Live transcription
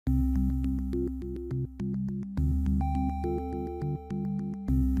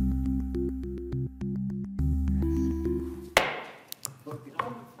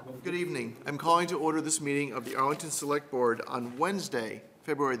I'm calling to order this meeting of the Arlington Select Board on Wednesday,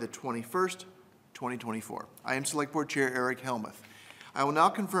 February the 21st, 2024. I am Select Board Chair Eric Helmuth. I will now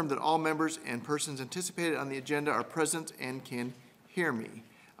confirm that all members and persons anticipated on the agenda are present and can hear me,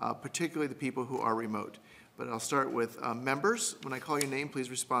 particularly the people who are remote. But I'll start with members. When I call your name, please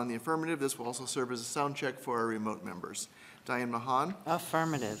respond in the affirmative. This will also serve as a sound check for our remote members. Diane Mahan.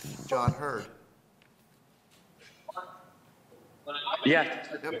 Affirmative. John Hurd. Yes.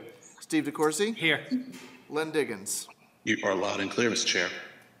 Yep. Steve DeCourcy. Here. Len Diggins. You are loud and clear, Mr. Chair.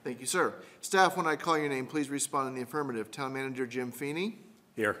 Thank you, sir. Staff, when I call your name, please respond in the affirmative. Town Manager Jim Feeney.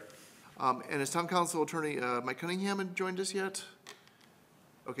 Here. And has Town Council Attorney Mike Cunningham joined us yet?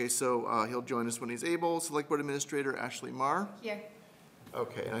 Okay, so he'll join us when he's able. Select Board Administrator Ashley Marr. Here.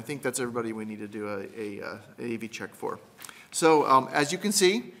 Okay, and I think that's everybody we need to do an AV check for. So as you can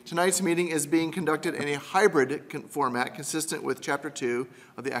see, tonight's meeting is being conducted in a hybrid format consistent with Chapter 2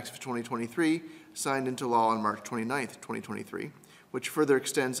 of the Acts of 2023, signed into law on March 29th, 2023, which further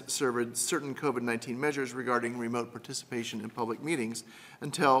extends certain COVID-19 measures regarding remote participation in public meetings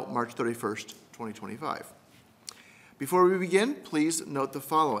until March 31st, 2025. Before we begin, please note the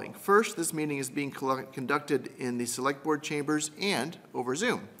following. First, this meeting is being conducted in the Select Board chambers and over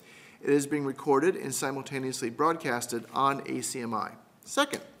Zoom. It is being recorded and simultaneously broadcasted on ACMi.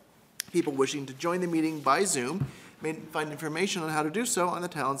 Second, people wishing to join the meeting by Zoom may find information on how to do so on the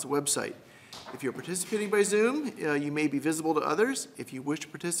town's website. If you're participating by Zoom, you may be visible to others. If you wish to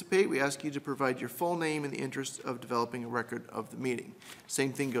participate, we ask you to provide your full name in the interest of developing a record of the meeting.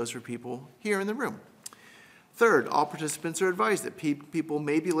 Same thing goes for people here in the room. Third, all participants are advised that people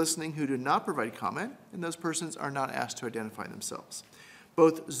may be listening who do not provide comment, and those persons are not asked to identify themselves.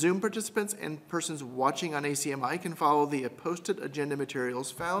 Both Zoom participants and persons watching on ACMi can follow the posted agenda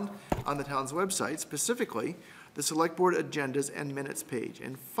materials found on the town's website, specifically the Select Board agendas and minutes page.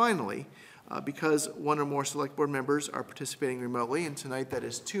 And finally, because one or more Select Board members are participating remotely, and tonight that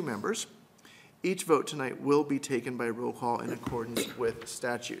is 2 members, each vote tonight will be taken by roll call in accordance with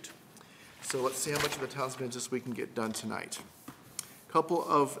statute. So let's see how much of the town's business we can get done tonight. Couple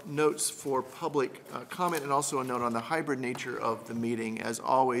of notes for public comment and also a note on the hybrid nature of the meeting. As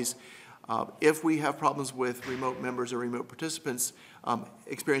always, if we have problems with remote members or remote participants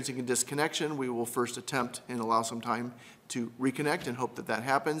experiencing a disconnection, we will first attempt and allow some time to reconnect and hope that that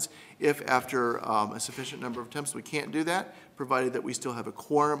happens. If after a sufficient number of attempts we can't do that, provided that we still have a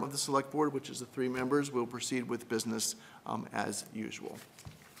quorum of the Select Board, which is the 3 members, we'll proceed with business as usual.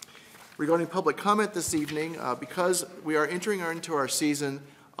 Regarding public comment this evening, because we are entering into our season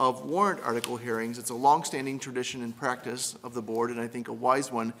of warrant article hearings, it's a long-standing tradition and practice of the board, and I think a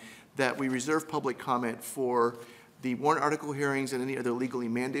wise one, that we reserve public comment for the warrant article hearings and any other legally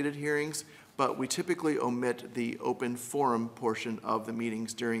mandated hearings, but we typically omit the open forum portion of the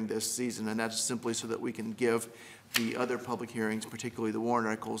meetings during this season, and that's simply so that we can give the other public hearings, particularly the warrant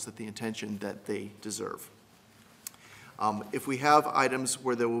articles, the attention that they deserve. If we have items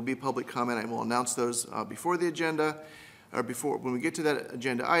where there will be public comment, I will announce those before the agenda, or before when we get to that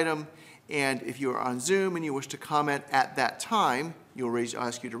agenda item. And if you are on Zoom and you wish to comment at that time, I'll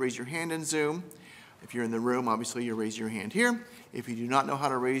ask you to raise your hand in Zoom. If you're in the room, obviously you raise your hand here. If you do not know how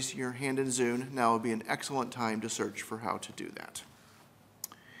to raise your hand in Zoom, now would be an excellent time to search for how to do that.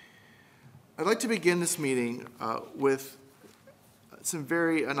 I'd like to begin this meeting with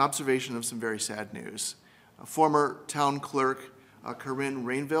an observation of some very sad news. Former town clerk Corinne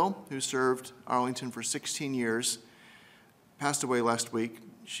Rainville, who served Arlington for 16 years, passed away last week.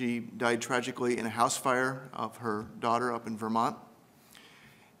 She died tragically in a house fire of her daughter up in Vermont.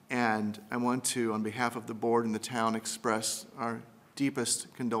 And I want to, on behalf of the board and the town, express our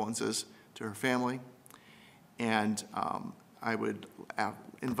deepest condolences to her family. And I would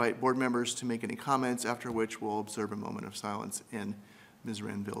invite board members to make any comments, after which we'll observe a moment of silence in Ms.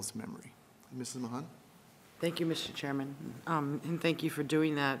 Rainville's memory. Mrs. Mahan? Thank you, Mr. Chairman, and thank you for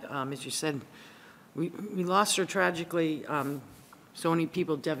doing that. As you said, we lost her tragically. So many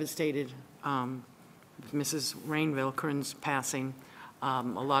people devastated with Mrs. Rainville, Corinne's passing. A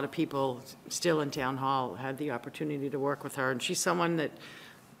lot of people still in Town Hall had the opportunity to work with her, and she's someone that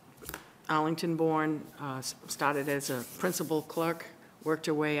Arlington born, started as a principal clerk, worked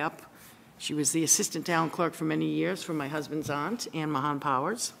her way up. She was the assistant town clerk for many years for my husband's aunt, Ann Mahan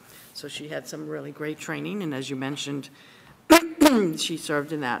Powers. So she had some really great training, and as you mentioned, she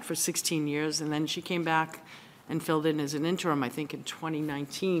served in that for 16 years, and then she came back and filled in as an interim, I think in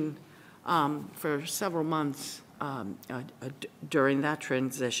 2019, for several months during that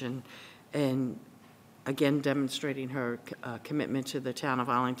transition, and again demonstrating her commitment to the town of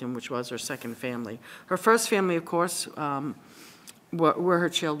Arlington, which was her second family. Her first family, of course, were her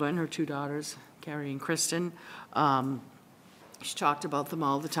children, her two daughters, Carrie and Kristen. She talked about them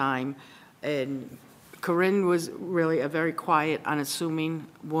all the time. And Corinne was really a very quiet, unassuming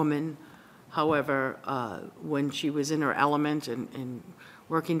woman. However, when she was in her element and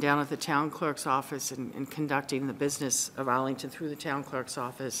working down at the town clerk's office and conducting the business of Arlington through the town clerk's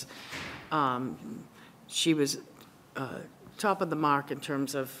office, she was top of the mark in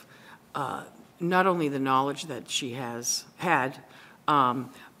terms of not only the knowledge that she has had,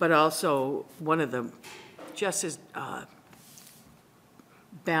 but also one of the just as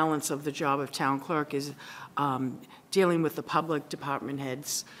balance of the job of town clerk is dealing with the public department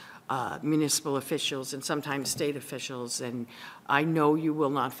heads, municipal officials, and sometimes state officials. And I know you will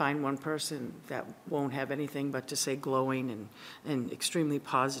not find one person that won't have anything but to say glowing and extremely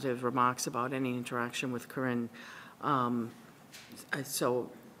positive remarks about any interaction with Corinne.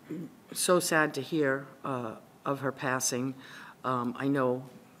 So sad to hear of her passing. I know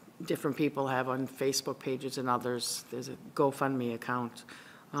different people have on Facebook pages and others. There's a GoFundMe account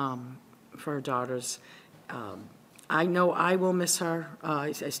for her daughters. I know I will miss her.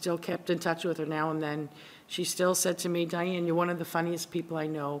 I still kept in touch with her now and then. She still said to me, "Diane, you're one of the funniest people I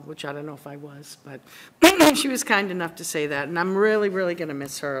know," which I don't know if I was, but she was kind enough to say that. And I'm really, really going to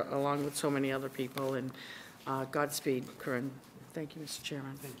miss her along with so many other people. And Godspeed, Corinne. Thank you, Mr.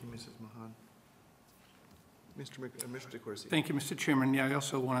 Chairman. Thank you, Mrs. Mahan. Mr. DeCoursey. Thank you, Mr. Chairman. Yeah, I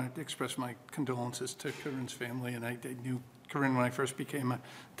also want to express my condolences to Corinne's family. And I knew Corinne when I first became a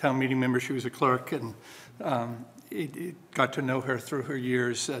town meeting member. She was a clerk, and got to know her through her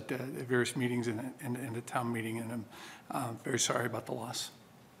years at various meetings and a town meeting. And I'm very sorry about the loss.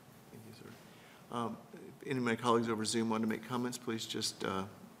 Thank you, sir. If any of my colleagues over Zoom want to make comments, please just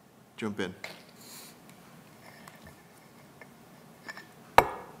jump in.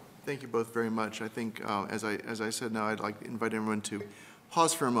 Thank you both very much. I think, as I said now, I'd like to invite everyone to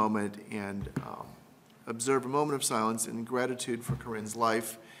pause for a moment and observe a moment of silence in gratitude for Corinne's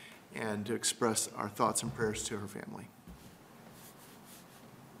life and to express our thoughts and prayers to her family.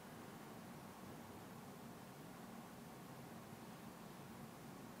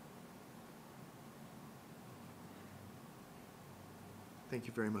 Thank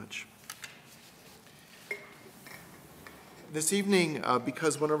you very much. This evening,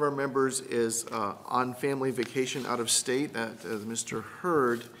 because one of our members is on family vacation out of state, Mr.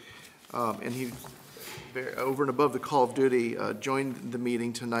 Hurd, and he, over and above the call of duty, joined the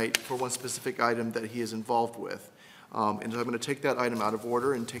meeting tonight for one specific item that he is involved with. And so I'm going to take that item out of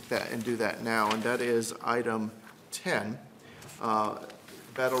order and do that now, and that is item 10,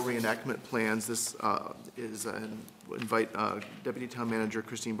 battle reenactment plans. This is invite Deputy Town Manager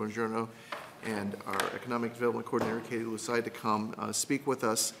Christine Bongiorno and our Economic Development Coordinator, Katie Lucide, to come speak with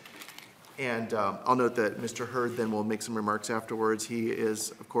us. And I'll note that Mr. Hurd then will make some remarks afterwards. He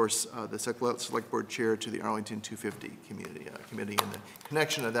is, of course, the Select Board Chair to the Arlington 250 Committee, and the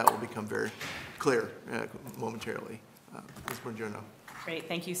connection of that will become very clear momentarily. Ms. Bongiorno. Great,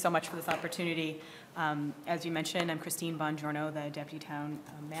 thank you so much for this opportunity. As you mentioned, I'm Christine Bongiorno, the Deputy Town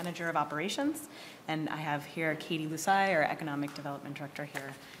Manager of Operations, and I have here Katie Lucide, our Economic Development Director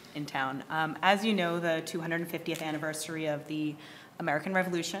here in town. As you know, the 250th anniversary of the American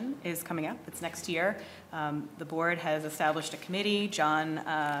Revolution is coming up. It's next year. The board has established a committee. John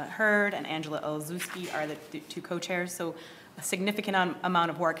Hurd and Angela Olszewski are the two co-chairs. So a significant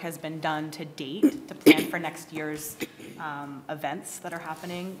amount of work has been done to date to plan for next year's events that are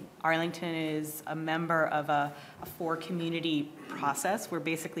happening. Arlington is a member of a four-community process. We're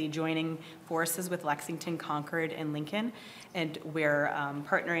basically joining forces with Lexington, Concord, and Lincoln, and we're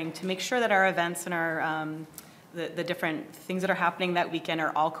partnering to make sure that our events and our the different things that are happening that weekend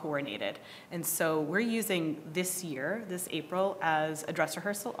are all coordinated. And so we're using this year, this April, as a dress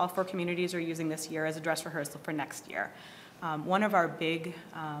rehearsal. All four communities are using this year as a dress rehearsal for next year. One of our big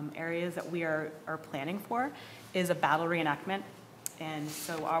areas that we are planning for is a battle reenactment. And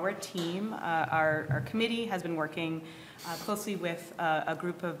so our team, our committee has been working closely with a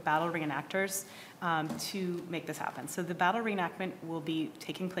group of battle reenactors to make this happen. So the battle reenactment will be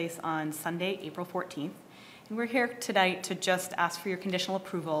taking place on Sunday, April 14th. And we're here tonight to just ask for your conditional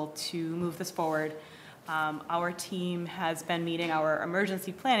approval to move this forward. Our team has been meeting, our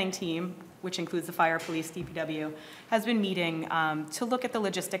emergency planning team, which includes the fire, police, DPW, has been meeting to look at the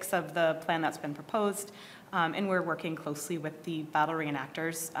logistics of the plan that's been proposed. And we're working closely with the battle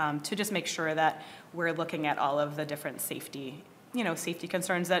reenactors to just make sure that we're looking at all of the different safety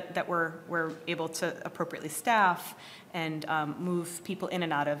concerns that we're able to appropriately staff and move people in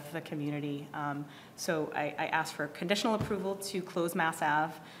and out of the community. So I asked for conditional approval to close Mass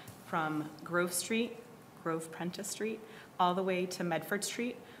Ave from Grove Prentice Street, all the way to Medford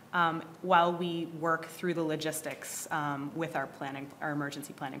Street, while we work through the logistics with our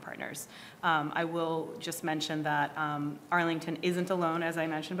emergency planning partners. I will just mention that Arlington isn't alone, as I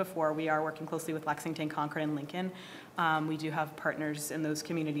mentioned before. We are working closely with Lexington, Concord, and Lincoln. We do have partners in those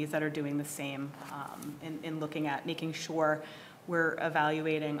communities that are doing the same in looking at making sure we're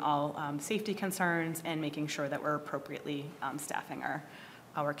evaluating all safety concerns and making sure that we're appropriately staffing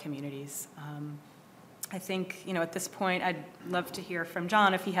our communities. I think, at this point, I'd love to hear from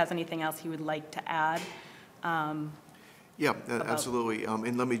John if he has anything else he would like to add. Yeah, absolutely.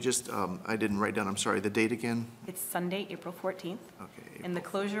 And let me just, I didn't write down, I'm sorry, the date again? It's Sunday, April 14th. Okay. And the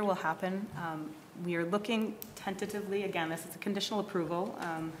closure will happen. We are looking tentatively, again, this is a conditional approval,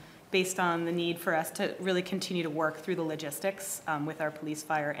 based on the need for us to really continue to work through the logistics with our police,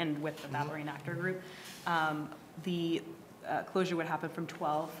 fire, and with the Battle Reenactor group. The closure would happen from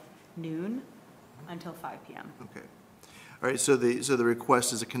 12 noon until 5 p.m. Okay. All right, so the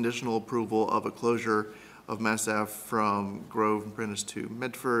request is a conditional approval of a closure of Mass Ave from Grove and Prentice to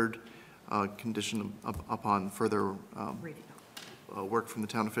Medford, conditioned upon further work from the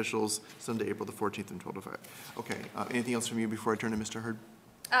town officials, Sunday, April the 14th, and 12 to 5. Okay, anything else from you before I turn to Mr. Hurd?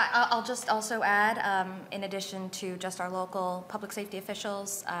 I'll just also add, in addition to just our local public safety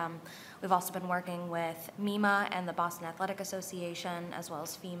officials, we've also been working with MEMA and the Boston Athletic Association, as well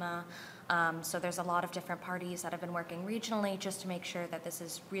as FEMA. So there's a lot of different parties that have been working regionally just to make sure that this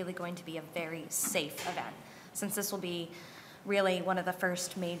is really going to be a very safe event, since this will be really one of the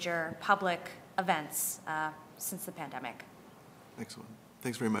first major public events since the pandemic. Excellent.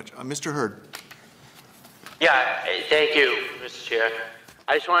 Thanks very much. Mr. Hurd. Yeah, thank you, Mr. Chair.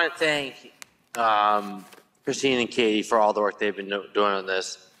 I just want to thank Christine and Katie for all the work they've been doing on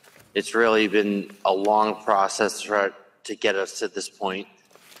this. It's really been a long process to get us to this point,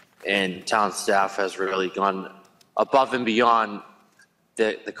 and town staff has really gone above and beyond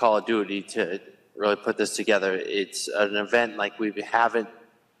the call of duty to really put this together. It's an event like we haven't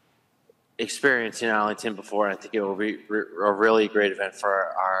experienced in Arlington before, and I think it will be a really great event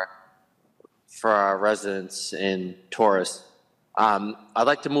for our residents and tourists. I'd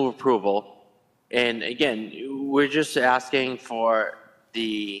like to move approval, and again, we're just asking for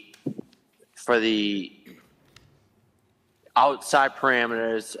the outside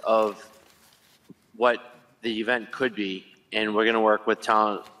parameters of what the event could be, and we're going to work with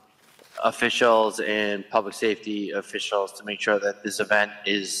town officials and public safety officials to make sure that this event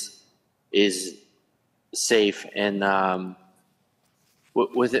is safe and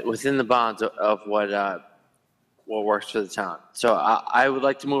within the bounds of what works for the town. So I would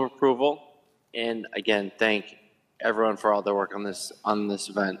like to move approval, and again, thank everyone for all their work on this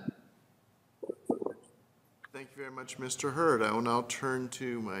event. Thank you very much, Mr. Hurd. I will now turn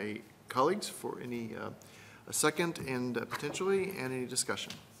to my colleagues for any a second and potentially any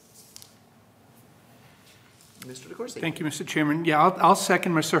discussion. Mr. DeCoursey. Thank you, Mr. Chairman. Yeah, I'll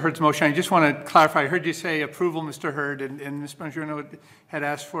second Mr. Hurd's motion. I just want to clarify. I heard you say approval, Mr. Hurd, and Ms. Bongiorno had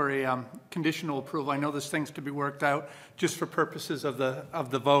asked for a conditional approval. I know there's things to be worked out just for purposes of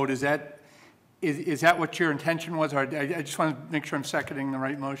the vote. Is that what your intention was? Or I just want to make sure I'm seconding the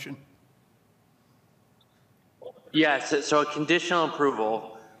right motion. Yes, so a conditional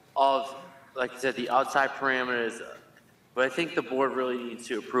approval of, like I said, the outside parameters. But I think the board really needs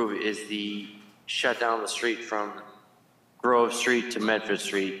to approve is the shut down the street from Grove Street to Medford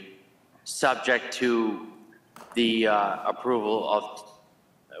Street, subject to the approval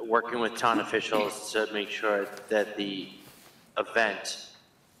of working with town officials to make sure that the event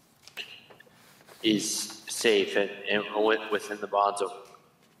is safe and within the bounds of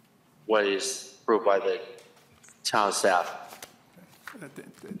what is approved by the town staff.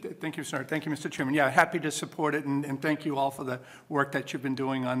 Thank you, sir. Thank you, Mr. Chairman. Yeah, happy to support it, and thank you all for the work that you've been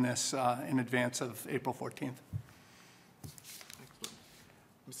doing on this in advance of April 14th. Excellent.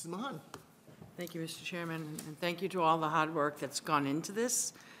 Mrs. Mahan. Thank you, Mr. Chairman, and thank you to all the hard work that's gone into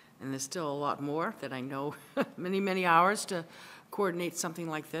this. And there's still a lot more that I know, many, many hours to coordinate something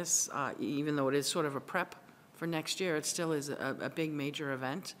like this. Even though it is sort of a prep for next year, it still is a big major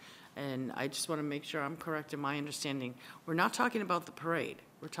event. And I just want to make sure I'm correct in my understanding. We're not talking about the parade.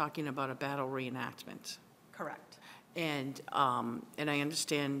 We're talking about a battle reenactment. Correct. And I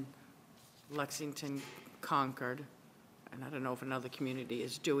understand Lexington, Concord, and I don't know if another community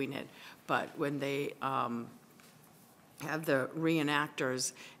is doing it, but when they have the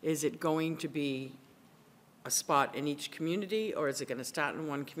reenactors, is it going to be a spot in each community, or is it going to start in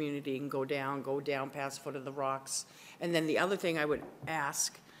one community and go down past Foot of the Rocks? And then the other thing I would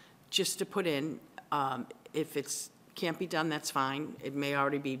ask, just to put in, if it can't be done, that's fine. It may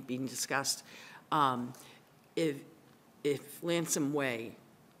already be being discussed. If if Lansom Way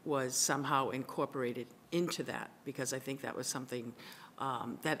was somehow incorporated into that, because I think that was something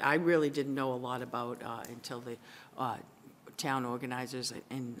that I really didn't know a lot about until the town organizers,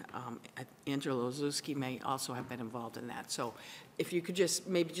 and Angela Ozlowski may also have been involved in that. So if you could just,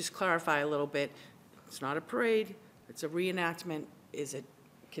 maybe just clarify a little bit, it's not a parade, it's a reenactment, is it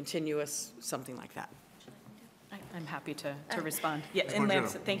continuous, something like that? I'm happy to respond. Yeah, and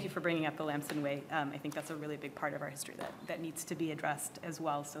Lamson, thank you for bringing up the Lamson Way. I think that's a really big part of our history that needs to be addressed as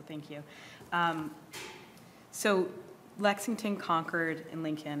well, so thank you. So Lexington, Concord, and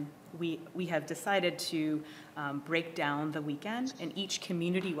Lincoln, we have decided to break down the weekend, and each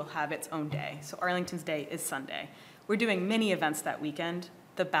community will have its own day. So Arlington's day is Sunday. We're doing many events that weekend.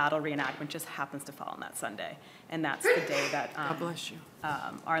 The battle reenactment just happens to fall on that Sunday, and that's the day that God bless you.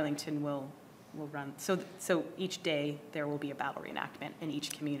 Arlington will run. So each day there will be a battle reenactment in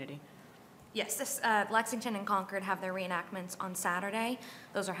each community. Yes, Lexington and Concord have their reenactments on Saturday.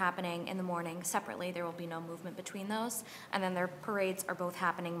 Those are happening in the morning separately. There will be no movement between those. And then their parades are both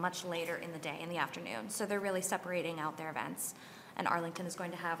happening much later in the day, in the afternoon. So they're really separating out their events. And Arlington is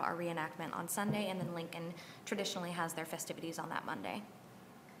going to have our reenactment on Sunday, and then Lincoln traditionally has their festivities on that Monday.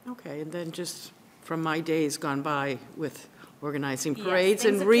 Okay, and then just from my days gone by with organizing Yes, parades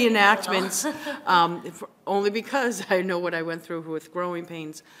and things have changed a reenactments, only because I know what I went through with growing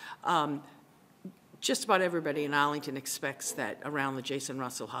pains. Just about everybody in Arlington expects that around the Jason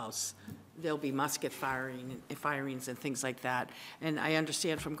Russell House, there'll be musket firings and things like that. And I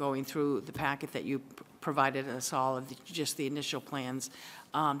understand from going through the packet that you provided us all of just the initial plans,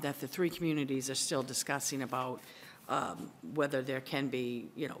 that the three communities are still discussing about whether there can be,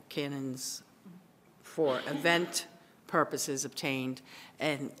 cannons for event purposes obtained,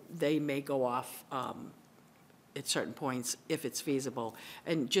 and they may go off at certain points if it's feasible.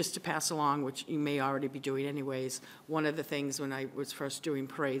 And just to pass along, which you may already be doing anyways, one of the things when I was first doing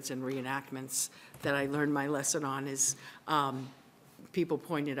parades and reenactments that I learned my lesson on is people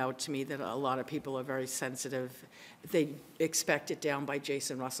pointed out to me that a lot of people are very sensitive. They expect it down by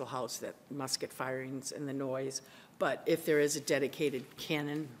Jason Russell House, that musket firings and the noise. But if there is a dedicated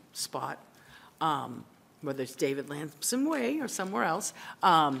cannon spot, whether it's David Lamson Way or somewhere else,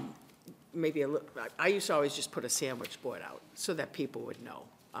 maybe I used to always just put a sandwich board out so that people would know.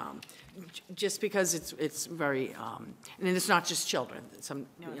 Just because it's very, and it's not just children. Some,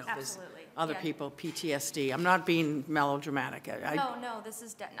 there's Absolutely, other yeah. people, PTSD. I'm not being melodramatic. No, this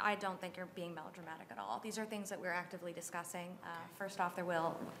is, I don't think you're being melodramatic at all. These are things that we're actively discussing. First off,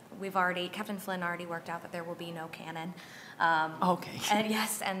 Captain Flynn already worked out that there will be no cannon. Okay. And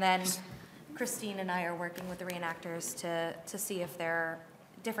yes, and then Christine and I are working with the reenactors to see if there are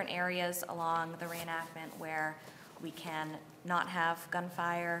different areas along the reenactment where we can not have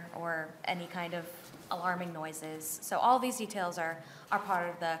gunfire or any kind of alarming noises. So all these details are part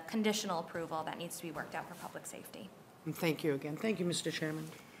of the conditional approval that needs to be worked out for public safety. And thank you again. Thank you, Mr. Chairman.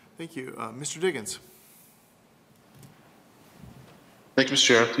 Thank you. Mr. Diggins? Thank you, Mr.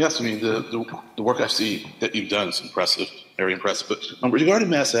 Chair. Yes, I mean, the work I see that you've done is impressive, very impressive. But regarding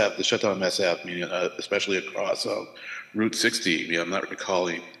Mass Ave, the shutdown of Mass Ave, I mean, especially across Route 60, I mean, I'm not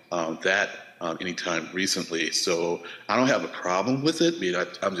recalling that anytime recently. So I don't have a problem with it. I mean,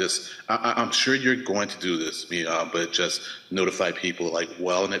 I'm sure you're going to do this, but just notify people like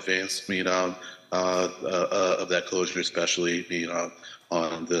well in advance, of that closure, especially,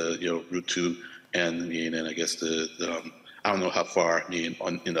 on the, Route 2 and, and I guess I don't know how far, in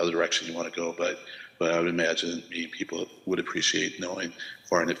the other direction you want to go, but I would imagine people would appreciate knowing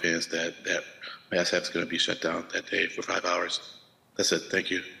far in advance that Mass Ave is going to be shut down that day for 5 hours. That's it. Thank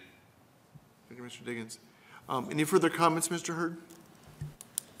you. Thank you, Mr. Diggins. Any further comments, Mr. Hurd?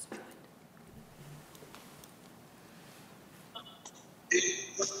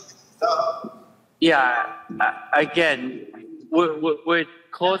 Yeah, again, we're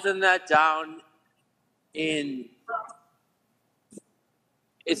closing that down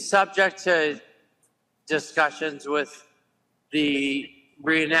it's subject to discussions with the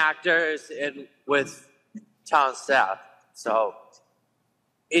reenactors and with town staff. So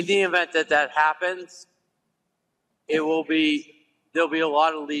in the event that happens, there'll be a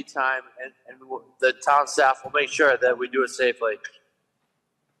lot of lead time, and the town staff will make sure that we do it safely.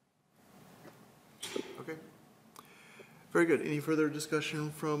 Okay. Very good. Any further discussion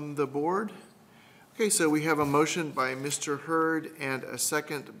from the board? Okay, so we have a motion by Mr. Hurd and a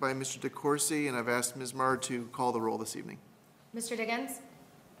second by Mr. DeCoursey, and I've asked Ms. Marr to call the roll this evening. Mr. Diggins?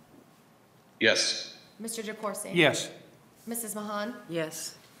 Yes. Mr. DeCoursey? Yes. Mrs. Mahan?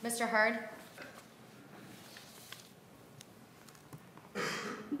 Yes. Mr. Hurd?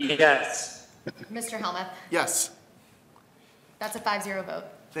 Yes. Mr. Helmuth? Yes. That's a 5-0 vote.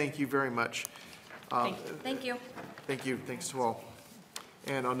 Thank you very much. Thank you. Thank you. Thank you. Thanks to all.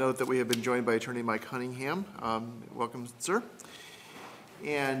 And I'll note that we have been joined by Attorney Mike Cunningham. Welcome, sir.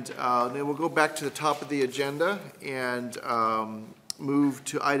 And then we'll go back to the top of the agenda and move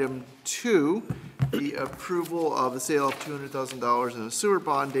to item 2, the approval of the sale of $200,000 in a sewer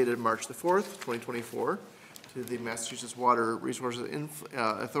bond dated March the 4th, 2024, to the Massachusetts Water Resources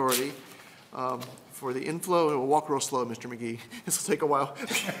Authority for the inflow, and we'll walk real slow, Mr. McGee, this will take a while,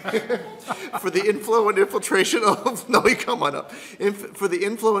 for the inflow and infiltration of, no, you come on up, for the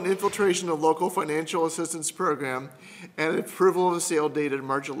inflow and infiltration of local financial assistance program, and approval of the sale dated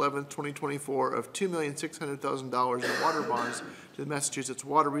March 11th, 2024 of $2,600,000 in water bonds to the Massachusetts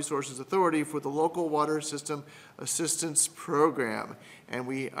Water Resources Authority for the local water system assistance program. And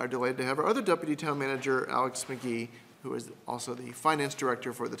we are delighted to have our other Deputy Town Manager, Alex McGee, who is also the Finance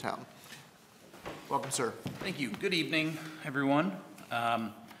Director for the town. Welcome, sir. Thank you. Good evening, everyone.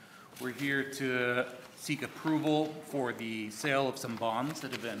 We're here to seek approval for the sale of some bonds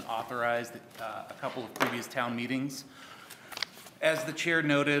that have been authorized at a couple of previous town meetings. As the chair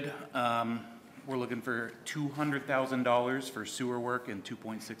noted, we're looking for $200,000 for sewer work and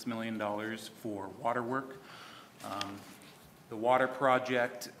 $2.6 million for water work. The water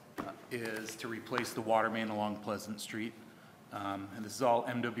project is to replace the water main along Pleasant Street. And this is all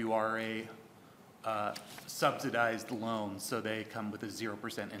MWRA subsidized loans, so they come with a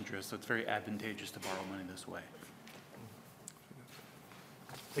 0% interest, so it's very advantageous to borrow money this way.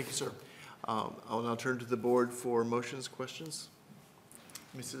 Thank you, sir. I'll now turn to the board for motions, questions.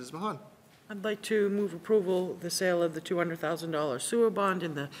 Mrs. Mahan. I'd like to move approval of the sale of the $200,000 sewer bond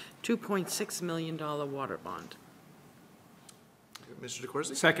and the $2.6 million water bond. Mr.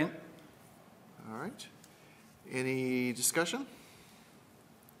 DeCoursey? Second. All right. Any discussion?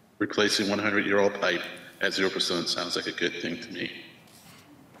 Replacing 100-year-old pipe at 0% sounds like a good thing to me.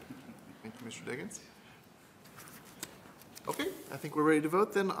 Thank you, Mr. Diggins. Okay, I think we're ready to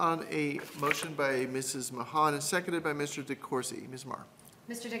vote then on a motion by Mrs. Mahan and seconded by Mr. DeCoursey. Ms. Marr.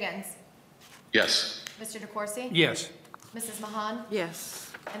 Mr. Diggins. Yes. Mr. DeCoursey. Yes. Mrs. Mahan.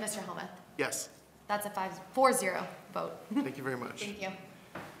 Yes. And Mr. Helmuth. Yes. That's a 4-0 vote. Thank you very much. Thank you.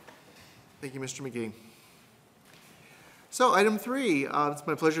 Thank you, Mr. McGee. So item 3, it's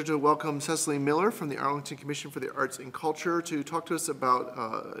my pleasure to welcome Cecily Miller from the Arlington Commission for the Arts and Culture to talk to us about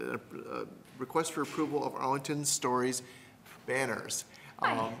a request for approval of Arlington Stories banners.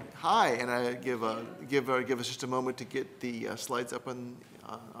 Hi, and I give us just a moment to get the slides up on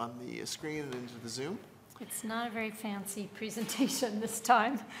the screen and into the Zoom. It's not a very fancy presentation this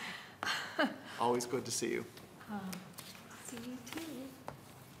time. Always good to see you. See you too.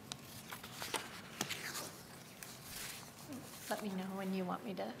 Let me know when you want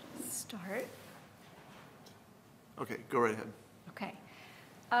me to start. Okay, go right ahead. Okay.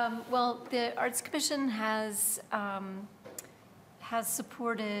 Well, the Arts Commission has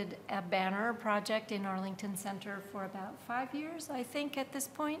supported a banner project in Arlington Center for about 5 years, I think, at this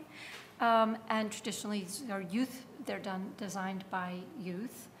point. And traditionally, they're designed by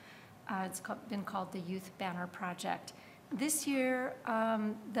youth. It's been called the Youth Banner Project. This year,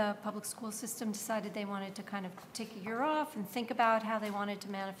 the public school system decided they wanted to kind of take a year off and think about how they wanted to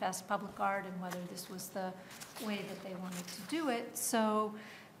manifest public art and whether this was the way that they wanted to do it. So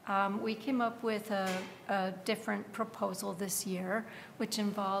we came up with a different proposal this year, which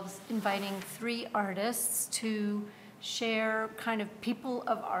involves inviting 3 artists to share kind of people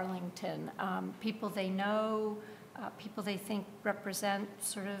of Arlington, people they know, people they think represent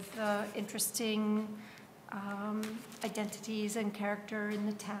sort of interesting identities and character in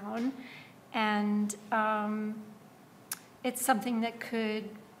the town. And it's something that could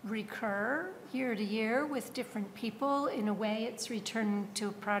recur year to year with different people. In a way, it's returned to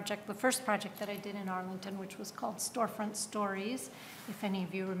a project, the first project that I did in Arlington, which was called Storefront Stories, if any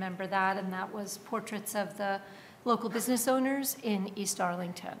of you remember that, and that was portraits of the local business owners in East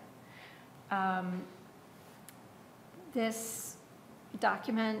Arlington. This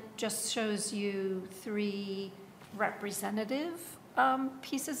document just shows you 3 representative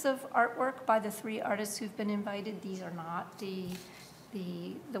pieces of artwork by the 3 artists who've been invited. These are not the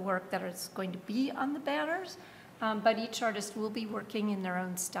work that is going to be on the banners, but each artist will be working in their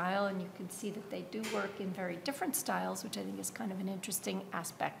own style, and you can see that they do work in very different styles, which I think is kind of an interesting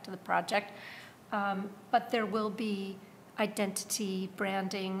aspect to the project. But there will be identity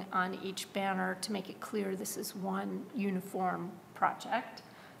branding on each banner to make it clear this is one uniform project.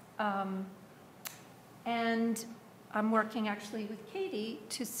 And I'm working actually with Katie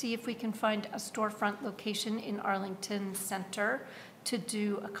to see if we can find a storefront location in Arlington Center to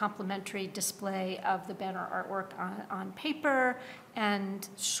do a complimentary display of the banner artwork on paper and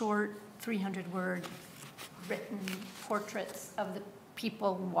short 300-word written portraits of the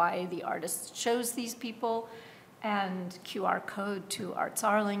people, why the artist chose these people, and QR code to Arts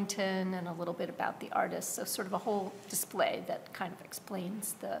Arlington and a little bit about the artist. So sort of a whole display that kind of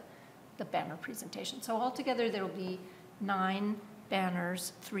explains the banner presentation. So altogether there will be 9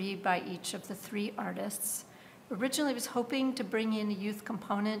 banners, 3 by each of the 3 artists. Originally I was hoping to bring in a youth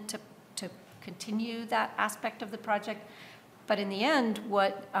component to continue that aspect of the project. But in the end,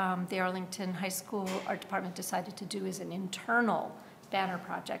 what the Arlington High School Art Department decided to do is an internal banner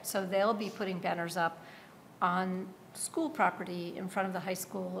project. So they'll be putting banners up on school property in front of the high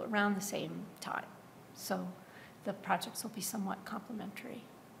school around the same time. So the projects will be somewhat complementary.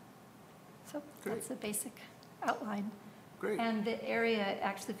 So that's the basic outline. Great. And the area,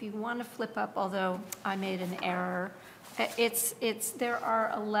 actually, if you want to flip up, although I made an error, there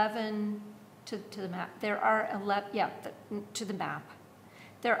are 11 to the map. There are 11, yeah, to the map.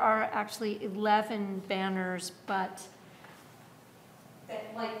 There are actually 11 banners, but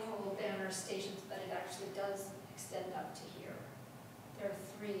that light pole banner stations, but it actually does extend up to here. There are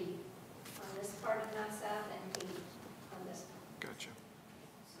 3 on this part of Mass Ave and 8 on this. Gotcha.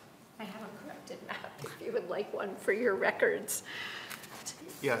 I have a corrected map if you would like one for your records.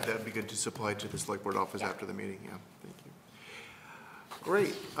 Yeah, that'd be good to supply to the select board office after the meeting, yeah, thank you.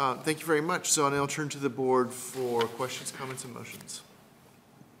 Great, thank you very much. So I'll now turn to the board for questions, comments, and motions.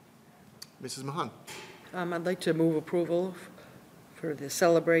 Mrs. Mahan. I'd like to move approval for the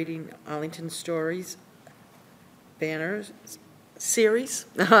Celebrating Arlington Stories banners series,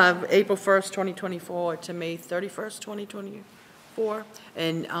 April 1st, 2024 to May 31st, 2024.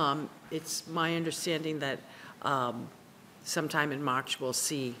 And it's my understanding that sometime in March we'll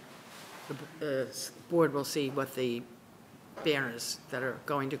see, the board will see what the banners that are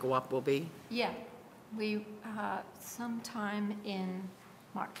going to go up will be. Yeah, we, sometime in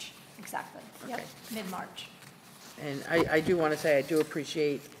March, exactly. Yep, Okay. mid-March. And I do want to say, I do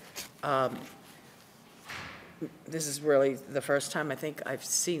appreciate, this is really the first time I think I've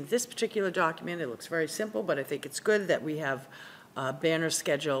seen this particular document. It looks very simple, but I think it's good that we have a banner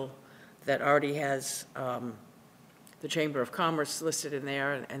schedule that already has the Chamber of Commerce listed in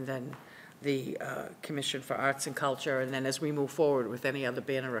there, and then the Commission for Arts and Culture, and then as we move forward with any other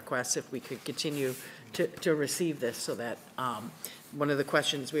banner requests, if we could continue to receive this, so that one of the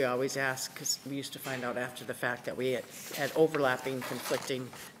questions we always ask, because we used to find out after the fact that we had overlapping, conflicting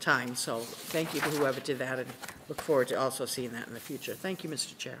times. So thank you to whoever did that, and look forward to also seeing that in the future. Thank you,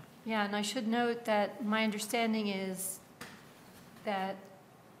 Mr. Chair. Yeah, and I should note that my understanding is that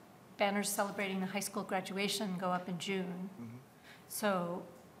banners celebrating the high school graduation go up in June. Mm-hmm. So,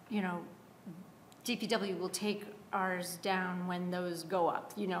 you know, DPW will take ours down when those go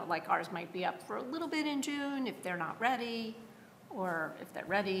up. You know, like ours might be up for a little bit in June if they're not ready, or if they're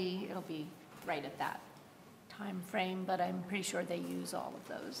ready, it'll be right at that time frame, but I'm pretty sure they use all of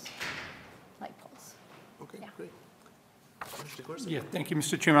those light poles. Okay, Yeah. great. Mr. Gorsuch. Yeah, thank you,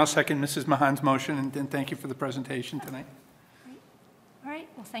 Mr. Chairman. I'll second Mrs. Mahan's motion, and then thank you for the presentation tonight. All right,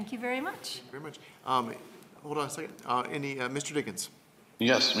 well, thank you very much. Very much. Hold on a second. Mr. Dickens?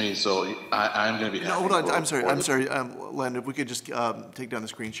 Yes, me. So I'm going to be. No, hold on. I'm sorry. Len, if we could just take down the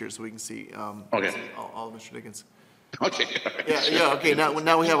screen share so we can see. Okay. See all of Mr. Dickens. Okay. Yeah. Okay.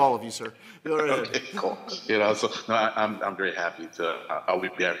 Now we have all of you, sir. Go right ahead. Okay, cool. You know, so no, I'm very happy to. I'll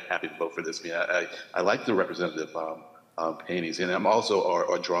be very happy to vote for this. I like the representative paintings, and I'm also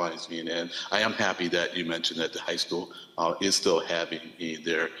our drawings. And I am happy that you mentioned that the high school is still having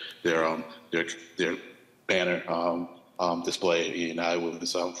their banner display. And I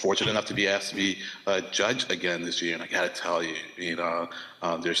was fortunate enough to be asked to be a judge again this year, and I got to tell you,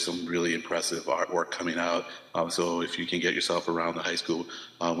 there's some really impressive artwork coming out. So if you can get yourself around the high school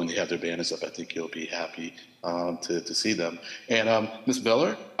when they have their banners up, I think you'll be happy to see them. And Ms.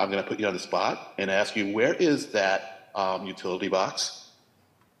 Miller, I'm going to put you on the spot and ask you, where is that utility box?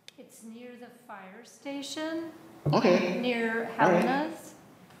 It's near the fire station. Okay. Near Helena's.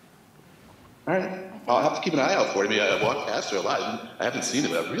 All right. I'll have to keep an eye out for it. I walked past her a lot. I haven't seen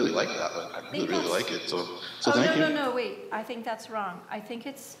it, but I really like that one. I really like it. So thank you. No, wait. I think that's wrong. I think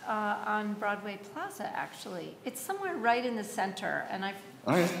it's on Broadway Plaza, actually. It's somewhere right in the center, and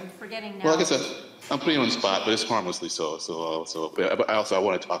I'm forgetting now. Well, like I said, I'm putting you on the spot, but it's harmlessly so. But I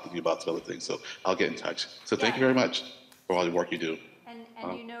want to talk with you about some other things, so I'll get in touch. So thank you very much for all the work you do. And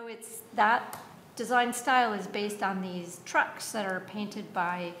it's that design style is based on these trucks that are painted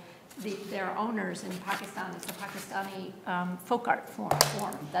by their owners in Pakistan. It's a Pakistani folk art form,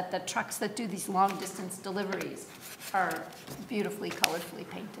 that the trucks that do these long-distance deliveries are beautifully, colorfully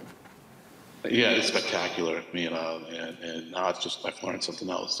painted. Yeah, it's spectacular. And now it's just, I've learned something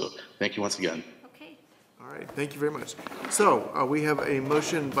else. So thank you once again. Okay. All right, thank you very much. So we have a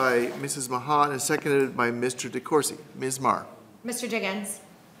motion by Mrs. Mahan and seconded by Mr. DeCoursey. Ms. Marr? Mr. Diggins.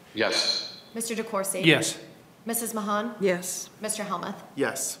 Yes. Mr. DeCoursey. Yes. Mrs. Mahan. Yes. Mr. Helmuth.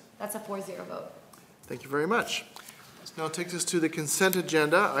 Yes. That's a 4-0 vote. Thank you very much. This now takes us to the consent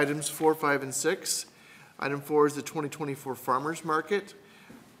agenda, items 4, 5, and 6. Item 4 is the 2024 Farmers Market.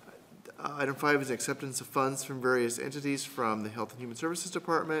 Item 5 is acceptance of funds from various entities from the Health and Human Services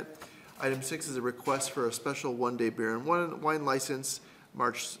Department. Item 6 is a request for a special one-day beer and wine license,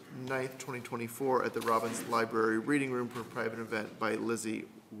 March 9th, 2024, at the Robbins Library Reading Room for a private event by Lizzie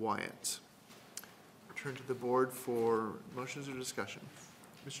Wyatt. Return to the board for motions or discussion.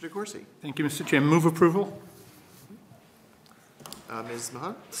 Mr. DeCoursey. Thank you, Mr. Chairman. Move approval? Ms.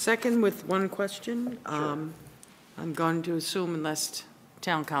 Mahan? Second with one question. I'm going to assume, unless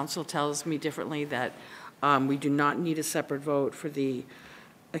town council tells me differently, that we do not need a separate vote for the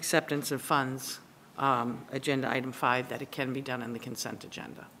acceptance of funds, agenda item 5, that it can be done in the consent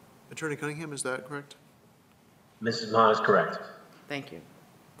agenda. Attorney Cunningham, is that correct? Mrs. Ma is correct. Thank you.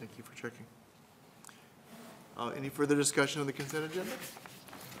 Thank you for checking. Any further discussion on the consent agenda?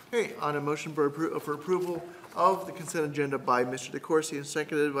 Okay, on a motion for approval of the consent agenda by Mr. DeCoursey and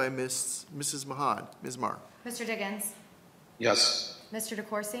seconded by Mrs. Mahan. Ms. Marr? Mr. Diggins. Yes. Mr.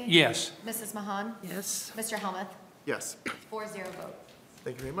 DeCoursey. Yes. Mrs. Mahan. Yes. Mr. Helmuth. Yes. 4-0 vote.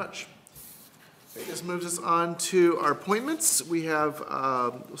 Thank you very much. Okay, this moves us on to our appointments. We have,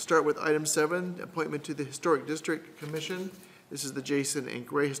 we'll start with item 7, appointment to the Historic District Commission. This is the Jason and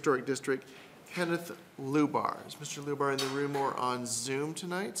Gray Historic District. Kenneth Lubar. Is Mr. Lubar in the room or on Zoom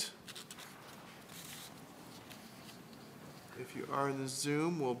tonight? If you are in the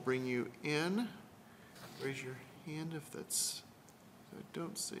Zoom, we'll bring you in. Raise your hand if that's, I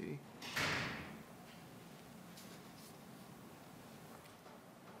don't see.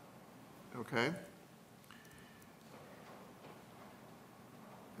 Okay.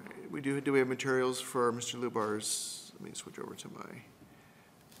 Do we have materials for Mr. Lubar's? Let me switch over to my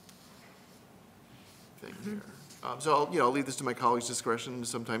thing here. So I'll leave this to my colleagues' discretion.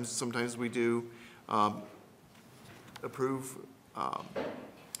 Sometimes we do approve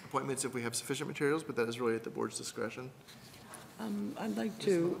appointments if we have sufficient materials, but that is really at the board's discretion. I'd like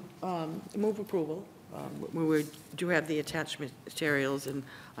to move approval. We do have the attached materials, and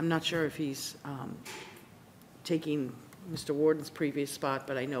I'm not sure if he's taking Mr. Warden's previous spot,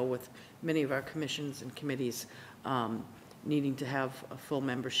 but I know with many of our commissions and committees needing to have a full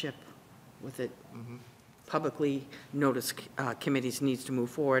membership with it, publicly noticed committees needs to move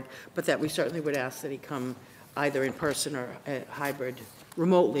forward, but that we certainly would ask that he come either in person or hybrid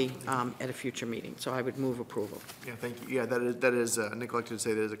remotely at a future meeting. So I would move approval. Yeah, thank you. Yeah, that is neglected to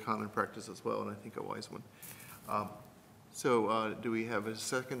say that is a common practice as well, and I think a wise one. So do we have a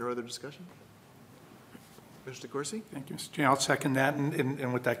second or other discussion? Mr. DeCoursey? Thank you, Mr. Chair. I'll second that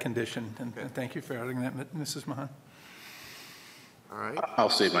and with that condition. And thank you for adding that, Mrs. Mahan. All right. I'll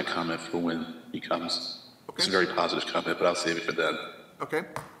save my comment for when he comes. Okay. It's a very positive comment, but I'll save it for then. Okay.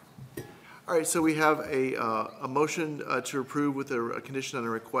 All right, so we have a motion to approve with a condition on a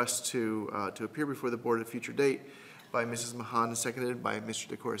request to appear before the board at a future date by Mrs. Mahan and seconded by Mr.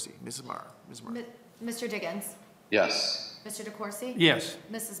 DeCoursey. Mrs. Marr. Ms. Marr. Mr. Diggins. Yes. Mr. DeCoursey. Yes.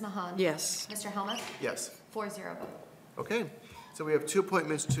 Mrs. Mahan. Yes. Mr. Helmuth. Yes. 4-0 vote. Okay, so we have 2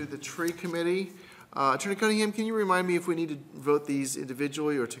 appointments to the tree committee. Attorney Cunningham, can you remind me if we need to vote these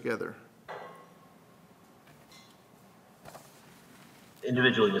individually or together?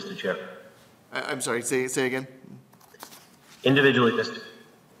 Individually, Mr. Chair. I'm sorry, say again. Individually, Mr.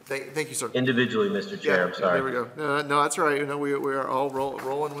 Thank you, sir. Individually, Mr. Chair, I'm sorry. There we go. No, that's right. No, we are all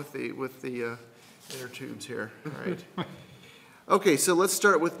rolling with the inner tubes here. All right. Okay, so let's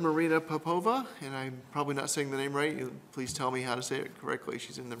start with Marina Popova, and I'm probably not saying the name right. Please tell me how to say it correctly.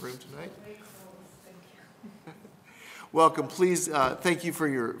 She's in the room tonight. Welcome. Please, thank you for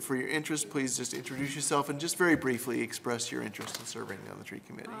your interest. Please just introduce yourself and just very briefly express your interest in serving on the tree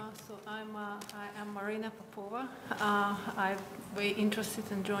committee. So I am Marina Popova. I'm very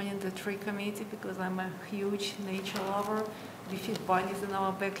interested in joining the tree committee because I'm a huge nature lover. We feed bunnies in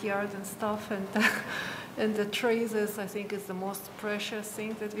our backyard and stuff, and the trees I think is the most precious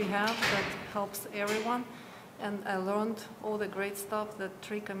thing that we have that helps everyone. And I learned all the great stuff that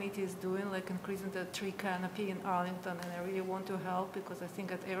tree committee is doing, like increasing the tree canopy in Arlington, and I really want to help because I think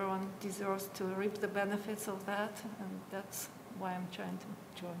that everyone deserves to reap the benefits of that, and that's why I'm trying to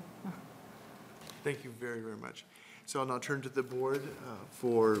join. Thank you very, very much. So I'll now turn to the board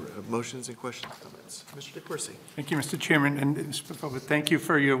for motions and questions, comments. Mr. DeCoursey. Thank you, Mr. Chairman, and Mr. Popova, thank you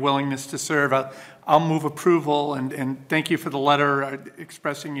for your willingness to serve. I'll move approval, and thank you for the letter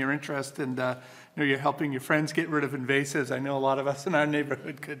expressing your interest, and you're helping your friends get rid of invasives. I know a lot of us in our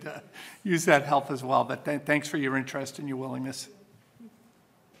neighborhood could use that help as well, but thanks for your interest and your willingness.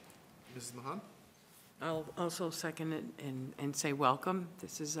 Mrs. Mahan? I'll also second it and say welcome.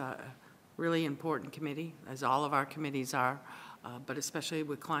 This is a really important committee, as all of our committees are, but especially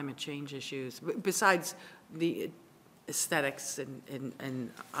with climate change issues. Besides the aesthetics and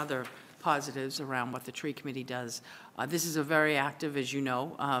other positives around what the tree committee does, this is a very active, as you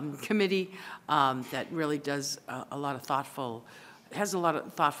know, committee that really does a lot of thoughtful, has a lot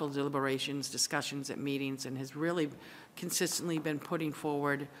of thoughtful deliberations, discussions at meetings, and has really consistently been putting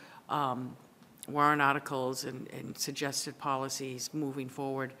forward warrant articles and suggested policies moving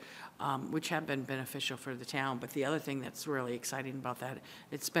forward, which have been beneficial for the town. But the other thing that's really exciting about that,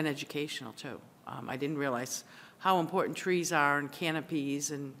 it's been educational too. I didn't realize how important trees are and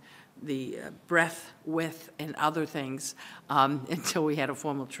canopies and the breadth, width, and other things until we had a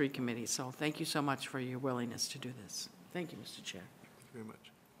formal tree committee. So thank you so much for your willingness to do this. Thank you, Mr. Chair. Thank you very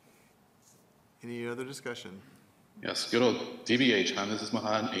much. Any other discussion? Yes, good old DBH, huh, Mrs.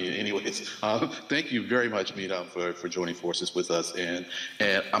 Mahan? Anyways, thank you very much, Meetup, for joining forces with us. And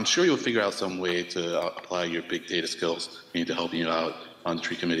I'm sure you'll figure out some way to apply your big data skills to help you out on the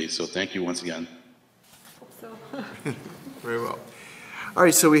tree committee. So thank you once again. So, Very well. All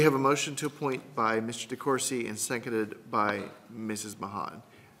right, so we have a motion to appoint by Mr. DeCoursey and seconded by Mrs. Mahan.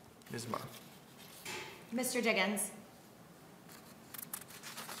 Ms. Mahan. Mr. Diggins.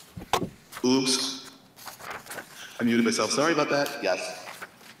 Oops. I muted myself. Sorry about that. Yes.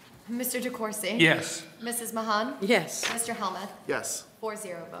 Mr. DeCoursey. Yes. Mrs. Mahan. Yes. Mr. Helmuth. Yes.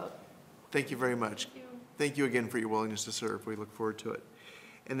 4-0 vote. Thank you very much. Thank you again for your willingness to serve. We look forward to it.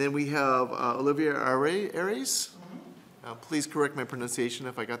 And then we have Olivia Ares. Please correct my pronunciation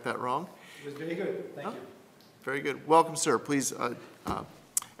if I got that wrong. It was very good. Thank you. Very good. Welcome, sir. Please,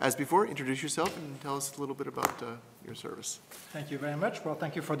 as before, introduce yourself and tell us a little bit about your service. Thank you very much. Well,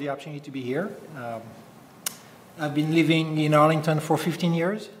 thank you for the opportunity to be here. I've been living in Arlington for 15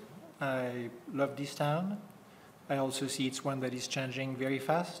 years. I love this town. I also see it's one that is changing very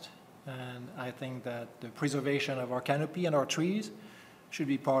fast. And I think that the preservation of our canopy and our trees should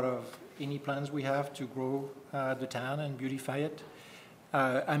be part of any plans we have to grow the town and beautify it.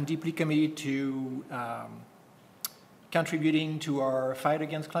 I'm deeply committed to contributing to our fight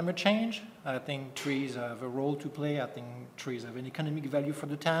against climate change. I think trees have a role to play. I think trees have an economic value for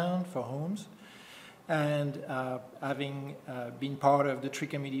the town, for homes. And having been part of the tree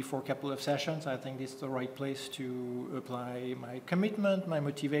committee for a couple of sessions, I think this is the right place to apply my commitment, my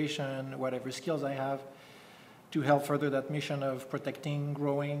motivation, whatever skills I have to help further that mission of protecting,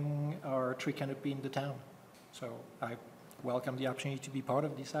 growing our tree canopy in the town. So I welcome the opportunity to be part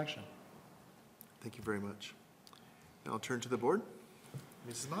of this action. Thank you very much. Now I'll turn to the board.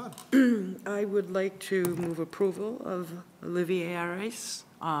 Mrs. Mahan. I would like to move approval of Olivier Ares,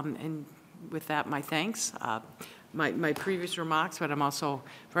 and with that, my thanks. My previous remarks, but I'm also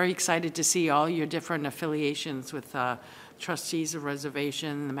very excited to see all your different affiliations with Trustees of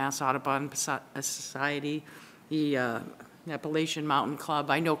Reservation, the Mass Audubon Society, the Appalachian Mountain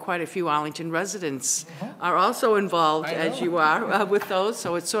Club. I know quite a few Arlington residents are also involved, as you are, with those,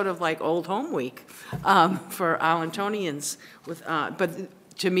 so it's sort of like Old Home Week for Arlingtonians.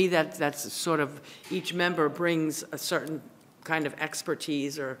 But to me, that's sort of, each member brings a certain kind of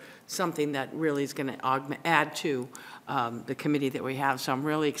expertise or something that really is going to add to the committee that we have. So I'm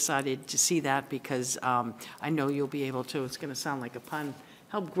really excited to see that because I know you'll be able to, it's going to sound like a pun,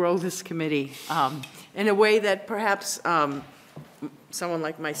 help grow this committee in a way that perhaps someone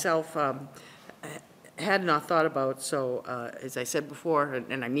like myself had not thought about. So as I said before,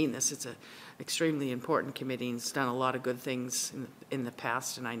 and I mean this, it's an extremely important committee and it's done a lot of good things in the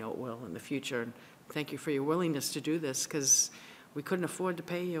past, and I know it will in the future. And thank you for your willingness to do this, because we couldn't afford to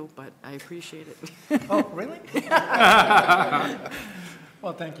pay you, but I appreciate it. Oh, really?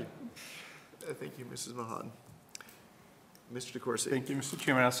 Well, thank you. Thank you, Mrs. Mahan. Mr. DeCoursey. Thank you, Mr.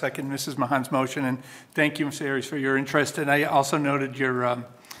 Chairman. I'll second Mrs. Mahan's motion, and thank you, Mr. Aries, for your interest. And I also noted your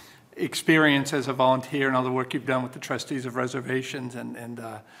experience as a volunteer and all the work you've done with the Trustees of Reservations, and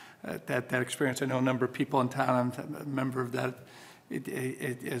that experience. I know a number of people in town. I'm a member of that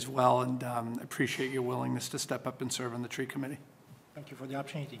as well, and appreciate your willingness to step up and serve on the tree committee. Thank you for the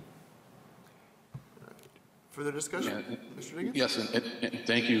opportunity. Further discussion? Mr. Diggins? Yes, and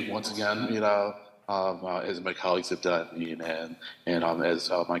thank you once again. as my colleagues have done, and as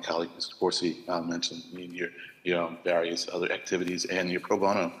my colleague Mr. Corsi mentioned, your various other activities and your pro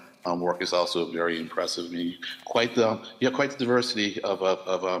bono work is also very impressive. I mean, quite the diversity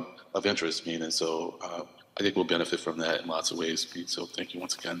of interests. And so I think we'll benefit from that in lots of ways. So thank you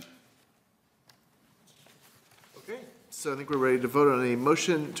once again. Okay, so I think we're ready to vote on a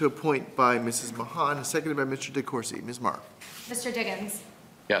motion to appoint by Mrs. Mahan, seconded by Mr. DeCoursey. Ms. Marr. Mr. Diggins.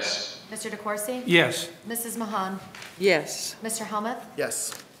 Yes. Mr. DeCoursey. Yes. Mrs. Mahan. Yes. Mr. Helmuth.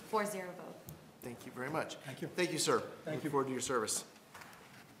 Yes. 4-0 vote. Thank you very much. Thank you. Thank you, sir. Thank you. Look forward to your service.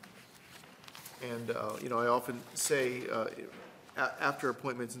 And, I often say, after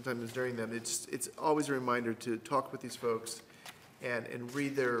appointments and sometimes during them, it's always a reminder to talk with these folks and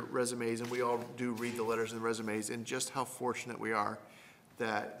read their resumes, and we all do read the letters and resumes, and just how fortunate we are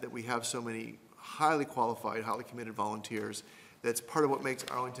that we have so many highly qualified, highly committed volunteers. That's part of what makes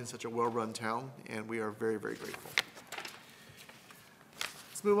Arlington such a well-run town, and we are very, very grateful.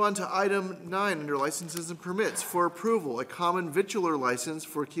 Let's move on to item 9 under licenses and permits for approval, a common vitular license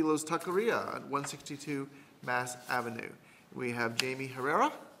for Kilo's Taqueria at 162 Mass Avenue. We have Jamie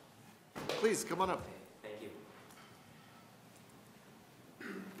Herrera. Please, come on up. Thank you.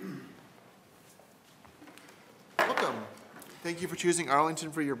 Welcome. Thank you for choosing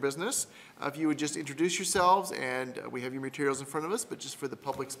Arlington for your business. If you would just introduce yourselves, and we have your materials in front of us, but just for the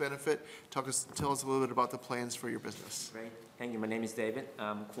public's benefit, tell us a little bit about the plans for your business. Great. Thank you. My name is David.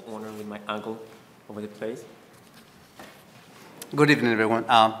 I'm co-owner with my uncle over the place. Good evening, everyone.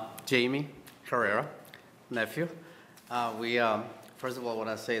 Jamie Herrera, nephew. First of all, want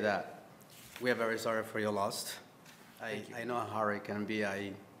to say that we are very sorry for your loss. I know how hard it can be.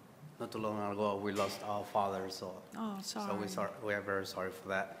 Not too long ago, we lost our father, so we are very sorry for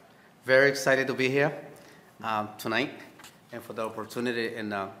that. Very excited to be here tonight, and for the opportunity,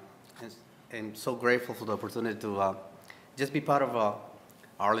 and so grateful for the opportunity to just be part of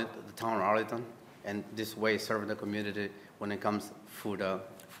Arlington, the town of Arlington, and this way serving the community when it comes to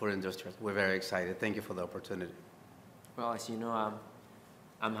food industry. We're very excited. Thank you for the opportunity. Well, as you know,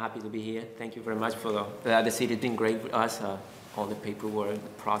 I'm happy to be here. Thank you very much for the city's been great with us. All the paperwork, the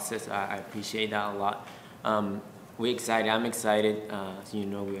process, I appreciate that a lot. We're excited. I'm excited. As you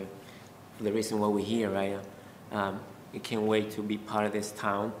know, the reason why we're here, right? We can't wait to be part of this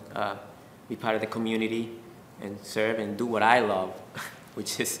town, be part of the community, and serve and do what I love,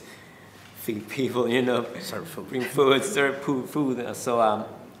 which is feed people, serve food, bring food, serve food. So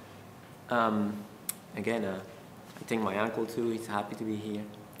again, I think my uncle too. He's happy to be here,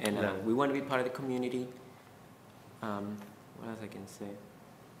 and we want to be part of the community. What else I can say?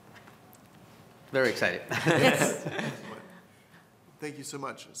 Very excited. Yes. Thank you so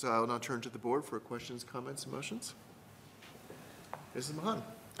much. So I will now turn to the board for questions, comments, and motions. Mrs.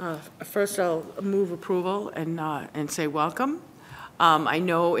 Mahan. First, I'll move approval and say welcome. I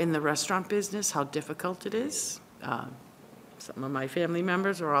know in the restaurant business how difficult it is. Some of my family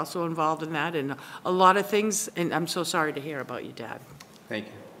members are also involved in that, and a lot of things, and I'm so sorry to hear about your dad. Thank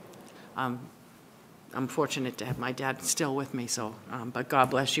you. I'm fortunate to have my dad still with me, so, but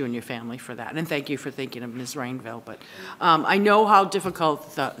God bless you and your family for that. And thank you for thinking of Ms. Rainville. But I know how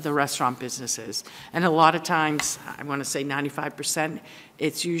difficult the restaurant business is. And a lot of times, I want to say 95%,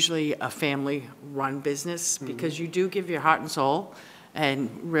 it's usually a family-run business because you do give your heart and soul. And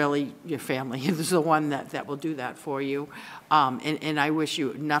really, your family is the one that will do that for you. And I wish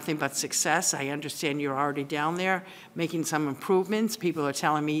you nothing but success. I understand you're already down there making some improvements. People are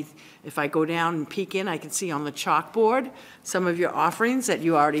telling me if I go down and peek in, I can see on the chalkboard some of your offerings that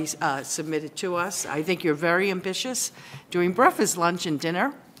you already submitted to us. I think you're very ambitious, doing breakfast, lunch, and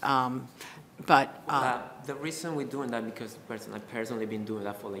dinner. The reason we're doing that because I've personally been doing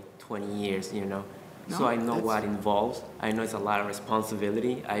that for like 20 years, No, so I know what it involves. I know it's a lot of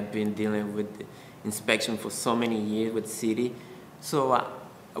responsibility. I've been dealing with the inspection for so many years with the city. So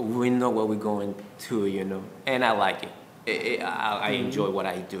we know what we're going to, and I like it. I enjoy what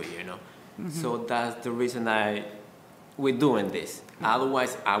I do, So that's the reason we're doing this.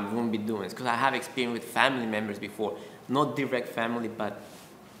 Otherwise, I wouldn't be doing this because I have experience with family members before. Not direct family, but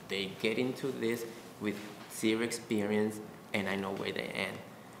they get into this with zero experience, and I know where they end.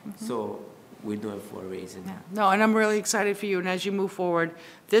 So we're doing it for a reason. Yeah. No, and I'm really excited for you. And as you move forward,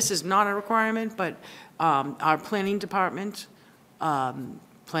 this is not a requirement, but our planning department,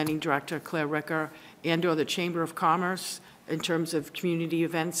 planning director Claire Ricker, and/or the Chamber of Commerce, in terms of community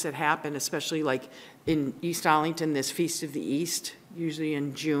events that happen, especially like in East Arlington, there's Feast of the East, usually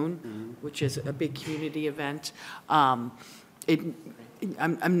in June, which is a big community event. I'm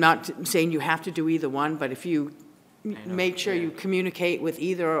not saying you have to do either one, but if you make sure you communicate with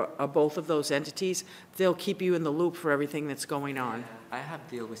either or both of those entities. They'll keep you in the loop for everything that's going on. I have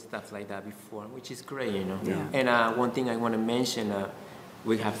dealt with stuff like that before, which is great, Yeah. And one thing I want to mention,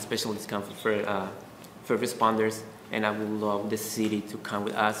 we have special discount for first responders, and I would love the city to come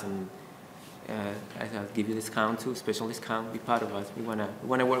with us and I'll give you discount too, special discount, be part of us. We want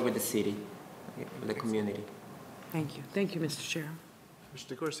to work with the city, with the community. Thank you. Thank you, Mr. Chair.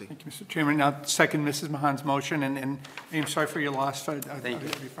 Mr. DeCoursey. Thank you, Mr. Chairman. Now, second Mrs. Mahan's motion, and I'm sorry for your loss, your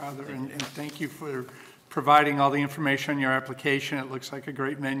father, and thank you for providing all the information on your application. It looks like a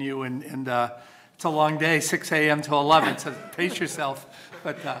great menu, and it's a long day, 6 a.m. to 11, so pace yourself,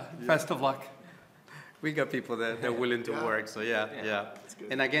 but best of luck. We got people that are willing to work, so yeah.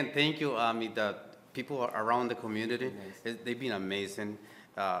 And again, thank you, the people around the community, they've been amazing.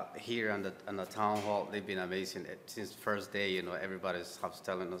 Here on the town hall, they've been amazing. Since first day, everybody's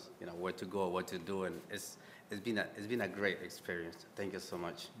telling us, where to go, what to do, and it's been a great experience. Thank you so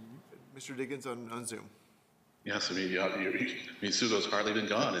much. Mr. Diggins on Zoom. Yes, I mean, Sugo's hardly been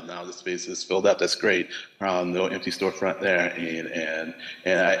gone, and now the space is filled up. That's great. No empty storefront there, and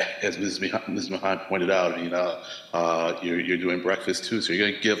as Ms. Mahan pointed out, you're doing breakfast too, so you're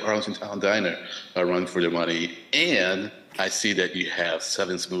going to give Arlington Town Diner a run for their money. And I see that you have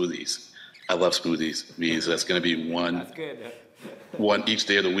 7 smoothies. I love smoothies. It means that's going to be one each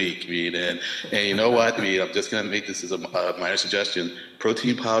day of the week. And you know what? I'm just going to make this as a minor suggestion: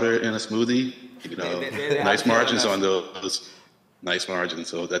 protein powder in a smoothie. Nice margins on those. Nice margins.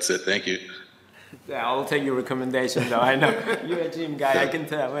 So that's it. Thank you. Yeah, I'll take your recommendation, though. I know you're a gym guy. I can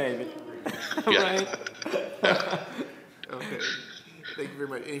tell, maybe. Right? Okay. Thank you very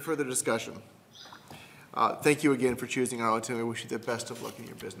much. Any further discussion? Thank you again for choosing Arlington. We wish you the best of luck in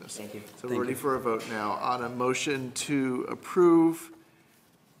your business. Thank you. So we're ready for a vote now on a motion to approve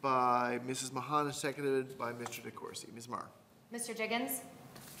by Mrs. Mahan and seconded by Mr. DeCoursey. Ms. Marr. Mr. Diggins?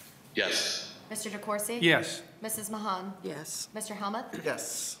 Yes. Mr. DeCoursey? Yes. Mrs. Mahan? Yes. Mr. Helmuth?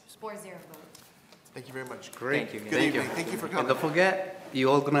 Yes. 4-0 vote. Thank you very much. Great. Thank you. Good evening. Thank you for And coming. don't forget, you're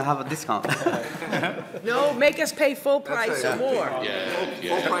all going to have a discount. No, make us pay full That's price right. or more.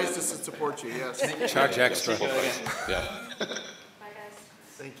 Full price to support you, yes. Charge extra. Yeah. Bye, guys.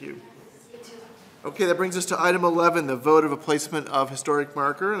 Thank you. Okay, that brings us to item 11, the vote of a placement of historic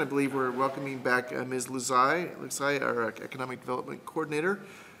marker, and I believe we're welcoming back Ms. Lusai, our Economic Development Coordinator.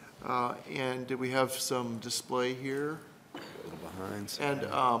 And do we have some display here?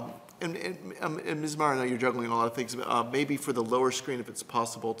 And Ms. Mara, I know you're juggling a lot of things. Maybe for the lower screen, if it's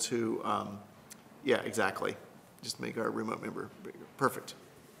possible to, yeah, exactly. Just make our remote member bigger. Perfect.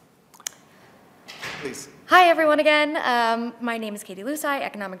 Please. Hi, everyone again. My name is Katie Lusai,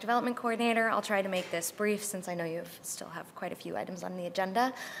 Economic Development Coordinator. I'll try to make this brief since I know you still have quite a few items on the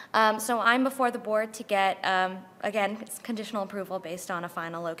agenda. So I'm before the board to get, again, it's conditional approval based on a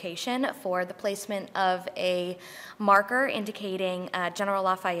final location for the placement of a marker indicating General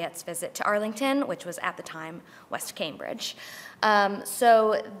Lafayette's visit to Arlington, which was at the time West Cambridge.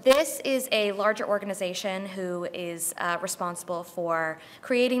 So this is a larger organization who is responsible for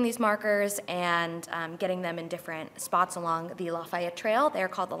creating these markers and getting them in different spots along the Lafayette Trail. They're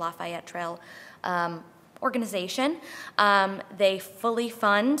called the Lafayette Trail organization. They fully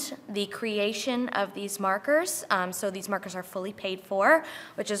fund the creation of these markers, so these markers are fully paid for,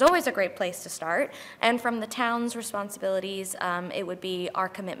 which is always a great place to start. And from the town's responsibilities, it would be our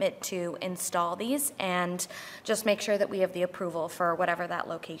commitment to install these and just make sure that we have the approval for whatever that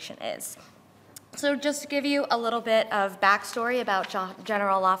location is. So just to give you a little bit of backstory about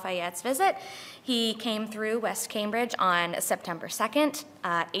General Lafayette's visit, he came through West Cambridge on September 2nd,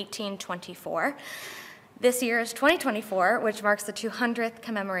 1824. This year is 2024, which marks the 200th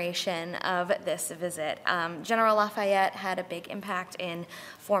commemoration of this visit. General Lafayette had a big impact in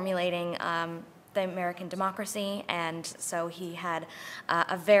formulating the American democracy, and so he had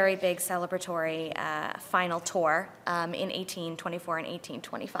a very big celebratory final tour in 1824 and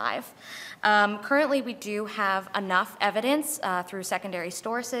 1825. Currently, we do have enough evidence through secondary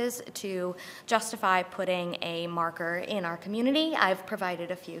sources to justify putting a marker in our community. I've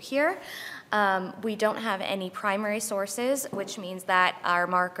provided a few here. We don't have any primary sources, which means that our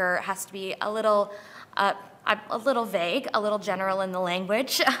marker has to be a little vague, a little general in the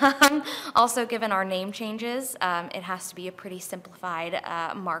language. Also, given our name changes, it has to be a pretty simplified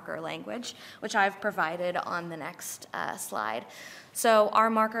marker language, which I've provided on the next slide. So our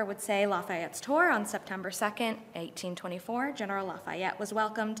marker would say Lafayette's tour on September 2nd, 1824. General Lafayette was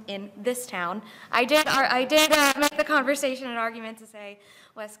welcomed in this town. I did make the conversation an argument to say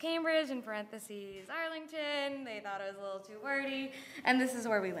West Cambridge, in parentheses, Arlington. They thought it was a little too wordy, and this is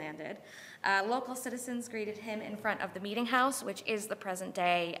where we landed. Local citizens greeted him in front of the Meeting House, which is the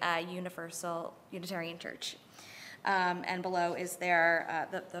present-day Universal Unitarian Church. And below is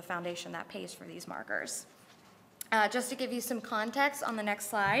the foundation that pays for these markers. Just to give you some context on the next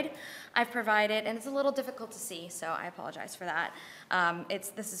slide, I've provided, and it's a little difficult to see, so I apologize for that.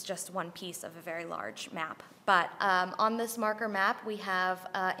 This is just one piece of a very large map. But on this marker map, we have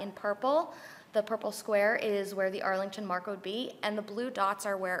in purple, the purple square is where the Arlington marker would be, and the blue dots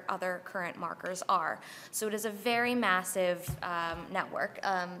are where other current markers are. So it is a very massive network.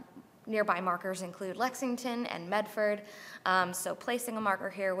 Nearby markers include Lexington and Medford, so placing a marker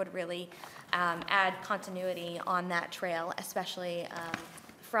here would really add continuity on that trail, especially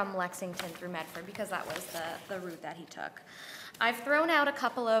from Lexington through Medford, because that was the route that he took. I've thrown out a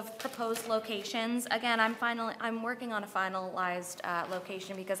couple of proposed locations. Again, I'm working on a finalized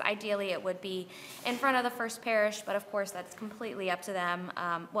location because ideally it would be in front of the First Parish, but of course that's completely up to them.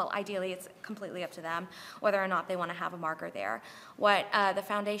 Well, ideally it's completely up to them whether or not they want to have a marker there. What the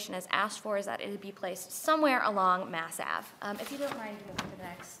foundation has asked for is that it be placed somewhere along Mass Ave. If you don't mind moving to the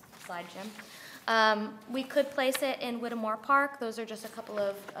next slide, Jim. We could place it in Whittemore Park. Those are just a couple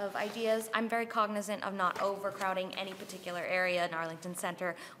of ideas. I'm very cognizant of not overcrowding any particular area in Arlington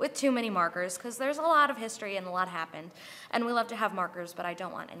Center with too many markers, because there's a lot of history and a lot happened. And we love to have markers, but I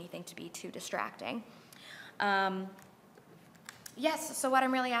don't want anything to be too distracting. Yes, so what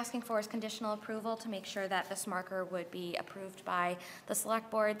I'm really asking for is conditional approval to make sure that this marker would be approved by the select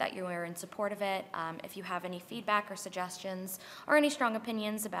board, that you are in support of it. If you have any feedback or suggestions or any strong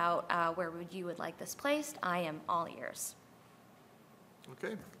opinions about where you would like this placed, I am all ears.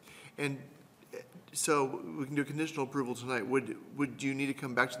 Okay. And so we can do conditional approval tonight. Would you need to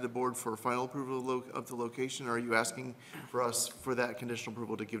come back to the board for final approval of the location, or are you asking for us for that conditional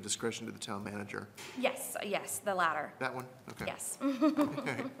approval to give discretion to the town manager? Yes, the latter. That one? Okay. Yes.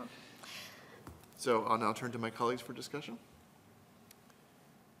 Okay. So I'll now turn to my colleagues for discussion.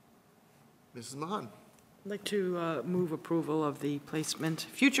 Mrs. Mahan. I'd like to move approval of the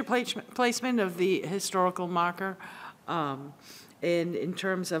future placement of the historical marker. And in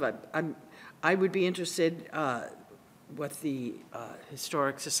terms of, I would be interested what the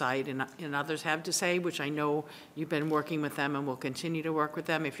Historic Society and others have to say, which I know you've been working with them and will continue to work with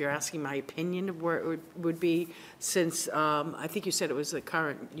them. If you're asking my opinion of where it would be, since I think you said it was the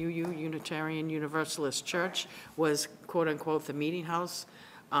current Unitarian Universalist Church was quote-unquote the meeting house.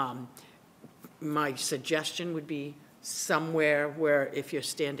 My suggestion would be somewhere where if you're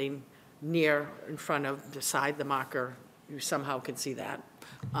standing near in front of beside the marker, you somehow can see that.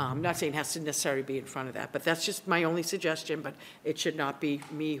 I'm not saying it has to necessarily be in front of that, but that's just my only suggestion, but it should not be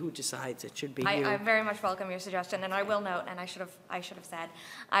me who decides, it should be you. I very much welcome your suggestion, and I will note, and I should have said,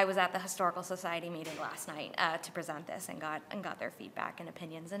 I was at the Historical Society meeting last night to present this and got their feedback and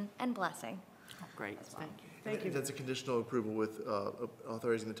opinions and blessing. Oh, great, well. Thank you. That's a conditional approval with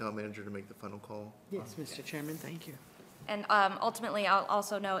authorizing the town manager to make the final call. Yes, Mr. Chairman, thank you. And ultimately, I'll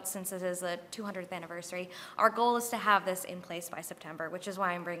also note, since it is the 200th anniversary, our goal is to have this in place by September, which is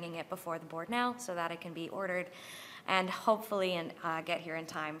why I'm bringing it before the board now, so that it can be ordered and hopefully get here in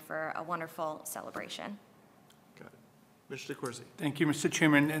time for a wonderful celebration. Got it. Mr. DeCoursey. Thank you, Mr.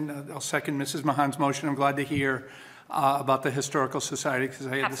 Chairman, and I'll second Mrs. Mahan's motion. I'm glad to hear about the Historical Society, because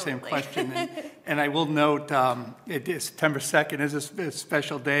I had the same question. And I will note, it is September 2nd is a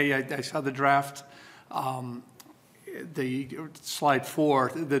special day. I saw the draft, the slide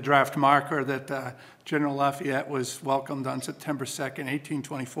 4, the draft marker that General Lafayette was welcomed on September 2nd,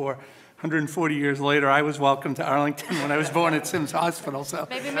 1824. 140 years later, I was welcomed to Arlington when I was born at Sims Hospital. So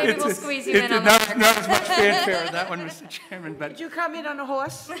maybe we'll squeeze you in on that. Not as much fanfare in that one, Mr. Chairman. But did you come in on a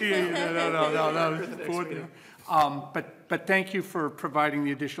horse? No. But thank you for providing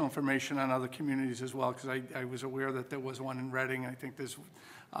the additional information on other communities as well, because I was aware that there was one in Reading. I think there's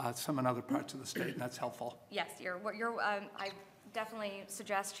some in other parts of the state, and that's helpful. Yes, I definitely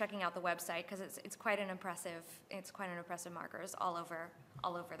suggest checking out the website, because it's quite an impressive markers all over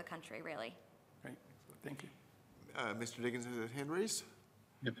the country, really. Great, thank you. Mr. Diggins has his hand raised.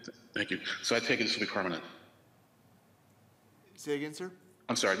 Yep, thank you. So I take it this will be permanent. Say again, sir?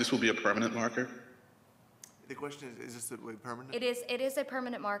 I'm sorry, this will be a permanent marker? The question is this permanent? It is a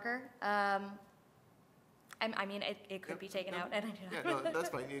permanent marker. I mean, it could be taken out. And yeah, no, that's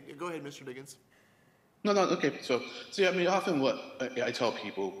fine. Go ahead, Mr. Diggins. No, no, okay. So see, I mean, often what I tell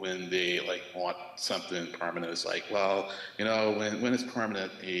people when they like want something permanent is like, well, you know, when it's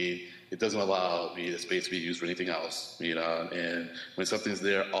permanent, it doesn't allow the space to be used for anything else, you know. And when something's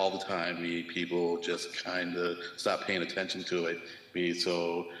there all the time, people just kind of stop paying attention to it.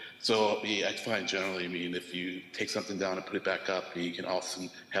 I find generally, I mean, if you take something down and put it back up, you can also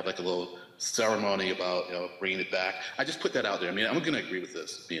have like a little ceremony about, you know, bringing it back. I just put that out there. I mean, I'm going to agree with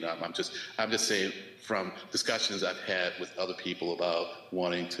this. You know, I'm just saying from discussions I've had with other people about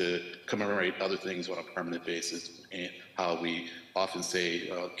wanting to commemorate other things on a permanent basis, and how we often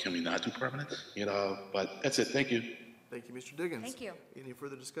say, can we not do permanent? You know, but that's it. Thank you. Thank you, Mr. Diggins. Thank you. Any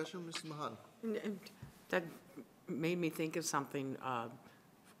further discussion, Mrs. Mahan? And that made me think of something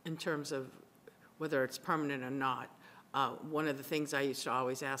in terms of whether it's permanent or not. One of the things I used to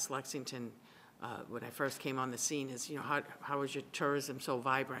always ask Lexington when I first came on the scene is, you know, how is your tourism so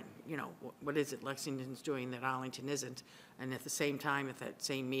vibrant? You know, what is it Lexington's doing that Arlington isn't? And at the same time, at that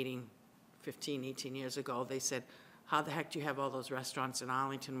same meeting 15, 18 years ago, they said, how the heck do you have all those restaurants in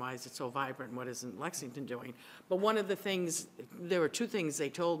Arlington? Why is it so vibrant? What isn't Lexington doing? But one of the things, there were two things they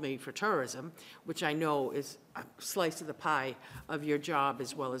told me for tourism, which I know is a slice of the pie of your job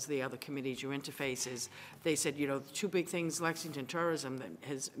as well as the other committees you interface is. They said, you know, the two big things Lexington tourism that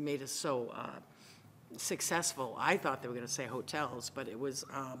has made us so successful, I thought they were going to say hotels, but it was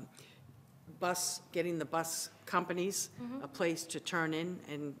getting the bus companies a place to turn in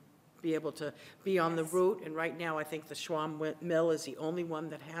and be able to be on the route. And right now, I think the Schwam Mill is the only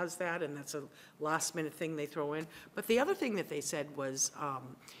one that has that, and that's a last-minute thing they throw in. But the other thing that they said was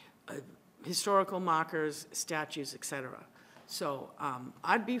historical markers, statues, et cetera. So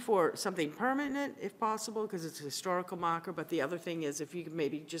I'd be for something permanent if possible, because it's a historical marker. But the other thing is, if you could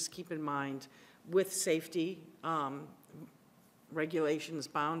maybe just keep in mind with safety regulations,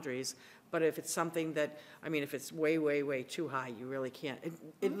 boundaries, but if it's something that, I mean, if it's way, way, way too high, you really can't.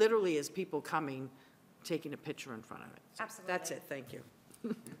 It literally is people coming, taking a picture in front of it. So Absolutely. that's it, thank you.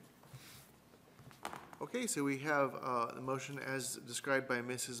 Okay, so we have the motion as described by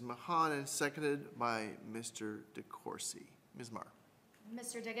Mrs. Mahan and seconded by Mr. DeCoursey. Ms. Marr.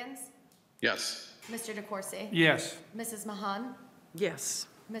 Mr. Diggins? Yes. Mr. DeCoursey? Yes. Mrs. Mahan? Yes.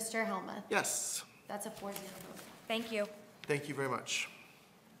 Mr. Helmuth? Yes. That's a 4-0 vote. Thank you. Thank you very much.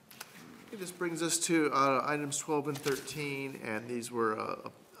 Okay, this brings us to items 12 and 13, and these were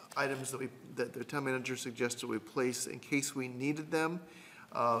items that the town manager suggested we place in case we needed them.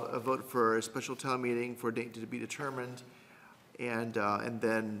 A vote for a special town meeting for a date to be determined, and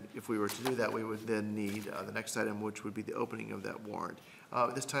then if we were to do that, we would then need the next item, which would be the opening of that warrant.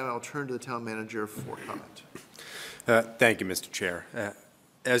 At this time, I'll turn to the town manager for comment. Thank you, Mr. Chair.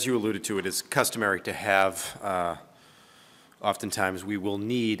 As you alluded to, it is customary to have oftentimes we will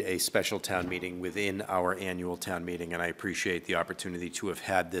need a special town meeting within our annual town meeting, and I appreciate the opportunity to have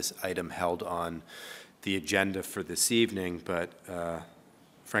had this item held on the agenda for this evening, but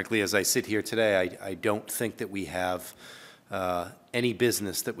frankly, as I sit here today, I don't think that we have any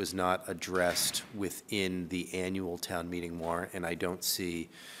business that was not addressed within the annual town meeting warrant, and I don't see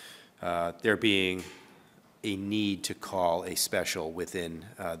there being a need to call a special within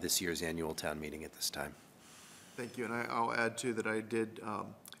this year's annual town meeting at this time. Thank you, and I'll add too that I did,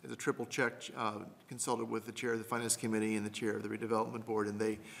 as a triple check, consulted with the chair of the Finance Committee and the chair of the Redevelopment Board, and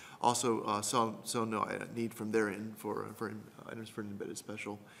they also saw no need from their end for items for an embedded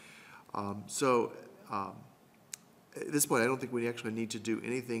special. At this point, I don't think we actually need to do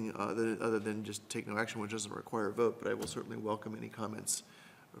anything other than just take no action, which doesn't require a vote, but I will certainly welcome any comments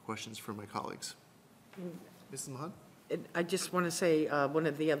or questions from my colleagues. Mrs. Mahan? I just want to say one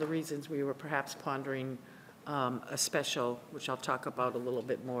of the other reasons we were perhaps pondering a special, which I'll talk about a little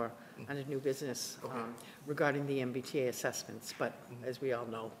bit more under new business regarding the MBTA assessments, but as we all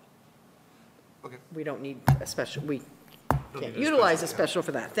know, we don't need a special, we can't utilize a special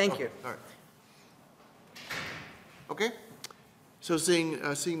for that. Thank you. All right. Okay, so seeing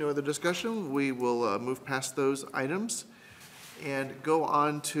no other discussion, we will move past those items and go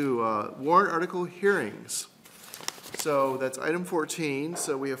on to warrant article hearings. So that's item 14.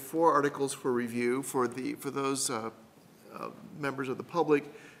 So we have 4 articles for review for those members of the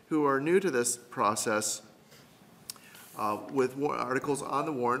public who are new to this process. With articles on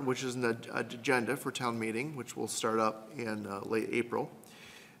the warrant, which is an agenda for town meeting, which will start up in late April.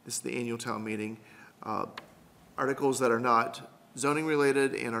 This is the annual town meeting. Articles that are not zoning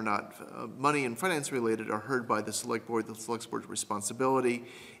related and are not money and finance related are heard by the select board. The select board's responsibility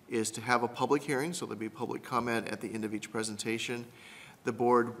is to have a public hearing, so there'll be public comment at the end of each presentation. The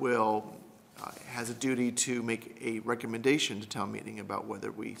board has a duty to make a recommendation to town meeting about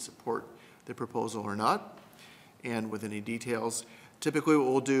whether we support the proposal or not, and with any details. Typically, what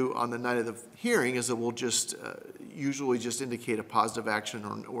we'll do on the night of the hearing is that we'll just usually just indicate a positive action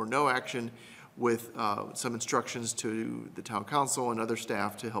or no action with some instructions to the town council and other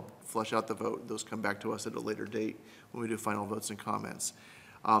staff to help flesh out the vote. Those come back to us at a later date when we do final votes and comments.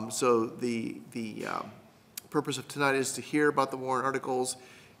 So the purpose of tonight is to hear about the warrant articles,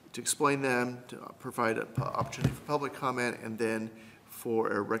 to explain them, to provide an opportunity for public comment, and then for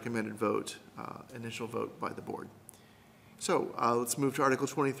a recommended vote, initial vote by the board. So let's move to Article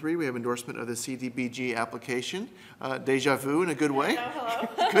 23. We have endorsement of the CDBG application. Deja vu in a good way. Hello.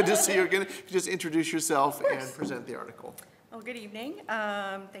 Good to see you again. Just introduce yourself and present the article. Well, good evening.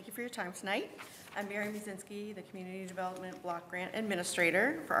 Thank you for your time tonight. I'm Mary Muzinski, the Community Development Block Grant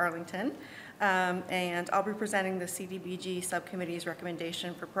Administrator for Arlington, and I'll be presenting the CDBG Subcommittee's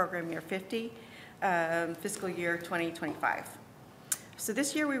recommendation for Program Year 50, fiscal year 2025. So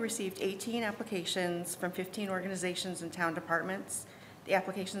this year we received 18 applications from 15 organizations and town departments. The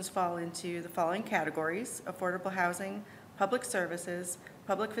applications fall into the following categories: affordable housing, public services,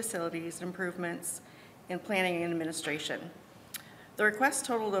 public facilities improvements, and planning and administration. The request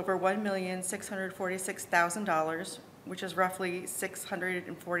totaled over $1,646,000, which is roughly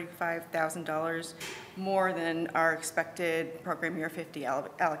 $645,000 more than our expected Program Year 50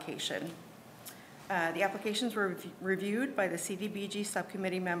 allocation. The applications were reviewed by the CDBG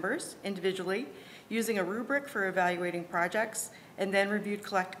subcommittee members individually using a rubric for evaluating projects, and then reviewed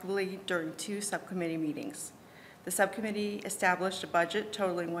collectively during 2 subcommittee meetings. The subcommittee established a budget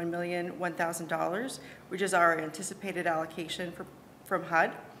totaling $1,001,000, which is our anticipated allocation from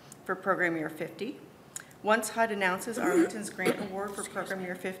HUD for Program Year 50. Once HUD announces Arlington's grant award for Program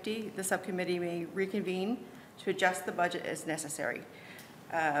Year 50, the subcommittee may reconvene to adjust the budget as necessary.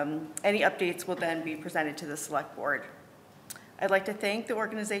 Any updates will then be presented to the select board. I'd like to thank the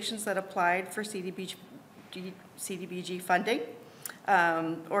organizations that applied for CDBG funding.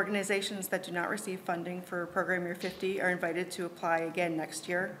 Organizations that do not receive funding for Program Year 50 are invited to apply again next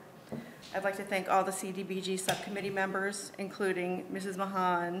year. I'd like to thank all the CDBG subcommittee members, including Mrs.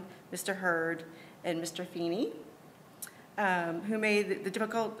 Mahan, Mr. Hurd, and Mr. Feeney, who made the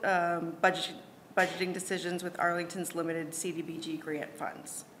difficult budgeting decisions with Arlington's limited CDBG grant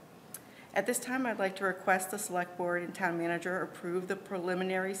funds. At this time, I'd like to request the Select Board and Town Manager approve the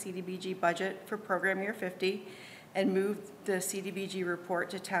preliminary CDBG budget for Program Year 50 and move the CDBG report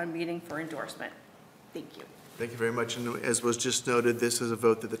to town meeting for endorsement. Thank you. Thank you very much. And as was just noted, this is a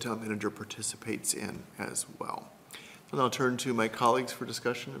vote that the town manager participates in as well. So now I'll turn to my colleagues for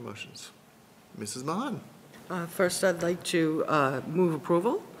discussion and motions. Mrs. Mahan. First, I'd like to move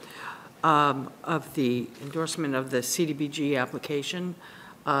approval of the endorsement of the CDBG application.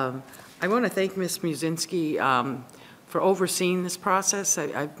 I want to thank Ms. Muzinski for overseeing this process.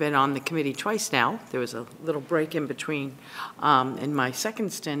 I've been on the committee twice now. There was a little break in between. And my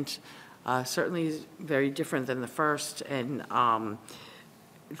second stint certainly is very different than the first. And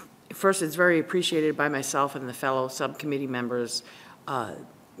first, it's very appreciated by myself and the fellow subcommittee members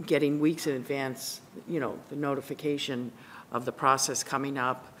getting weeks in advance, the notification of the process coming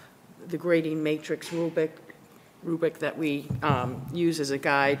up, the grading matrix rubric that we use as a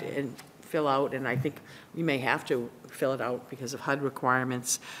guide and fill out, and I think we may have to fill it out because of HUD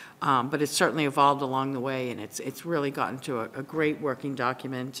requirements, but it's certainly evolved along the way, and it's really gotten to a great working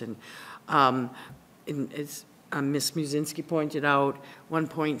document. And as Ms. Muzinski pointed out,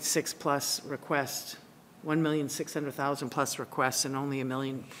 1.6 plus requests, 1,600,000 plus requests, and only $1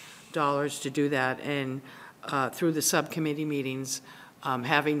 million to do that. And through the subcommittee meetings,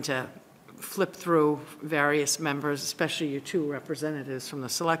 having to flip through various members, especially your 2 representatives from the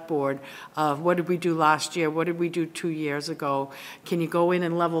select board, of what did we do last year, what did we do 2 years ago, can you go in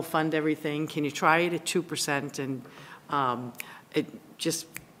and level fund everything, can you try it at 2%, and it just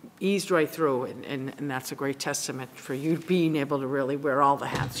eased right through, and that's a great testament for you being able to really wear all the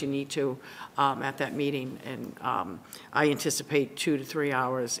hats you need to at that meeting. And I anticipate 2 to 3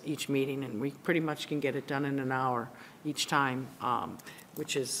 hours each meeting, and we pretty much can get it done in an hour each time,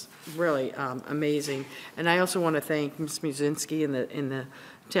 which is really amazing. And I also want to thank Ms. Muzinski and the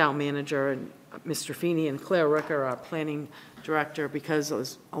town manager, and Mr. Feeney and Claire Ricker, our planning director, because it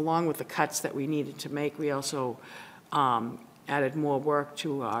was, along with the cuts that we needed to make, we also added more work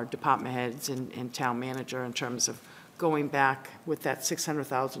to our department heads and town manager in terms of going back with that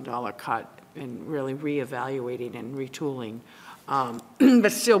 $600,000 cut and really reevaluating and retooling,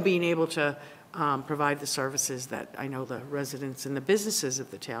 but still being able to provide the services that I know the residents and the businesses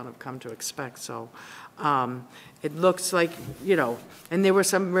of the town have come to expect. So it looks like, and there were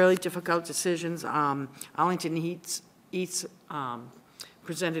some really difficult decisions. Arlington Eats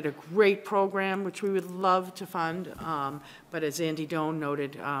presented a great program, which we would love to fund, but as Andy Doan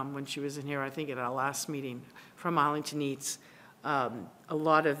noted when she was in here, I think at our last meeting from Arlington Eats, a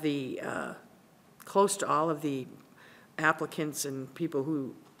lot of the, close to all of the applicants and people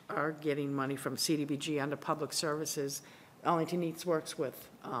who are getting money from CDBG under public services, Arlington Eats works with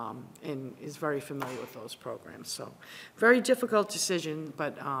and is very familiar with those programs. So very difficult decision,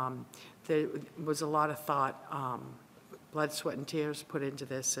 but there was a lot of thought, blood, sweat, and tears put into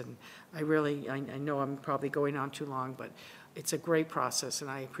this, and I know I'm probably going on too long, but it's a great process,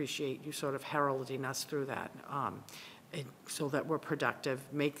 and I appreciate you sort of heralding us through that, so that we're productive,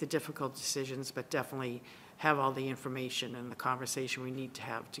 make the difficult decisions, but definitely have all the information and the conversation we need to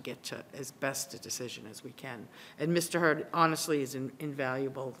have to get to as best a decision as we can. And Mr. Hurd, honestly, is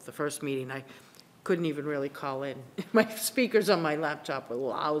invaluable. The first meeting, I couldn't even really call in. My speakers on my laptop were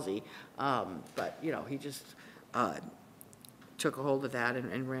lousy, but, you know, he just took a hold of that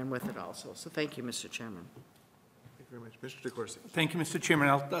and ran with it also. So thank you, Mr. Chairman. Thank you very much. Mr. DeCoursey. Thank you, Mr. Chairman.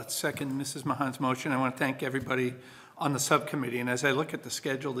 I'll second Mrs. Mahan's motion. I want to thank everybody on the subcommittee. And as I look at the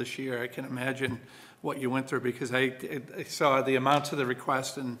schedule this year, I can imagine what you went through, because I saw the amounts of the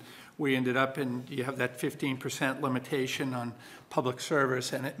request, and we ended up in, you have that 15% limitation on public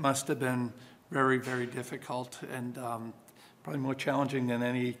service, and it must have been very, very difficult and probably more challenging than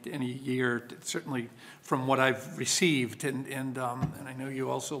any year, certainly from what I've received. And I know you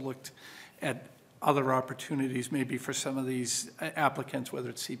also looked at other opportunities maybe for some of these applicants, whether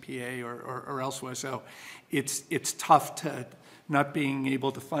it's CPA or elsewhere. So it's tough to not being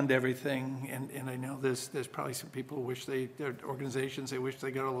able to fund everything. And I know there's probably some people who wish there are organizations, they wish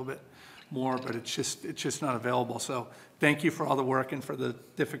they got a little bit more, but it's just not available. So thank you for all the work and for the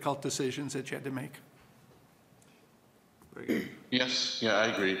difficult decisions that you had to make. Very good. Yes, yeah, I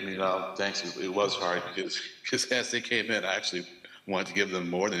agree. I mean, thanks. It was hard because as they came in, I actually wanted to give them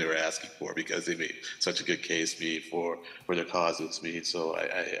more than they were asking for because they made such a good case for their causes. So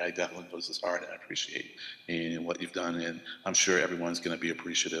I definitely know this is hard, and I appreciate what you've done, and I'm sure everyone's going to be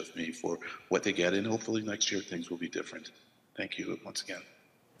appreciative of me for what they get, and hopefully next year things will be different. Thank you once again.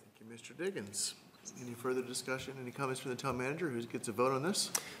 Thank you, Mr. Diggins. Any further discussion? Any comments from the town manager who gets a vote on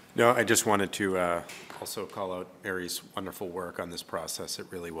this? No, I just wanted to also call out Mary's wonderful work on this process. It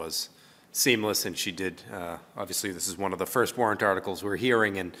really was seamless, and she did, obviously this is one of the first warrant articles we're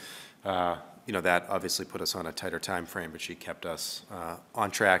hearing, and you know, that obviously put us on a tighter time frame, but she kept us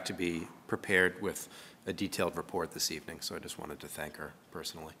on track to be prepared with a detailed report this evening. So I just wanted to thank her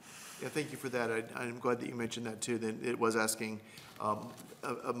personally. Yeah, thank you for that. I'm glad that you mentioned that too. That it was asking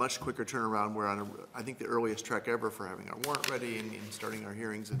a much quicker turnaround. We're on, I think, the earliest track ever for having our warrant ready and starting our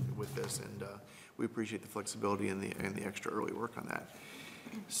hearings with this, and we appreciate the flexibility and the extra early work on that.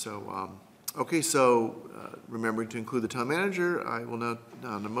 So, okay, so remembering to include the town manager, I will now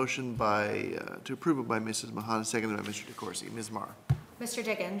on a motion to approve it by Mrs. Mahan, seconded by Mr. DeCoursey. Ms. Marr. Mr.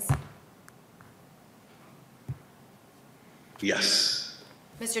 Diggins. Yes.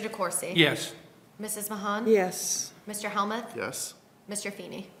 Mr. DeCoursey. Yes. Mrs. Mahan. Yes. Mr. Helmuth. Yes. Mr.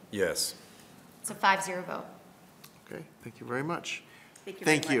 Feeney. Yes. It's a 5-0 vote. Okay, thank you very much.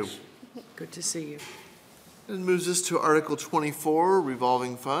 Thank you. Good to see you. It moves us to Article 24,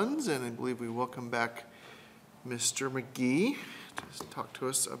 revolving funds, and I believe we welcome back Mr. McGee to talk to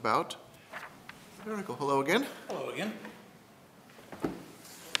us about the article. Hello again. Hello again.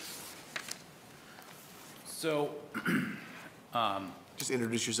 So, just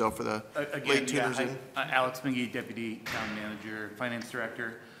introduce yourself for the again, late tuners in. Alex McGee, Deputy Town Manager, Finance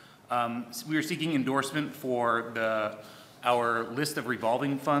Director. So we are seeking endorsement for our list of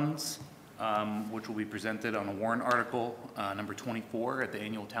revolving funds, which will be presented on a warrant article number 24 at the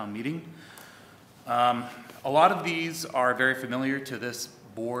annual town meeting. A lot of these are very familiar to this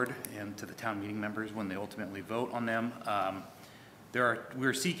board and to the town meeting members when they ultimately vote on them.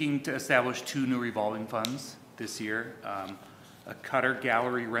 We're seeking to establish 2 new revolving funds this year. A Cutter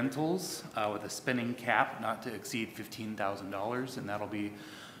Gallery Rentals with a spending cap not to exceed $15,000, and that'll be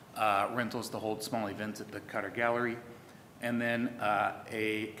rentals to hold small events at the Cutter Gallery. And then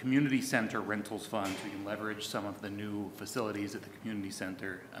a community center rentals fund, so we can leverage some of the new facilities at the community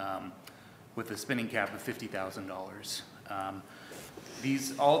center with a spending cap of $50,000.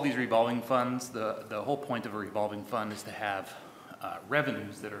 All of these revolving funds, the whole point of a revolving fund is to have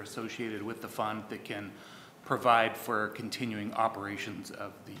revenues that are associated with the fund that can provide for continuing operations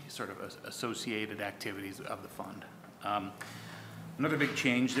of the sort of associated activities of the fund. Another big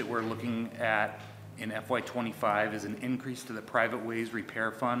change that we're looking at in FY25 is an increase to the Private Ways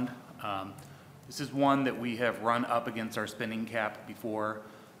Repair Fund. This is one that we have run up against our spending cap before.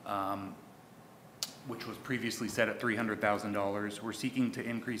 which was previously set at $300,000. We're seeking to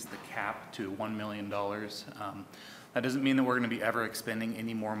increase the cap to $1 million. That doesn't mean that we're going to be ever expending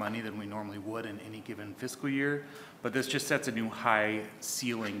any more money than we normally would in any given fiscal year, but this just sets a new high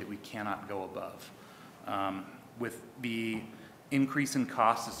ceiling that we cannot go above. With the increase in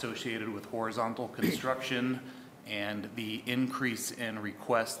costs associated with horizontal construction and the increase in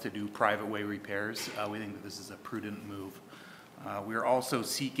requests to do private way repairs, we think that this is a prudent move. We are also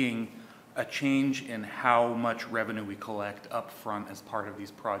seeking a change in how much revenue we collect up front as part of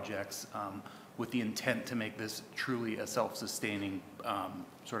these projects, with the intent to make this truly a self-sustaining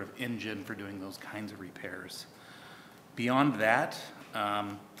sort of engine for doing those kinds of repairs. Beyond that,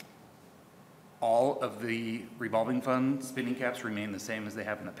 all of the revolving fund spending caps remain the same as they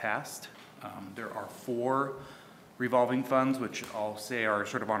have in the past. There are 4 revolving funds, which I'll say are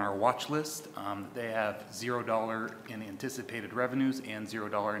sort of on our watch list. They have $0 in anticipated revenues and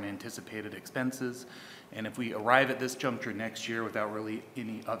 $0 in anticipated expenses. And if we arrive at this juncture next year without really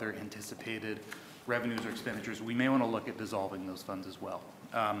any other anticipated revenues or expenditures, we may want to look at dissolving those funds as well.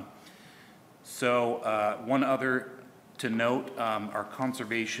 One other to note, our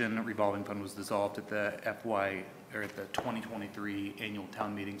conservation revolving fund was dissolved at the at the 2023 annual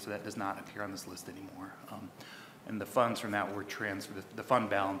town meeting, so that does not appear on this list anymore. And the funds from that were transferred, the fund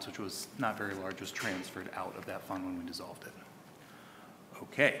balance, which was not very large, was transferred out of that fund when we dissolved it.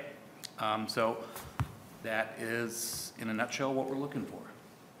 Okay, so that is, in a nutshell, what we're looking for.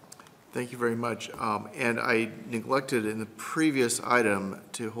 Thank you very much. And I neglected in the previous item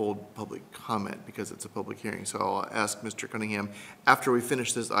to hold public comment because it's a public hearing. So I'll ask Mr. Cunningham, after we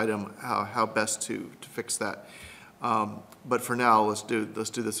finish this item, how best to fix that. But for now, let's do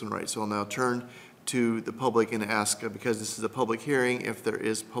this one right. So I'll now turn to the public and ask, because this is a public hearing, if there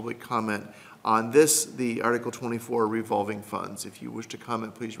is public comment on this, the Article 24 revolving funds. If you wish to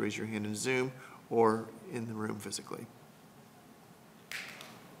comment, please raise your hand in Zoom or in the room physically.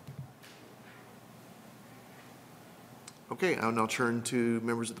 Okay, I'll now turn to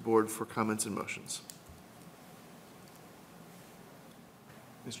members of the board for comments and motions.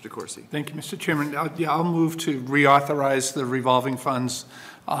 Mr. DeCoursey. Thank you, Mr. Chairman. I'll move to reauthorize the revolving funds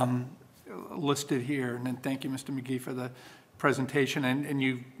listed here. And then thank you, Mr. McGee, for the presentation. And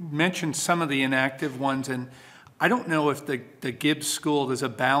you mentioned some of the inactive ones. And I don't know if the Gibbs School, there's a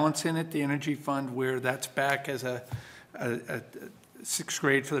balance in it, the energy fund, where that's back as a 6th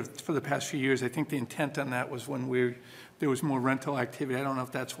grade for the past few years. I think the intent on that was when there was more rental activity. I don't know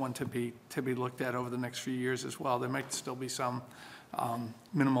if that's one to be looked at over the next few years as well. There might still be some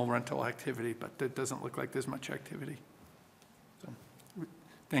minimal rental activity, but it doesn't look like there's much activity. So,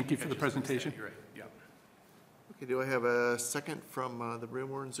 thank you for the presentation. You're right. Yeah. Okay, do I have a second from the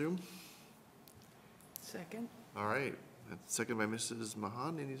room or in Zoom? Second. All right, that's second by Mrs.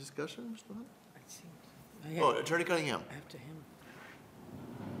 Mahan. Any discussion, Mr. Mahan? Oh, Attorney Cunningham. After him.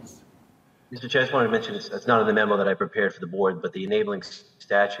 Mr. Chair, I just wanted to mention, it's not in the memo that I prepared for the board, but the enabling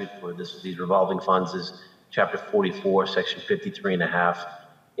statute for these revolving funds is Chapter 44, Section 53.5,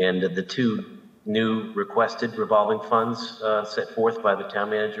 and the 2 new requested revolving funds set forth by the town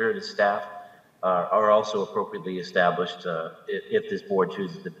manager and his staff are also appropriately established if this board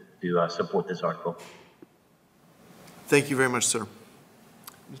chooses to support this article. Thank you very much, sir.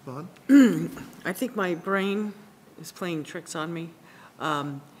 Ms. Mahan? I think my brain is playing tricks on me.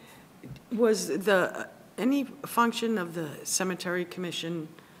 Was any function of the cemetery commission,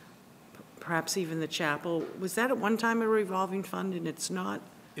 perhaps even the chapel, was that at one time a revolving fund and it's not?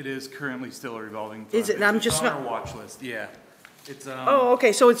 It is currently still a revolving fund. Is it? I'm It's just on not. our watch list. Yeah. It's Oh,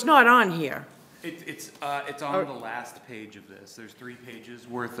 okay, so it's not on here. It's on the last page of this. There's 3 pages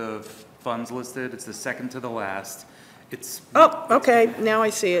worth of funds listed. It's the second to the last. Oh, okay, now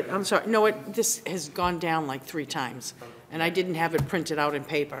I see it. I'm sorry. No, this has gone down like 3 times, and I didn't have it printed out in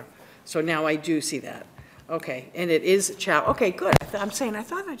paper. So now I do see that. Okay, and it is okay, good. I'm saying,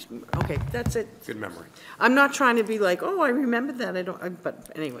 okay, that's it. Good memory. I'm not trying to be like, oh, I remember that.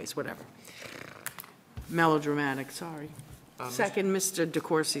 But anyways, whatever. Melodramatic, sorry. Second, Mr.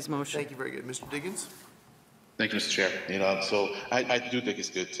 DeCoursey's motion. Thank you, very good. Mr. Diggins? Thank you, Mr. Chair. So I do think it's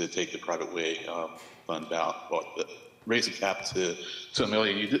good to take the private way fund down, or raise the cap to $1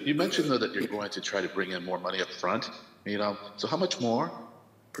 million. You mentioned though that you're going to try to bring in more money up front. So how much more,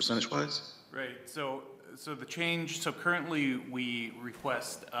 percentage-wise? Right. So the change. So currently we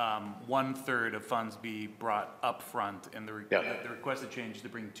request 1/3 of funds be brought up front, and the requested change is to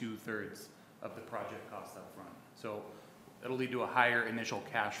bring 2/3 of the project cost up front. So it'll lead to a higher initial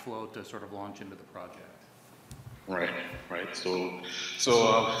cash flow to sort of launch into the project. Right. So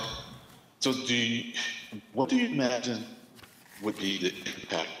what do you imagine would be the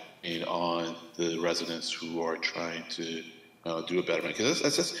impact on the residents who are trying to do a betterment? Because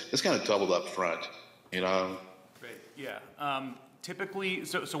that's kind of doubled up front, Right, yeah. Typically,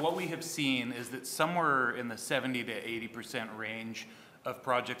 so what we have seen is that somewhere in the 70 to 80% range of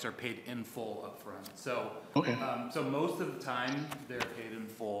projects are paid in full upfront. So, okay. So most of the time they're paid in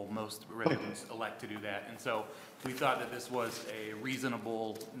full. Most residents elect to do that, and so we thought that this was a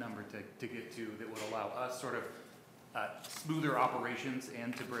reasonable number to get to that would allow us sort of smoother operations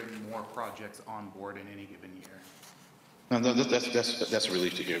and to bring more projects on board in any given year. No, that's a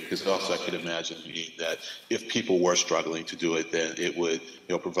relief to hear, because also I could imagine that if people were struggling to do it, then it would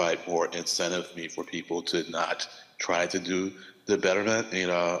provide more incentive for people to not try to do the betterment,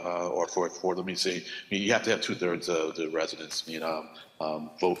 or for let me say, you have to have 2/3 of the residents,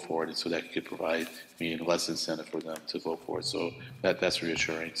 vote for it, and so that could provide less incentive for them to vote for it. So that's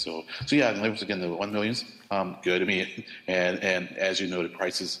reassuring. So yeah, and once again, the 1 million's good. And as you know, the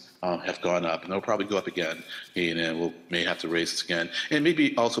prices have gone up, and they'll probably go up again, and we'll may have to raise this again, and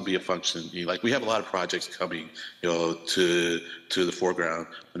maybe also be a function. Like we have a lot of projects coming, to the foreground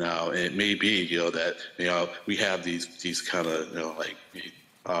now, and it may be that we have these kind of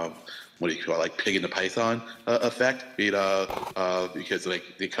what do you call it, like pig in the python effect, because like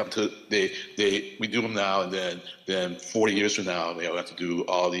they come to we do them now, and then 40 years from now we have to do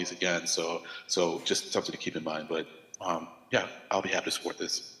all these again. So just something to keep in mind. But yeah, I'll be happy to support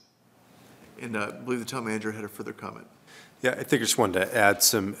this. And I believe the town manager had a further comment. Yeah, I think I just wanted to add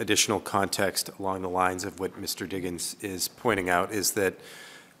some additional context along the lines of what Mr. Diggins is pointing out, is that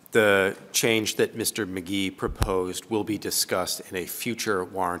the change that Mr. McGee proposed will be discussed in a future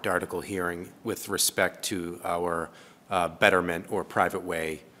warrant article hearing with respect to our betterment or private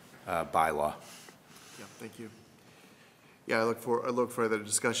way bylaw. Yeah, thank you. Yeah, I look for that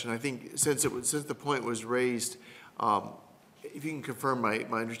discussion. I think since the point was raised, if you can confirm my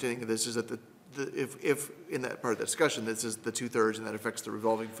understanding of this is that if in that part of the discussion, this is the 2/3 and that affects the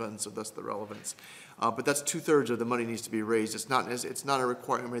revolving fund, so that's the relevance. But that's 2/3 of the money needs to be raised. It's not a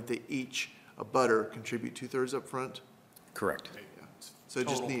requirement that each abutter contribute 2/3 up front. Correct. Yeah. So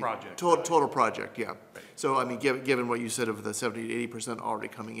just Total project. Total project, yeah. So I mean, given what you said of the 70 to 80% already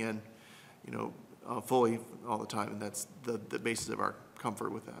coming in, fully all the time, and that's the basis of our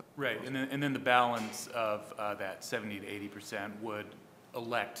comfort with that. Right, and then the balance of that 70 to 80% would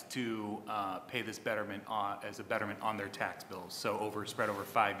elect to pay this betterment as a betterment on their tax bills. So spread over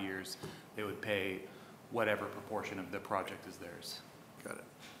 5 years, they would pay whatever proportion of the project is theirs. Got it.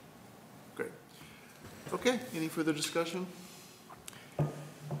 Great. Okay, any further discussion?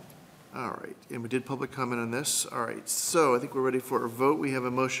 All right, and we did public comment on this. All right, so I think we're ready for a vote. We have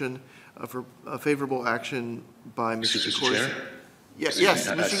a motion for a favorable action by Mr. Chair? Yes, I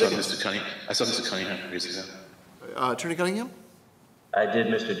saw Mr. Cunningham raise his hand. Attorney Cunningham? I did,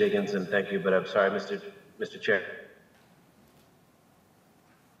 Mr. Diggins, and thank you, but I'm sorry, Mr. Chair.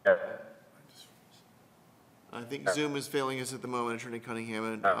 I think Zoom is failing us at the moment, Attorney Cunningham,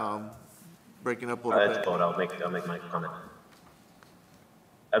 and breaking up a little bit. I'll make my comment.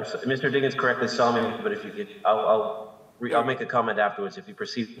 Mr. Diggins correctly saw me, but if you could, I'll make a comment afterwards if you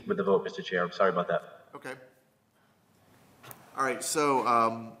proceed with the vote, Mr. Chair. I'm sorry about that. Okay. All right, so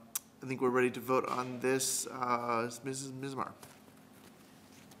I think we're ready to vote on this. Ms. Marr?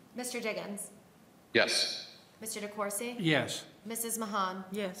 Mr. Diggins. Yes. Mr. DeCoursey. Yes. Mrs. Mahan.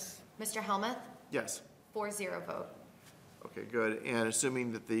 Yes. Mr. Helmuth. Yes. 4-0 vote. Okay, good. And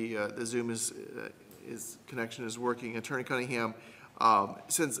assuming that the Zoom connection is working, Attorney Cunningham,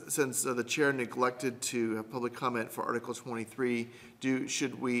 since the chair neglected to have public comment for Article 23,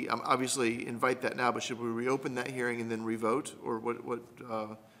 should we obviously invite that now? But should we reopen that hearing and then revote, or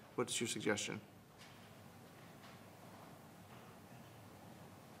what's your suggestion?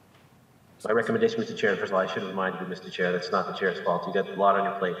 My recommendation, Mr. Chair, first of all, I should have reminded you, Mr. Chair, that's not the chair's fault. You got a lot on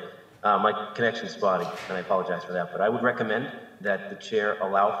your plate. My connection's spotty, and I apologize for that. But I would recommend that the chair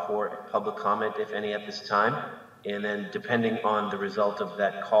allow for public comment, if any, at this time. And then depending on the result of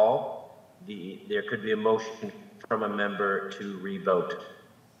that call, there could be a motion from a member to revote.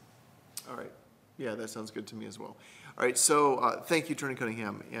 All right. Yeah, that sounds good to me as well. All right, so thank you, Attorney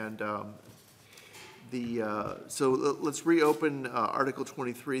Cunningham. And so let's reopen Article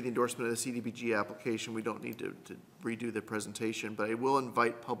 23, the endorsement of the CDBG application. We don't need to redo the presentation, but I will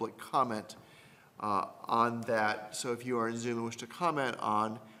invite public comment on that. So if you are in Zoom and wish to comment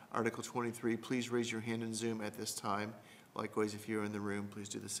on Article 23, please raise your hand in Zoom at this time. Likewise, if you're in the room, please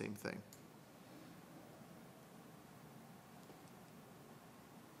do the same thing.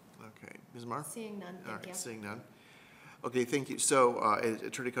 Okay, Ms. Marr? Seeing none, thank you. Seeing none. Okay, thank you. So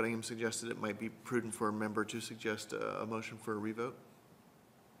Attorney Cunningham suggested it might be prudent for a member to suggest a motion for a revote.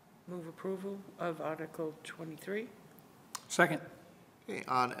 Move approval of Article 23. Second. Okay,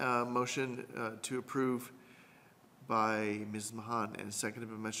 on a motion to approve by Ms. Mahan and seconded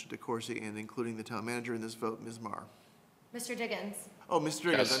by Mr. DeCoursey, and including the town manager in this vote, Ms. Marr. Mr. Diggins. Oh, Mr.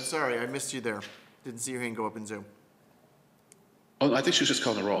 Diggins, Yes. I'm sorry, I missed you there. Didn't see your hand go up in Zoom. Oh, I think she was just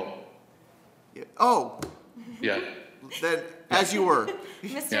calling the roll. Yeah. Oh, Yeah, then, as you were.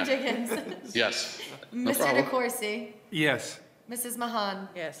 Mr. Yeah. Diggins. yes. No Mr. problem. DeCoursey. Yes. Mrs. Mahan.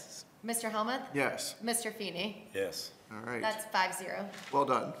 Yes. Mr. Helmuth. Yes. Mr. Feeney. Yes. All right. That's 5-0. Well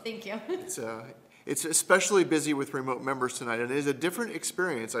done. Thank you. It's especially busy with remote members tonight, and it is a different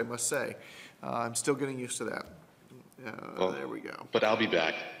experience, I must say. I'm still getting used to that. Well, there we go. But I'll be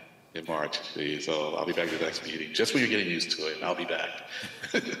back in March, so I'll be back to the next meeting. Just when you're getting used to it, I'll be back.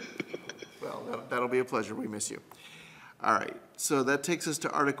 Well, that'll be a pleasure. We miss you. All right, so that takes us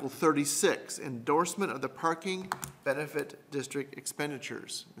to Article 36, endorsement of the parking benefit district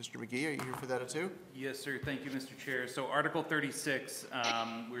expenditures. Mr. McGee, are you here for that too? Yes, sir. Thank you, Mr. Chair. So Article 36,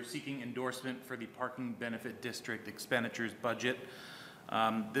 we're seeking endorsement for the parking benefit district expenditures budget.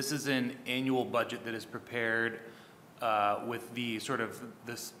 This is an annual budget that is prepared with the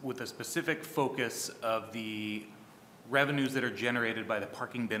with a specific focus of the revenues that are generated by the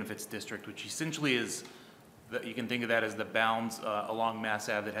parking benefits district, which essentially is, you can think of that as the bounds along Mass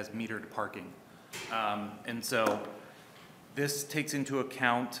Ave that has metered parking. And so this takes into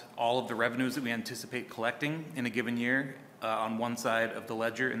account all of the revenues that we anticipate collecting in a given year on one side of the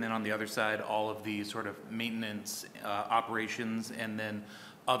ledger, and then on the other side, all of the sort of maintenance operations and then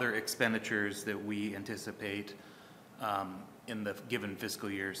other expenditures that we anticipate in the given fiscal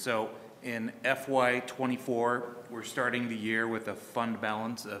year. So in FY24, we're starting the year with a fund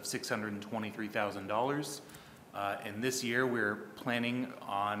balance of $623,000. And this year, we're planning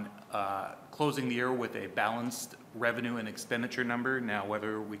on closing the year with a balanced revenue and expenditure number. Now,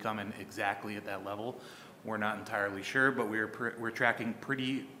 whether we come in exactly at that level, we're not entirely sure, but we're tracking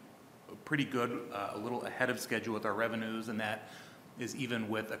pretty good, a little ahead of schedule with our revenues, and that is even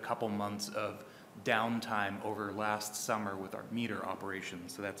with a couple months of downtime over last summer with our meter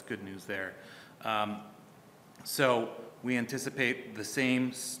operations. So that's good news there. So we anticipate the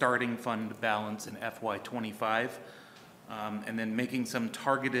same starting fund balance in FY25, and then making some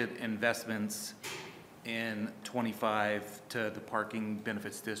targeted investments in 25 to the parking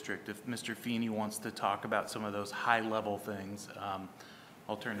benefits district. If Mr. Feeney wants to talk about some of those high-level things,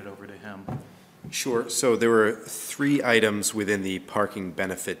 I'll turn it over to him. Sure. So there were 3 items within the parking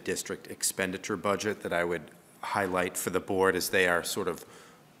benefit district expenditure budget that I would highlight for the board, as they are sort of,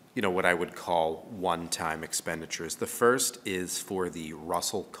 what I would call one-time expenditures. The first is for the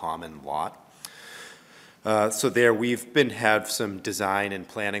Russell Common lot. So there we've had some design and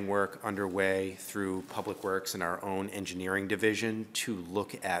planning work underway through Public Works and our own engineering division to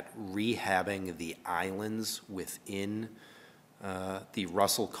look at rehabbing the islands within the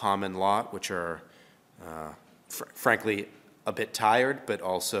Russell Common lot, which are frankly a bit tired, but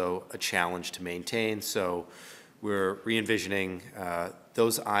also a challenge to maintain. So we're re-envisioning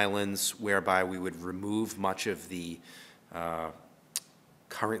those islands whereby we would remove much of the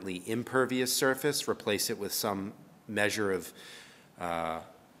currently impervious surface, replace it with some measure of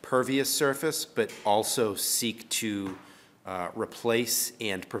pervious surface, but also seek to replace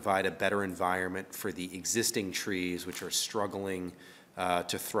and provide a better environment for the existing trees, which are struggling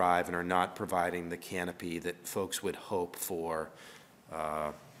to thrive and are not providing the canopy that folks would hope for,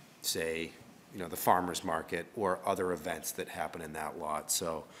 say, the farmer's market or other events that happen in that lot.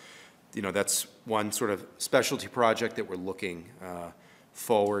 So, that's one sort of specialty project that we're looking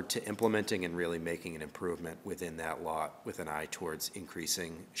forward to implementing and really making an improvement within that lot with an eye towards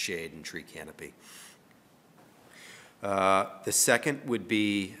increasing shade and tree canopy. The second would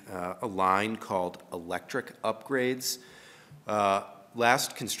be a line called electric upgrades.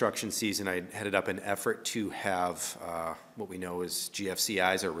 Last construction season, I headed up an effort to have what we know as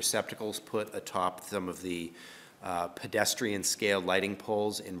GFCIs, or receptacles, put atop some of the pedestrian scale lighting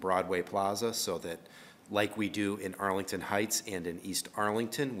poles in Broadway Plaza, so that, like we do in Arlington Heights and in East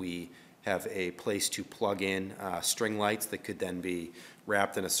Arlington, we have a place to plug in string lights that could then be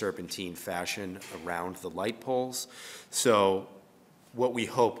wrapped in a serpentine fashion around the light poles. So what we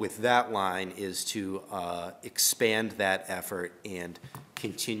hope with that line is to expand that effort and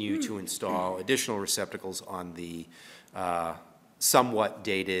continue to install additional receptacles on the somewhat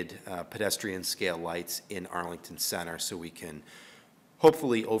dated pedestrian scale lights in Arlington Center, so we can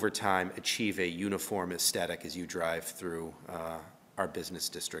hopefully over time achieve a uniform aesthetic as you drive through our business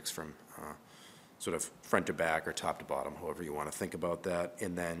districts from sort of front to back or top to bottom, however you want to think about that.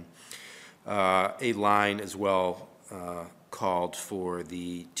 And then a line as well called for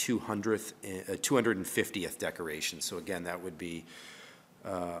the 250th decoration. So again, that would be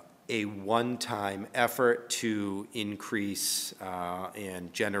a one-time effort to increase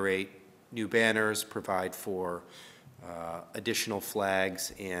and generate new banners, provide for additional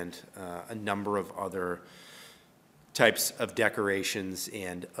flags, and a number of other types of decorations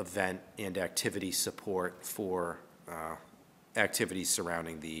and event and activity support for activities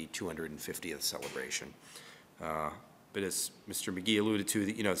surrounding the 250th celebration. But as Mr. McGee alluded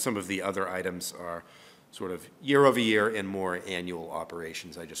to, some of the other items are sort of year-over-year and more annual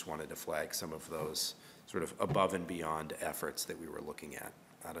operations. I just wanted to flag some of those sort of above and beyond efforts that we were looking at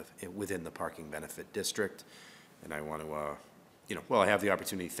within the parking benefit district. And I want to, I have the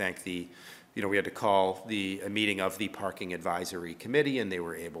opportunity to thank we had to call a meeting of the Parking Advisory Committee, and they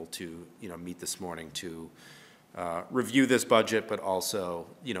were able to, meet this morning to review this budget, but also,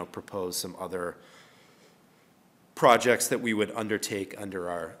 propose some other projects that we would undertake under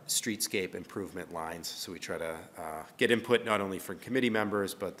our streetscape improvement lines. So we try to get input not only from committee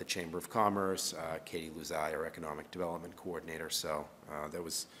members, but the Chamber of Commerce, Katie Luzai, our Economic Development Coordinator. So that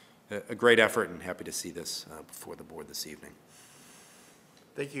was a great effort, and happy to see this before the board this evening.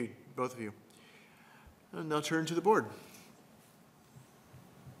 Thank you, both of you. And now turn to the board.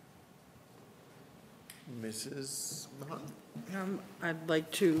 Mrs. Mahan? I'd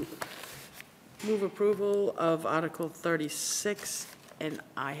like to move approval of Article 36, and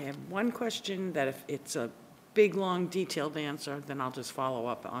I have one question that if it's a big, long, detailed answer, then I'll just follow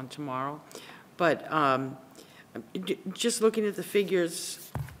up on tomorrow. But just looking at the figures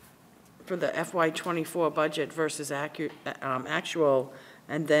for the FY24 budget versus actual,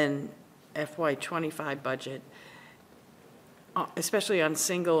 and then FY25 budget, especially on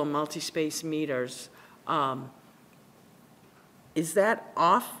single and multi-space meters, is that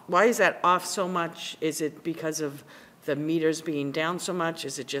off? Why is that off so much? Is it because of the meters being down so much?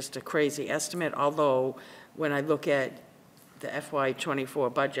 Is it just a crazy estimate? Although when I look at the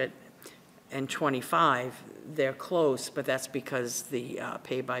FY24 budget and 25, they're close, but that's because the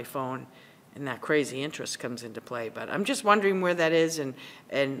pay by phone and that crazy interest comes into play. But I'm just wondering where that is, and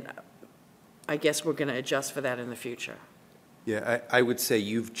I guess we're going to adjust for that in the future. Yeah, I would say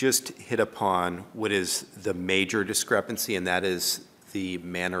you've just hit upon what is the major discrepancy, and that is the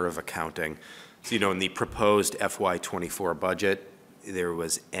manner of accounting. So, in the proposed FY24 budget, there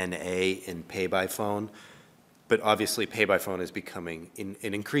was NA in pay by phone, but obviously pay by phone is becoming an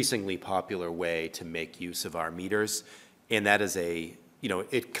increasingly popular way to make use of our meters, and that is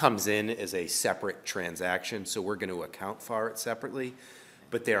it comes in as a separate transaction, so we're going to account for it separately,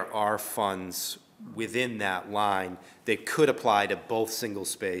 but there are funds within that line that could apply to both single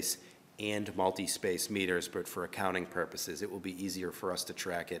space and multi-space meters, but for accounting purposes, it will be easier for us to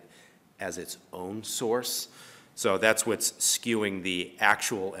track it as its own source. So that's what's skewing the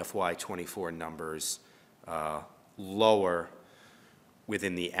actual FY24 numbers lower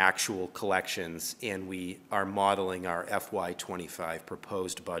within the actual collections, and we are modeling our FY25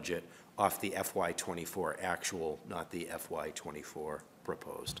 proposed budget off the FY24 actual, not the FY24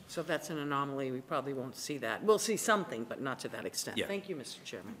 proposed. So that's an anomaly. We probably won't see that. We'll see something, but not to that extent. Yeah. Thank you, Mr.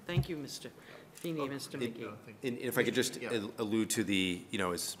 Chairman. Thank you, Mr. Feeney, Mr. McGee. And if I could just allude to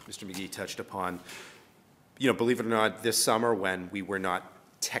as Mr. McGee touched upon, believe it or not, this summer when we were not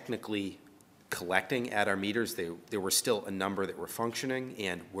technically collecting at our meters, there were still a number that were functioning,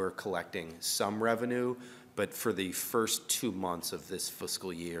 and we're collecting some revenue. But for the first 2 months of this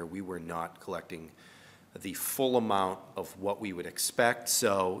fiscal year, we were not collecting the full amount of what we would expect.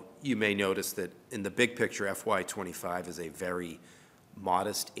 So you may notice that in the big picture, FY25 is a very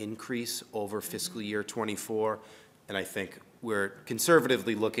modest increase over fiscal year 24. And I think we're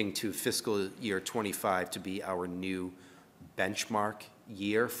conservatively looking to fiscal year 25 to be our new benchmark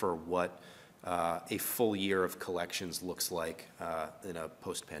year for what a full year of collections looks like in a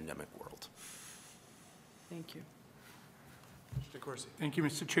post-pandemic world. Thank you. Mr. Corsi. Thank you,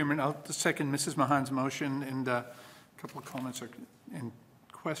 Mr. Chairman. I'll second Mrs. Mahan's motion and a couple of comments and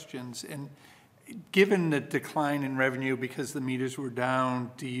questions. And given the decline in revenue because the meters were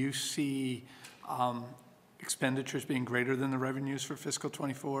down, do you see expenditures being greater than the revenues for fiscal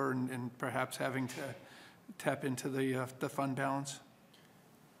 24 and perhaps having to tap into the fund balance?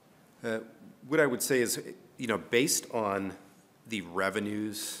 What I would say is, based on the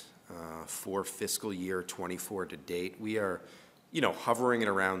revenues for fiscal year 24 to date, we are hovering at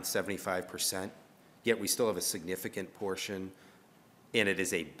around 75%, yet we still have a significant portion, and it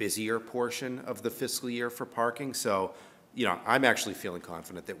is a busier portion of the fiscal year for parking. So, I'm actually feeling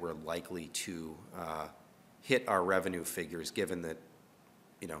confident that we're likely to hit our revenue figures, given that,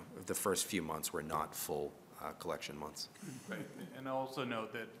 the first few months were not full collection months. Right. And I'll also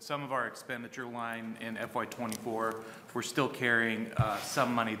note that some of our expenditure line in FY24, we're still carrying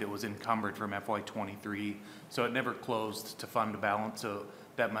some money that was encumbered from FY23, so it never closed to fund a balance, so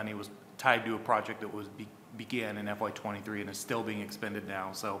that money was tied to a project that was began in FY23 and is still being expended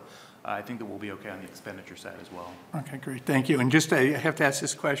now, so I think that we'll be okay on the expenditure side as well. Okay, great, thank you. And just, I have to ask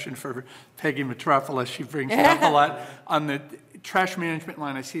this question for Peggy Metropolis, she brings it up a lot. On the trash management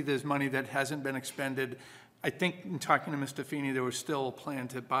line, I see there's money that hasn't been expended. I think in talking to Mr. Feeney, there was still a plan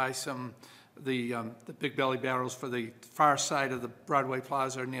to buy some, the big belly barrels for the far side of the Broadway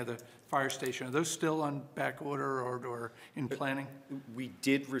Plaza near the fire station. Are those still on back order or in planning? We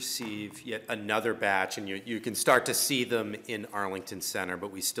did receive yet another batch, and you can start to see them in Arlington Center,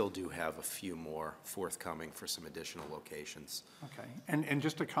 but we still do have a few more forthcoming for some additional locations. Okay, and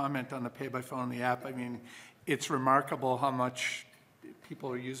just a comment on the pay-by-phone, the app, I mean, it's remarkable how much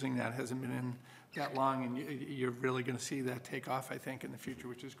people are using that. It hasn't been in that long, and you're really going to see that take off, I think, in the future,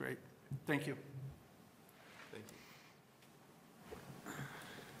 which is great. Thank you. Thank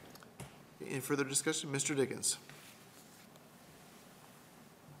you. Any further discussion? Mr. Dickens.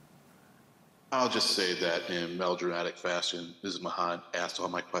 I'll just say that in melodramatic fashion, Ms. Mahan asked all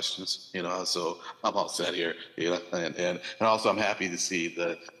my questions, so I'm all set here, and also I'm happy to see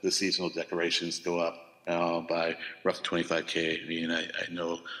the seasonal decorations go up by roughly 25K. I mean, I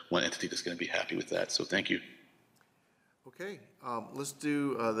know one entity that's going to be happy with that, so thank you. Okay, let's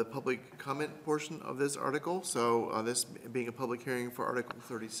do the public comment portion of this article. So this being a public hearing for Article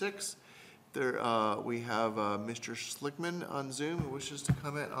 36, there we have Mr. Schlickman on Zoom who wishes to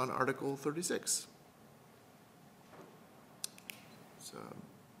comment on Article 36. So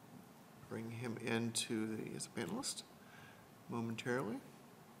bring him into as a panelist momentarily.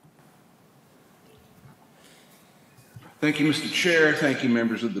 Thank you, Mr. Chair. Thank you,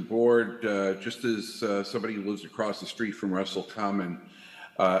 members of the board. Just as somebody who lives across the street from Russell Common,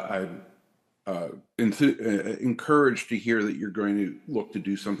 I'm encouraged to hear that you're going to look to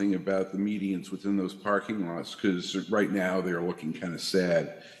do something about the medians within those parking lots, because right now they're looking kind of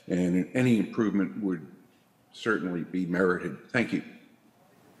sad, and any improvement would certainly be merited. Thank you.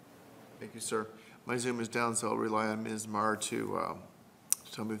 Thank you, sir. My Zoom is down, so I'll rely on Ms. Marr to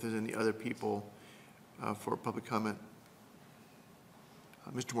tell me if there's any other people for public comment.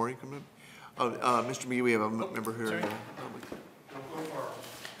 Mr. Moore, you come in? Oh, Mr. McGee, we have a member here.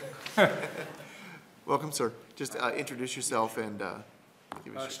 Welcome, sir. Just introduce yourself and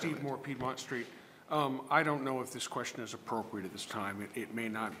give us your Steve comment. Moore, Piedmont Street. I don't know if this question is appropriate at this time. It may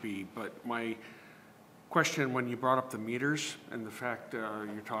not be, but my question, when you brought up the meters and the fact you're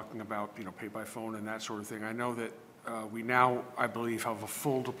talking about, pay by phone and that sort of thing, I know that we now, I believe, have a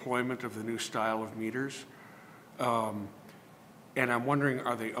full deployment of the new style of meters. And I'm wondering,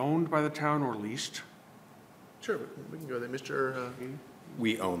 are they owned by the town or leased? Sure, we can go there. Mr.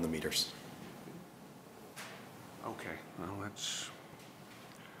 We own the meters. Okay, well, that's,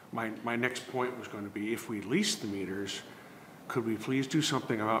 my next point was going to be, if we lease the meters, could we please do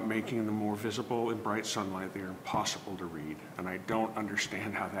something about making them more visible in bright sunlight? They're impossible to read, and I don't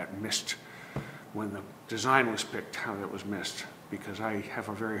understand how that missed, when the design was picked, how that was missed, because I have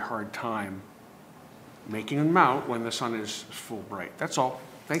a very hard time making them out when the sun is full bright. That's all.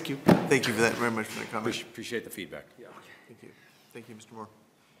 Thank you. Thank you for that, very much for that comment. Appreciate the feedback. Yeah. Thank you. Thank you, Mr. Moore.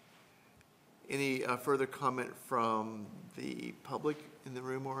 Any further comment from the public in the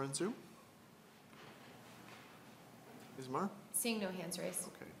room or on Zoom? Ms. Marr? Seeing no hands raised.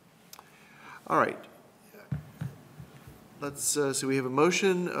 Okay. All right. Let's, so we have a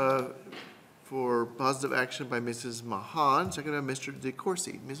motion for positive action by Mrs. Mahan, second by Mr.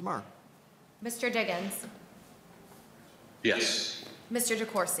 DeCoursey. Ms. Marr? Mr. Diggins. Yes. Mr.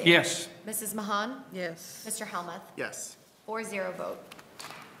 DeCoursey. Yes. Mrs. Mahan. Yes. Mr. Helmuth. Yes. 4-0 vote.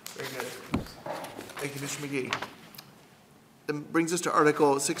 Very good. Thank you, Mr. McGee. That brings us to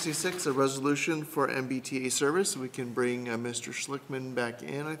Article 66, a resolution for MBTA service. We can bring Mr. Schlickman back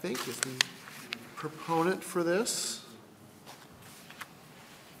in, I think, as the proponent for this.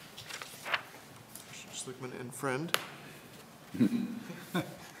 Mr. Schlickman and friend.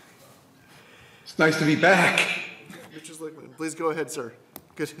 It's nice to be back. Mr. Schlickman, please go ahead, sir.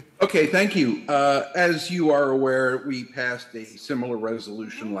 Good. Okay, thank you. As you are aware, we passed a similar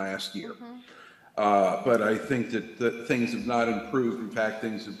resolution last year. But I think that things have not improved. In fact,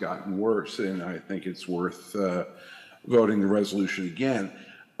 things have gotten worse, and I think it's worth voting the resolution again.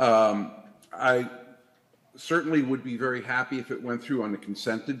 I certainly would be very happy if it went through on the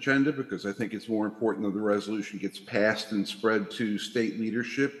consent agenda, because I think it's more important that the resolution gets passed and spread to state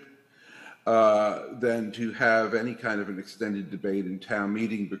leadership than to have any kind of an extended debate in town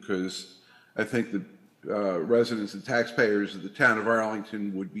meeting, because I think that residents and taxpayers of the town of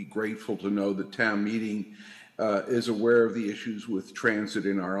Arlington would be grateful to know that town meeting is aware of the issues with transit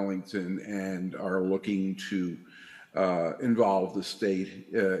in Arlington and are looking to involve the state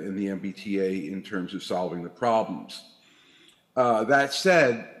in the MBTA in terms of solving the problems. That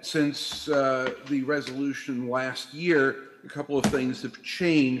said, since the resolution last year, a couple of things have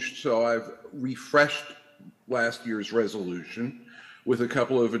changed, so I've refreshed last year's resolution with a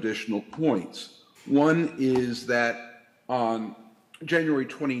couple of additional points. One is that on January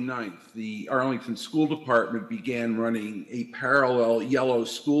 29th, the Arlington School Department began running a parallel yellow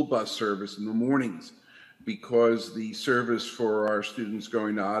school bus service in the mornings because the service for our students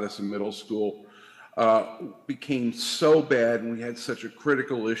going to Odessa Middle School became so bad, and we had such a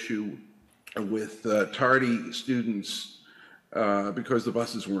critical issue with tardy students because the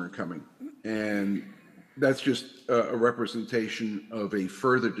buses weren't coming. And that's just a representation of a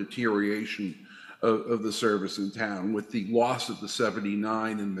further deterioration of the service in town. With the loss of the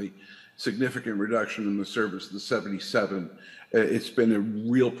 79 and the significant reduction in the service of the 77, it's been a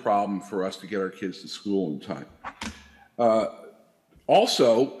real problem for us to get our kids to school in time.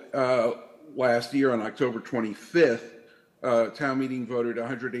 Also, last year on October 25th, town meeting voted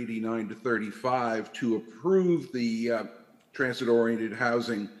 189 to 35 to approve the transit-oriented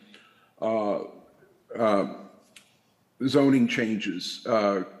housing zoning changes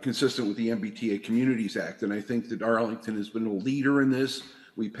consistent with the MBTA Communities Act. And I think that Arlington has been a leader in this.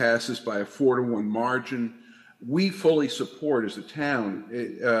 We passed this by a 4-to-1 margin. We fully support as a town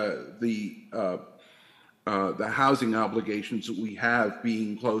the housing obligations that we have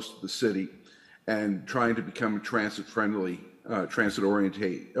being close to the city and trying to become a transit-friendly,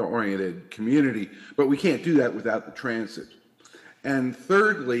 transit-oriented community. But we can't do that without the transit. And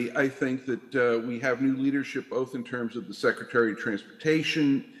thirdly, I think that we have new leadership both in terms of the Secretary of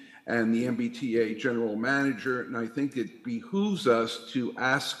Transportation and the MBTA General Manager, and I think it behooves us to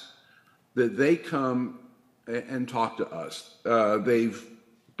ask that they come and talk to us. They've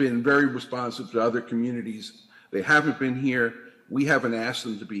been very responsive to other communities. They haven't been here. We haven't asked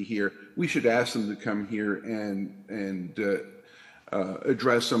them to be here. We should ask them to come here and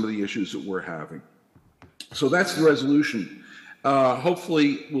address some of the issues that we're having. So that's the resolution.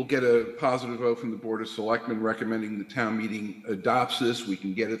 Hopefully, we'll get a positive vote from the Board of Selectmen recommending the town meeting adopts this. We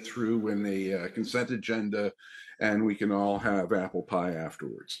can get it through in a consent agenda, and we can all have apple pie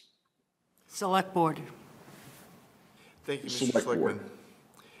afterwards. Select Board. Thank you, Mr. Select Selectman. Board.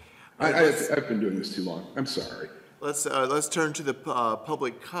 I've been doing this too long. I'm sorry. Let's turn to the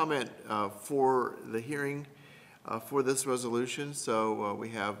public comment for the hearing for this resolution. So we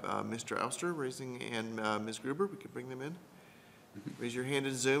have Mr. Auster raising and Ms. Gruber. We could bring them in. Raise your hand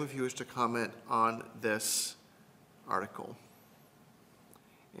in Zoom if you wish to comment on this article.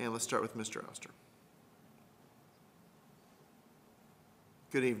 And let's start with Mr. Auster.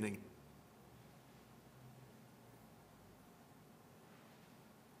 Good evening.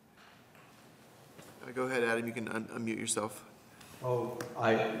 Go ahead, Adam. You can unmute yourself. Oh,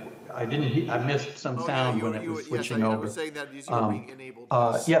 I didn't. I missed some sound when it was switching over. I was saying that you were being enabled.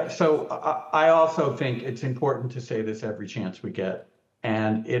 Yeah. So I also think it's important to say this every chance we get,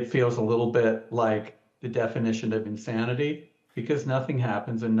 and it feels a little bit like the definition of insanity because nothing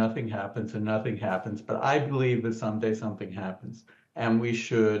happens and nothing happens and nothing happens. But I believe that someday something happens, and we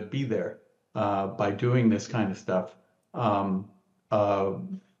should be there by doing this kind of stuff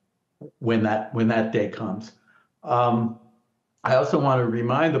when that day comes. I also want to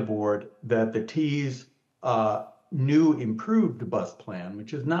remind the board that the T's new improved bus plan,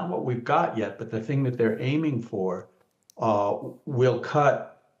 which is not what we've got yet, but the thing that they're aiming for, will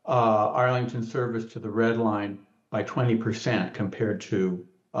cut Arlington service to the Red Line by 20% compared to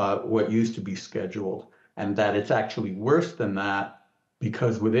what used to be scheduled, and that it's actually worse than that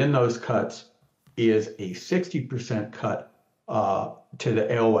because within those cuts is a 60% cut to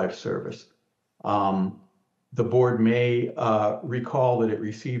the alewife service. The board may recall that it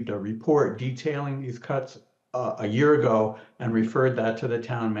received a report detailing these cuts a year ago and referred that to the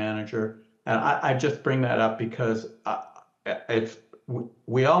town manager. And I just bring that up because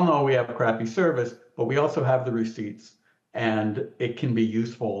we all know we have crappy service, but we also have the receipts, and it can be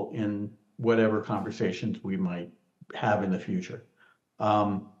useful in whatever conversations we might have in the future.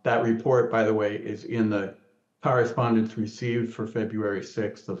 That report, by the way, is in the correspondence received for February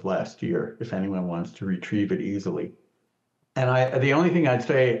 6th of last year, if anyone wants to retrieve it easily. And the only thing I'd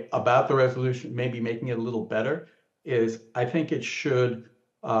say about the resolution, maybe making it a little better, is I think it should,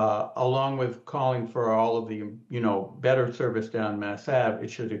 along with calling for all of the, better service down Mass Ave, it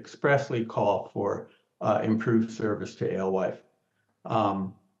should expressly call for improved service to alewife.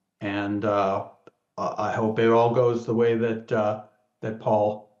 I hope it all goes the way that that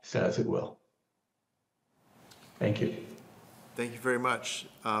Paul says it will. Thank you. Thank you very much.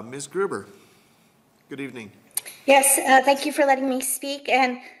 Ms. Gruber, good evening. Yes, thank you for letting me speak,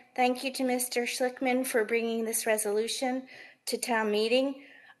 and thank you to Mr. Schlickman for bringing this resolution to town meeting.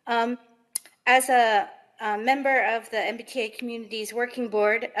 As a member of the MBTA Communities Working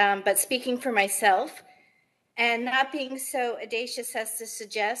Board, but speaking for myself, and not being so audacious as to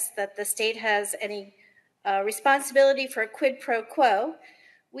suggest that the state has any responsibility for a quid pro quo,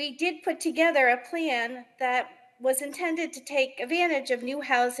 we did put together a plan that was intended to take advantage of new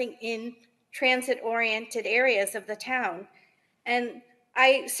housing in transit-oriented areas of the town. And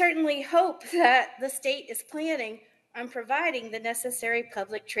I certainly hope that the state is planning on providing the necessary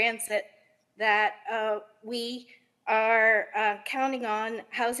public transit that we are counting on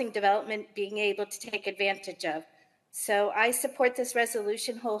housing development being able to take advantage of. So I support this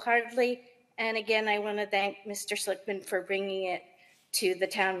resolution wholeheartedly. And again, I want to thank Mr. Schlickman for bringing it to the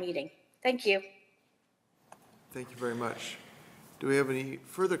town meeting. Thank you. Thank you very much. Do we have any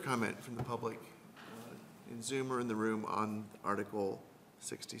further comment from the public in Zoom or in the room on Article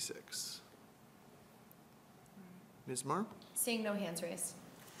 66? Ms. Marr? Seeing no hands raised.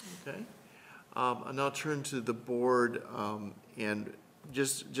 Okay. And I'll turn to the board and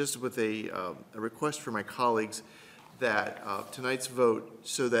just with a request for my colleagues that tonight's vote,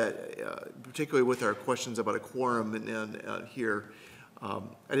 so that particularly with our questions about a quorum and here,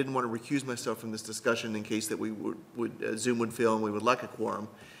 I didn't want to recuse myself from this discussion in case that we would Zoom would fail and we would lack a quorum.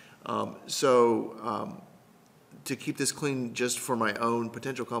 To keep this clean, just for my own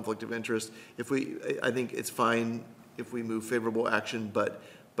potential conflict of interest, I think it's fine if we move favorable action, but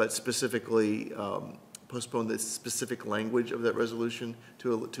specifically postpone the specific language of that resolution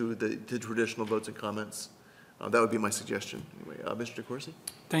to the traditional votes and comments. That would be my suggestion. Anyway, Mr. DeCoursey?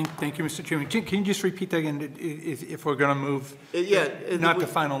 Thank you, Mr. Chairman. Can you just repeat that again, if we're going to move, not the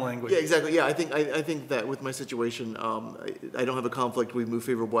final language? Yeah, exactly. Yeah, I think that with my situation, I don't have a conflict. We move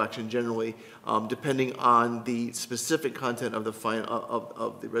favorable action generally, depending on the specific content of the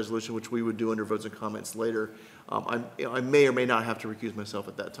of the resolution, which we would do under votes and comments later. I may or may not have to recuse myself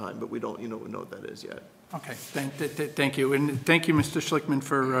at that time, but we don't know what that is yet. Okay, thank you. And thank you, Mr. Schlickman,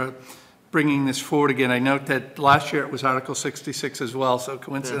 for bringing this forward again. I note that last year it was Article 66 as well, so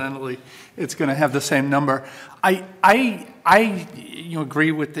coincidentally, it's going to have the same number. I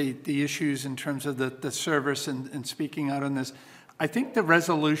agree with the issues in terms of the service and speaking out on this. I think the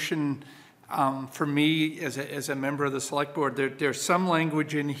resolution, for me as a member of the select board, there's some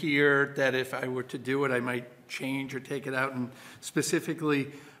language in here that if I were to do it, I might change or take it out. And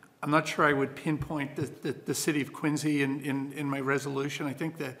specifically, I'm not sure I would pinpoint the city of Quincy in my resolution. I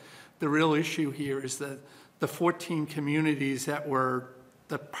think that the real issue here is that the 14 communities that were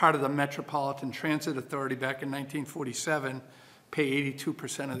the part of the Metropolitan Transit Authority back in 1947 pay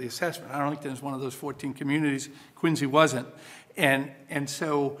 82% of the assessment. Arlington is one of those 14 communities. Quincy wasn't. And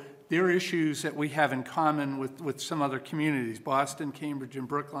so there are issues that we have in common with some other communities. Boston, Cambridge, and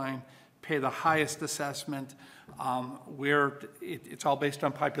Brookline pay the highest assessment. It's all based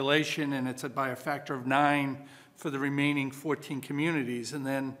on population, and it's by a factor of 9 for the remaining 14 communities. And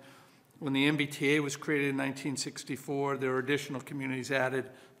then when the MBTA was created in 1964, there were additional communities added.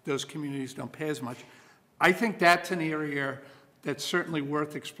 Those communities don't pay as much. I think that's an area that's certainly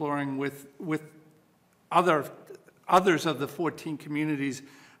worth exploring with others of the 14 communities.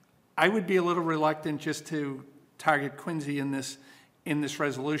 I would be a little reluctant just to target Quincy in this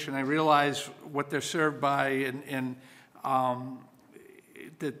resolution. I realize what they're served by and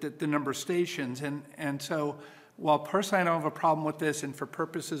the number of stations, and so while personally I don't have a problem with this, and for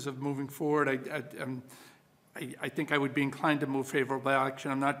purposes of moving forward, I think I would be inclined to move favorable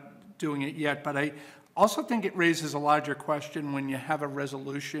action. I'm not doing it yet, but I also think it raises a larger question when you have a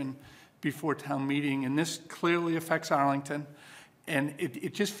resolution before town meeting, and this clearly affects Arlington, and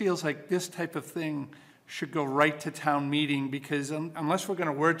it just feels like this type of thing should go right to town meeting, because unless we're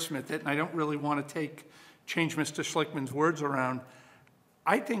going to wordsmith it, and I don't really want to change Mr. Schlickman's words around,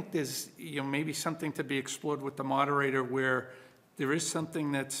 I think there's maybe something to be explored with the moderator where there is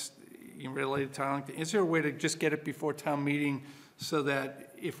something that's related to Arlington. Is there a way to just get it before town meeting so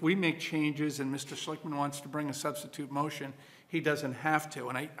that if we make changes and Mr. Schlickman wants to bring a substitute motion, he doesn't have to?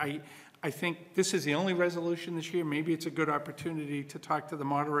 And I think this is the only resolution this year. Maybe it's a good opportunity to talk to the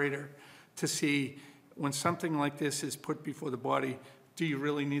moderator to see when something like this is put before the body, do you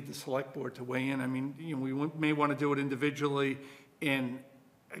really need the select board to weigh in? I mean, we may want to do it individually, and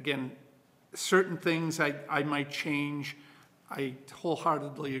again, certain things I might change. I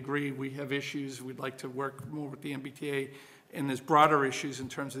wholeheartedly agree we have issues. We'd like to work more with the MBTA and there's broader issues in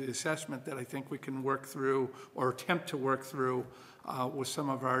terms of the assessment that I think we can work through or attempt to work through with some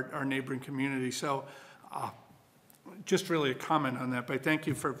of our neighboring communities. So just really a comment on that, but thank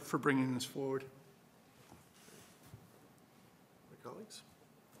you for bringing this forward. My colleagues?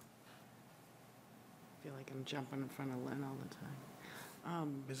 I feel like I'm jumping in front of Lynn all the time.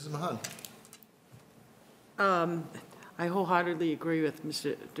 Mrs. Mahan? I wholeheartedly agree with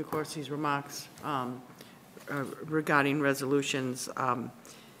Mr. DeCourcy's remarks regarding resolutions.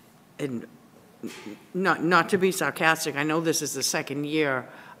 And not to be sarcastic, I know this is the second year.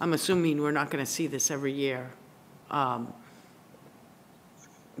 I'm assuming we're not going to see this every year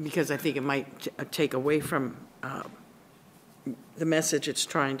because I think it might take away from the message it's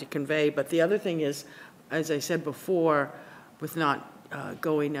trying to convey. But the other thing is, as I said before, with not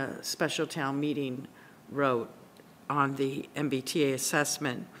going a special town meeting route on the MBTA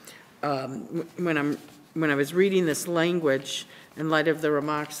assessment, when I was reading this language, in light of the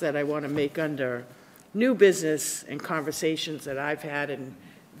remarks that I want to make under new business and conversations that I've had and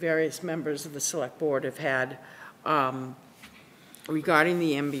various members of the select board have had regarding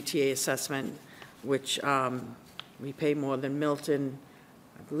the MBTA assessment, which we pay more than Milton,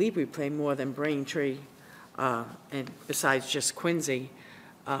 I believe we pay more than Braintree, and besides just Quincy,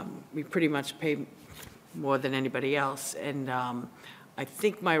 we pretty much pay more than anybody else. And I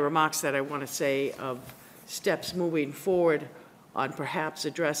think my remarks that I want to say of steps moving forward on perhaps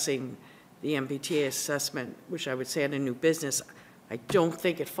addressing the MBTA assessment, which I would say in a new business, I don't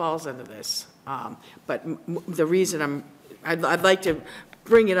think it falls under this. But the reason I'd like to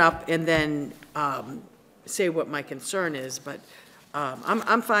bring it up and then say what my concern is, but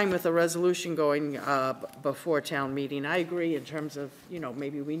I'm fine with a resolution going before town meeting. I agree in terms of,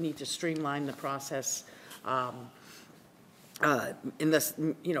 maybe we need to streamline the process. Unless,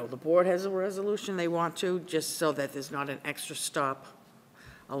 the board has a resolution they want to, just so that there's not an extra stop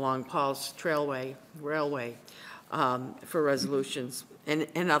along Paul's Railway for resolutions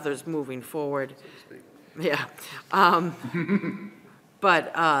and others moving forward. Yeah.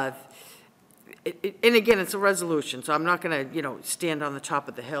 But, and again, it's a resolution, so I'm not going to, stand on the top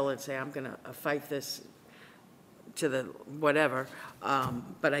of the hill and say I'm going to fight this to the whatever.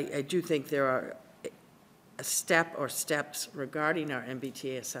 But I do think there are a step or steps regarding our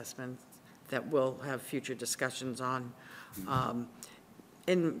MBTA assessment that we'll have future discussions on.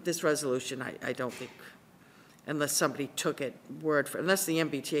 In this resolution, I don't think, unless somebody took it unless the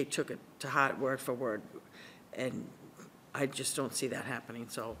MBTA took it to heart word for word, and I just don't see that happening.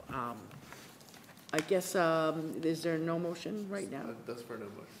 So I guess, is there no motion right now? That's for no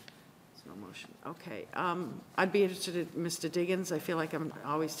motion. There's no motion. Okay. I'd be interested in Mr. Diggins. I feel like I'm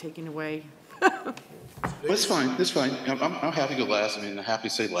always taking away. That's fine. That's fine. I'm happy to go last. I'm happy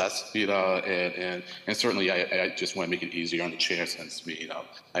to say last. And certainly I just want to make it easier on the chair since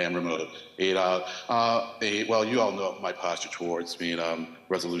I am remote. Well, you all know my posture towards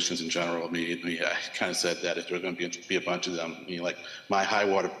resolutions in general. I kind of said that if there were going to be a bunch of them, like my high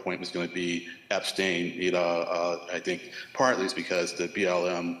water point was going to be abstain. I think partly it's because the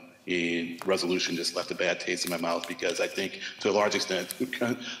BLM resolution just left a bad taste in my mouth, because I think to a large extent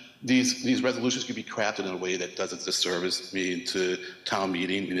these resolutions can be crafted in a way that doesn't disservice to town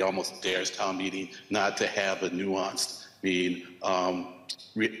meeting. It almost dares town meeting not to have a nuanced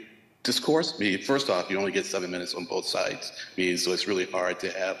discourse. First off, you only get 7 minutes on both sides. So it's really hard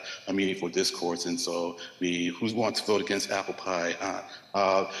to have a meaningful discourse. And so who wants to vote against apple pie?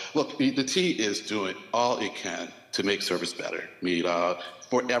 Look, the T is doing all it can to make service better.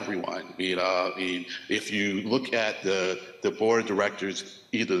 For everyone. If you look at the board of directors,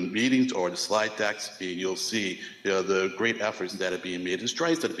 either the meetings or the slide decks, you'll see the great efforts that are being made, the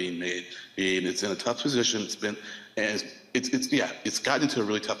strides that are being made. It's in a tough position. It's gotten into a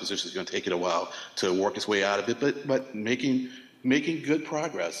really tough position. It's going to take it a while to work its way out of it, but making good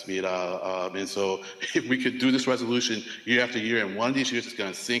progress. And so if we could do this resolution year after year, and one of these years it's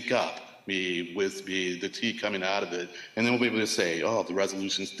going to sync up with the T coming out of it, and then we'll be able to say, oh, the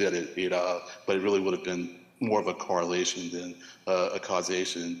resolutions did it, but it really would have been more of a correlation than a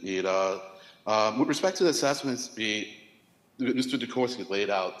causation. With respect to the assessments, Mr. DeCourcy laid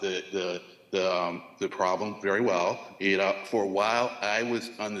out the problem very well. For a while, I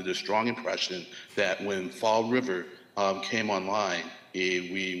was under the strong impression that when Fall River came online,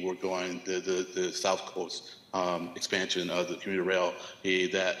 we were going the South Coast expansion of the commuter rail,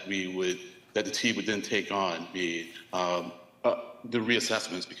 that the T would then take on the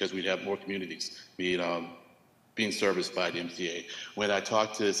reassessments, because we'd have more communities being serviced by the MTA. When I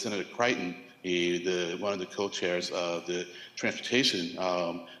talked to Senator Crichton, one of the co-chairs of the Joint Transportation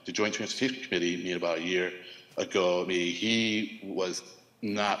Committee, about a year ago, he was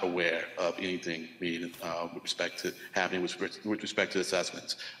not aware of anything with respect to happening with respect to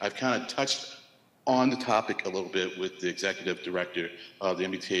assessments. I've kind of touched on the topic a little bit with the executive director of the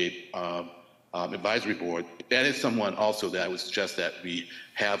MBTA advisory board. That is someone also that I would suggest that we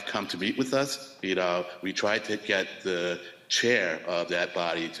have come to meet with us. We tried to get the chair of that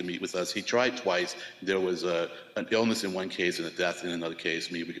body to meet with us. He tried twice. There was an illness in one case and a death in another case.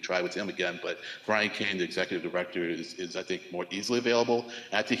 Maybe we could try with him again, but Brian Kane, the executive director, is I think more easily available.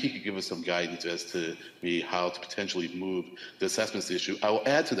 And I think he could give us some guidance as to how to potentially move the assessments issue. I will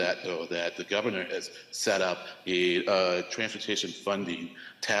add to that, though, that the governor has set up a transportation funding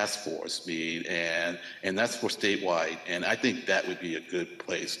task force meeting, and that's for statewide. And I think that would be a good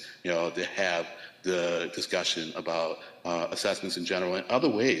place, to have the discussion about assessments in general and other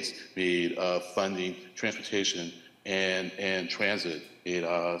ways of funding transportation and transit.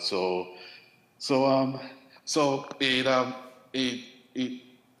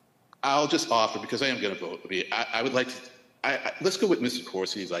 I'll just offer, because I am going to vote. I would like to. Let's go with Mr.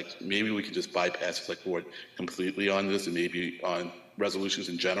 Corsi's. Maybe we could just bypass the select board completely on this, and maybe on resolutions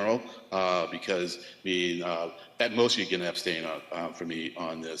in general, because at most you can abstain for me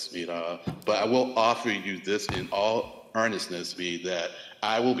on this. But I will offer you this in all earnestness, that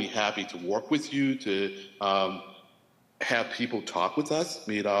I will be happy to work with you to have people talk with us,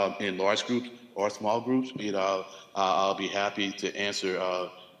 in large groups or small groups. I'll be happy to answer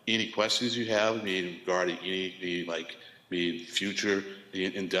any questions you have regarding any future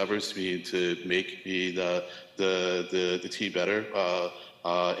endeavors to make the T better.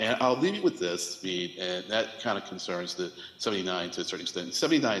 And I'll leave you with this, and that kind of concerns the 79 to a certain extent.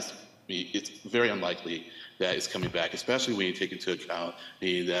 79, it's very unlikely that it's coming back, especially when you take into account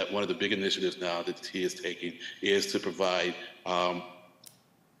that one of the big initiatives now that the T is taking is to provide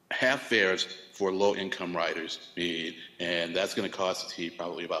half fares for low-income riders, and that's going to cost the T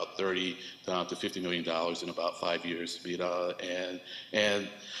probably about $30 to $50 million in about 5 years. And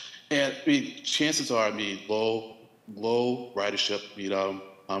chances are, low ridership,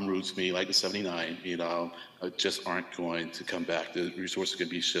 routes, like the 79, just aren't going to come back. The resources can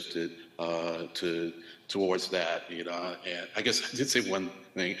be shifted towards that. And I guess I did say one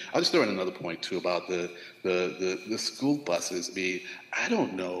thing. I'll just throw in another point too about the school buses. I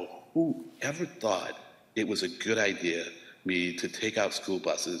don't know who ever thought it was a good idea to take out school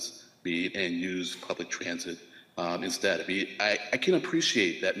buses and use public transit instead. I can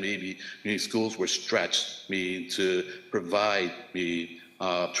appreciate that maybe schools were stretched to provide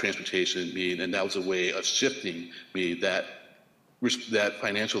transportation, and that was a way of shifting that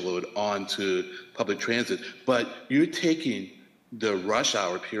financial load onto public transit. But you're taking the rush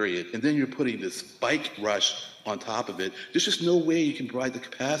hour period, and then you're putting this bike rush on top of it. There's just no way you can provide the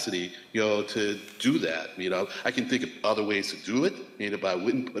capacity, to do that. I can think of other ways to do it, but I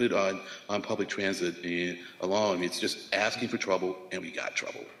wouldn't put it on public transit alone. It's just asking for trouble, and we got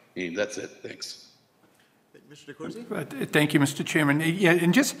trouble. That's it. Thanks. Mr. DeCourcy? Thank you, Mr. Chairman. Yeah,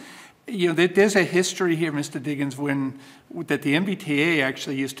 and just, there's a history here, Mr. Diggins, that the MBTA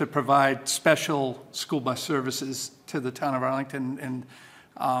actually used to provide special school bus services to the town of Arlington. And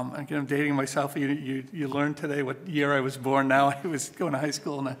again, I'm dating myself. You learned today what year I was born. Now I was going to high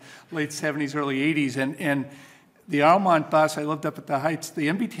school in the late 70s, early 80s. And the Almont bus, I lived up at the Heights. The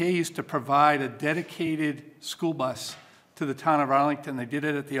MBTA used to provide a dedicated school bus to the town of Arlington. They did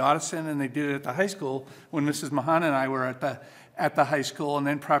it at the Audison, and they did it at the high school when Mrs. Mahan and I were at the high school, and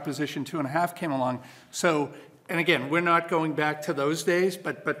then Proposition 2.5 came along. So, and again, we're not going back to those days,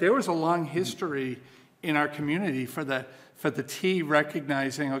 but there was a long history in our community for the T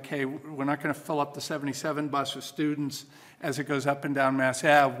recognizing, okay, we're not going to fill up the 77 bus with students as it goes up and down Mass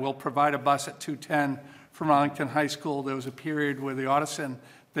Ave. We'll provide a bus at 210 from Arlington High School. There was a period where the Audison,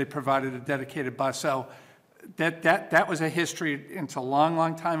 they provided a dedicated bus. So that was a history. It's a long,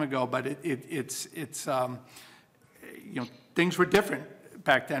 long time ago, but it's things were different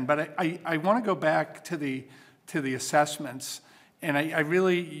back then. But I want to go back to the assessments, and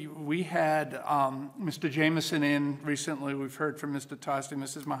we had Mr. Jameson in recently. We've heard from Mr. Tosti.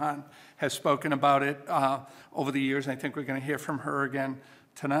 Mrs. Mahan has spoken about it over the years, and I think we're going to hear from her again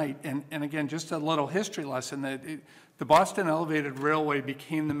tonight. And again, just a little history lesson that the Boston Elevated Railway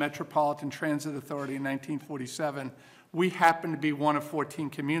became the Metropolitan Transit Authority in 1947. We happened to be one of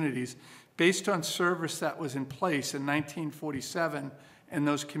 14 communities. Based on service that was in place in 1947 in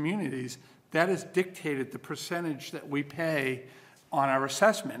those communities, that has dictated the percentage that we pay on our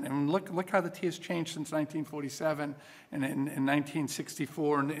assessment. And look how the T has changed since 1947 and in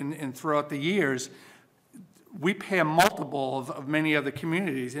 1964 and throughout the years. we pay a multiple of many other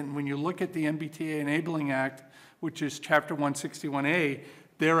communities. And when you look at the MBTA Enabling Act, which is Chapter 161A,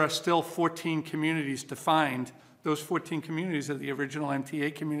 there are still 14 communities defined. Those 14 communities are the original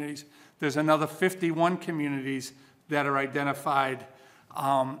MTA communities. There's another 51 communities that are identified.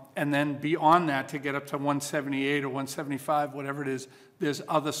 And then beyond that, to get up to 178 or 175, whatever it is, there's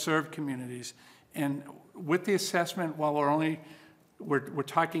other served communities. And with the assessment, while we're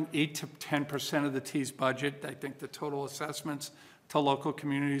talking 8 to 10% of the T's budget. I think the total assessments to local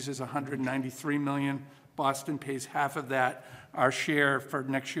communities is $193 million. Boston pays half of that. Our share for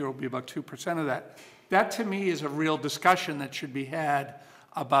next year will be about 2% of that. That to me is a real discussion that should be had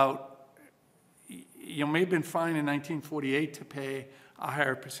about, you may have been fine in 1948 to pay a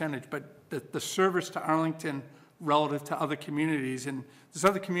higher percentage, but the service to Arlington relative to other communities, and there's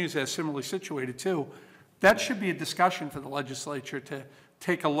other communities that are similarly situated too, that should be a discussion for the legislature to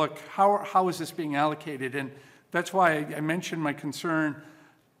take a look. How is this being allocated? And that's why I mentioned my concern.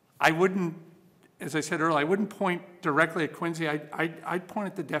 I wouldn't, as I said earlier, I wouldn't point directly at Quincy. I'd point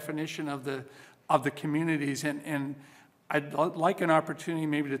at the definition of the communities, and I'd like an opportunity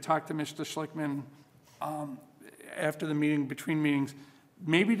maybe to talk to Mr. Schlickman after the meeting, between meetings,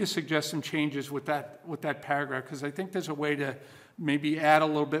 maybe to suggest some changes with that paragraph, because I think there's a way to maybe add a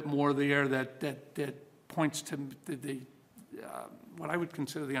little bit more there that points to what I would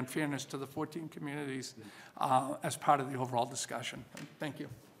consider the unfairness to the 14 communities as part of the overall discussion. Thank you.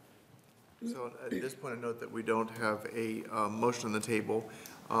 So at this point, I note that we don't have a motion on the table.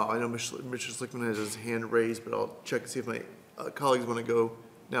 I know Mr. Schlickman has his hand raised, but I'll check to see if my colleagues want to go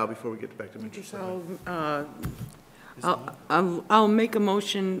now before we get back to Mr. Schlickman. I'll make a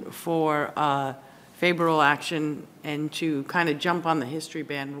motion for favorable action and to kind of jump on the history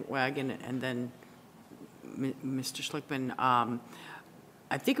bandwagon, and then Mr. Schlickman,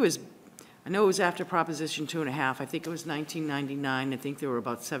 I know it was after Proposition 2.5. I think it was 1999. I think there were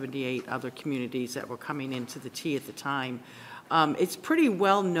about 78 other communities that were coming into the T at the time. It's pretty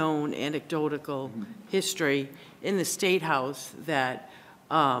well-known anecdotal history in the State House that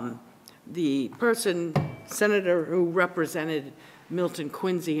the senator who represented Milton,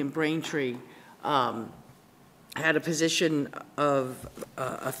 Quincy, and Braintree had a position of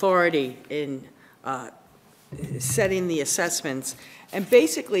authority in setting the assessments. And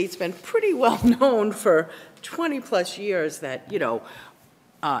basically, it's been pretty well known for 20-plus years that,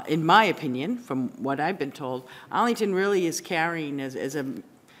 in my opinion, from what I've been told, Arlington really is carrying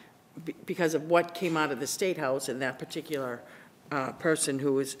because of what came out of the State House and that particular person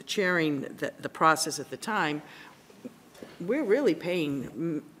who was chairing the process at the time, we're really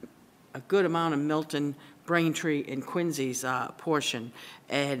paying a good amount of Milton, Braintree, and Quincy's portion.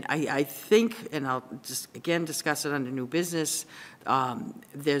 And I think, and I'll just again discuss it under new business,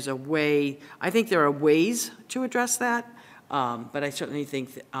 there's a way, I think there are ways to address that, but I certainly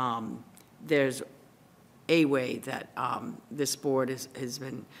think that, there's a way that this board has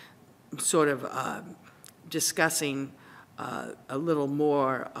been sort of discussing a little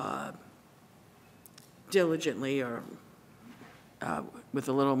more diligently or with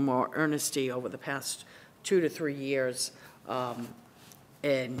a little more earnesty over the past 2 to 3 years.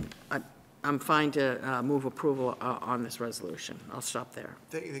 And I'm fine to move approval on this resolution. I'll stop there.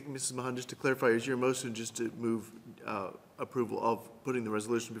 Thank you, Mrs. Mahan. Just to clarify, is your motion just to move approval of putting the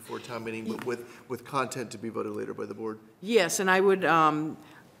resolution before town meeting, but with content to be voted later by the board? Yes, and I would, I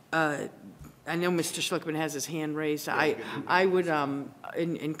know Mr. Schlickman has his hand raised. Yeah, I would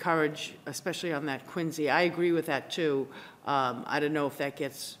encourage, especially on that Quincy, I agree with that too. I don't know if that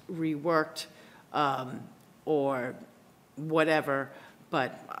gets reworked or whatever,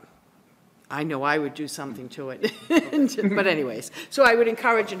 but I know I would do something to it. But anyways, so I would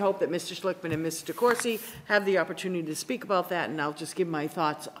encourage and hope that Mr. Schlickman and Mr. DeCoursey have the opportunity to speak about that, and I'll just give my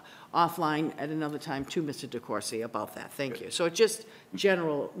thoughts offline at another time to Mr. DeCoursey about that. Thank you. So it's just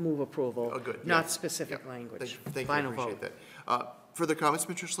general move approval, not specific language. Thank you, Final I appreciate vote. that. Further comments,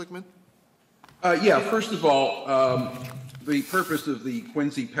 Mr. Schlickman? Yeah, first of all, the purpose of the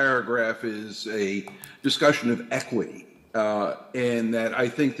Quincy paragraph is a discussion of equity, and that I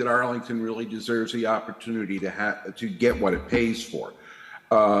think that Arlington really deserves the opportunity to get what it pays for.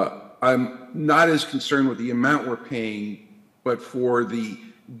 I'm not as concerned with the amount we're paying, but for the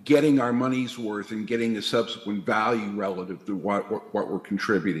getting our money's worth and getting a subsequent value relative to what we're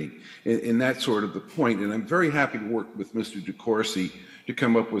contributing. And that's sort of the point. And I'm very happy to work with Mr. DeCoursey to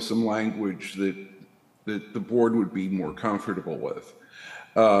come up with some language that the board would be more comfortable with.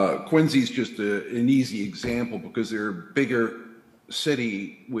 Quincy's just an easy example because they're a bigger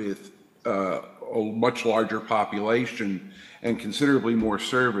city with a much larger population and considerably more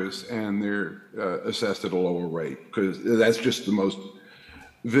service, and they're assessed at a lower rate, because that's just the most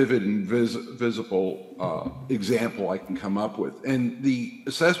vivid and visible example I can come up with. And the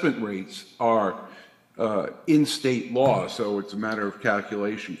assessment rates are in state law, so it's a matter of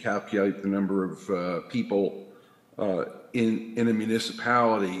calculation. Calculate the number of people in a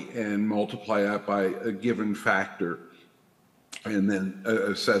municipality and multiply that by a given factor, and then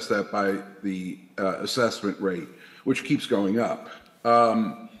assess that by the assessment rate, which keeps going up.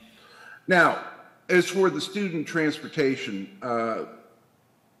 Now, as for the student transportation,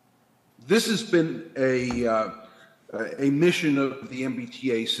 this has been a mission of the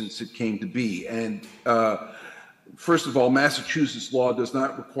MBTA since it came to be. And first of all, Massachusetts law does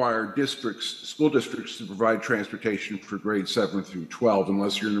not require school districts to provide transportation for grades 7 through 12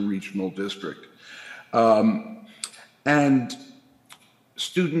 unless you're in a regional district. And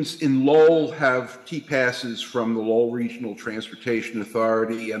students in Lowell have T-passes from the Lowell Regional Transportation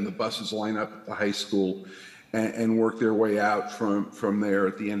Authority, and the buses line up at the high school and work their way out from there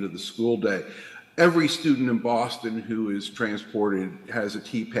at the end of the school day. Every student in Boston who is transported has a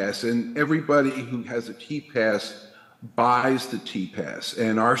T-pass, and everybody who has a T-pass buys the T-pass,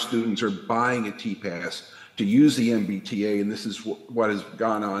 and our students are buying a T-pass to use the MBTA, and this is what has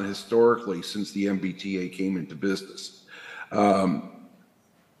gone on historically since the MBTA came into business.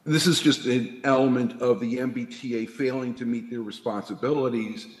 This is just an element of the MBTA failing to meet their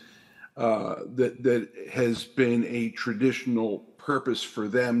responsibilities that has been a traditional purpose for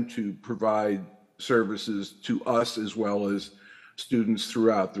them to provide services to us as well as students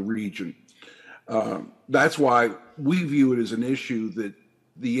throughout the region. That's why we view it as an issue that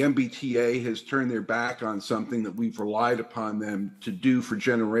the MBTA has turned their back on something that we've relied upon them to do for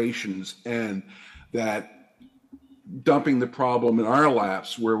generations, and that dumping the problem in our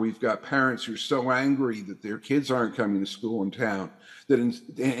laps, where we've got parents who are so angry that their kids aren't coming to school in town,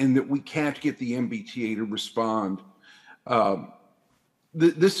 and that we can't get the MBTA to respond.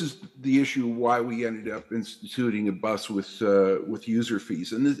 This is the issue why we ended up instituting a bus with user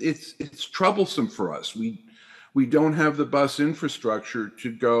fees, and it's troublesome for us. We don't have the bus infrastructure to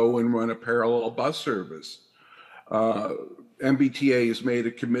go and run a parallel bus service. MBTA has made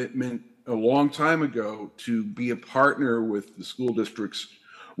a commitment a long time ago to be a partner with the school districts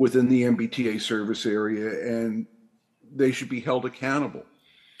within the MBTA service area, and they should be held accountable.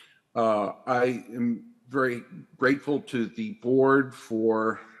 I am very grateful to the board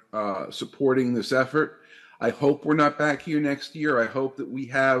for supporting this effort. I hope we're not back here next year. I hope that we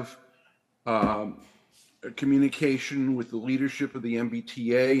have a communication with the leadership of the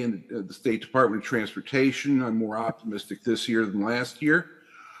MBTA and the State Department of Transportation. I'm more optimistic this year than last year.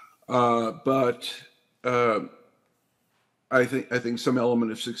 But I think some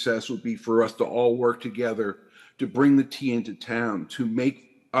element of success would be for us to all work together to bring the T into town, to make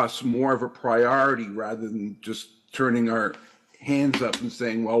us more of a priority rather than just turning our hands up and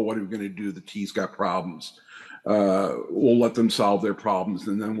saying, well, what are we going to do? The T's got problems. We'll let them solve their problems,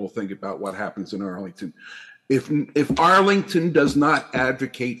 and then we'll think about what happens in Arlington. If Arlington does not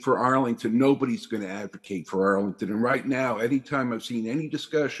advocate for Arlington, nobody's going to advocate for Arlington. And right now, anytime I've seen any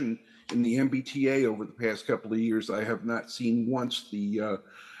discussion in the MBTA over the past couple of years, I have not seen once the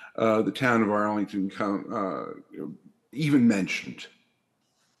town of Arlington even mentioned.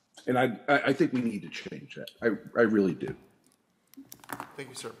 And I think we need to change that. I really do. Thank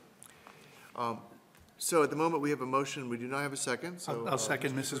you, sir. So at the moment, we have a motion. We do not have a second. So I'll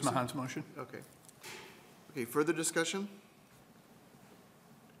second Mrs. Mahan's motion. Okay. Okay, further discussion?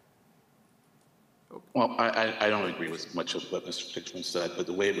 Well, I don't agree with much of what Mr. Fixman said, but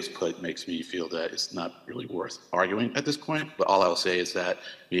the way it was put makes me feel that it's not really worth arguing at this point. But all I'll say is that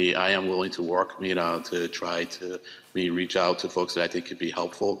I am willing to work, to try to reach out to folks that I think could be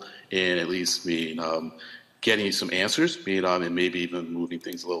helpful in at least getting some answers, and maybe even moving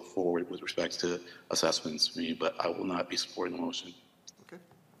things a little forward with respect to assessments. But I will not be supporting the motion. Okay.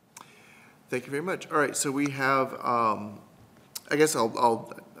 Thank you very much. All right, so we have, I guess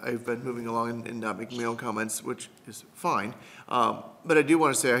I've been moving along and not making my own comments, which is fine. But I do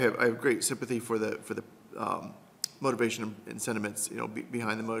want to say I have great sympathy for the motivation and sentiments,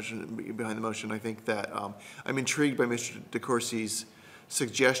 behind the motion. I think that I'm intrigued by Mr. DeCourcy's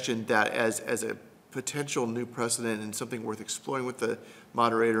suggestion that as a potential new precedent and something worth exploring with the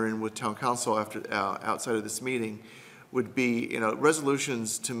moderator and with town council outside of this meeting would be,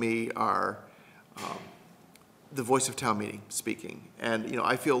 resolutions to me are the voice of town meeting speaking. And,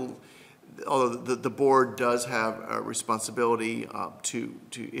 I feel, although the board does have a responsibility to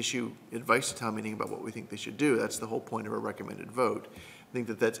issue advice to town meeting about what we think they should do, that's the whole point of a recommended vote. I think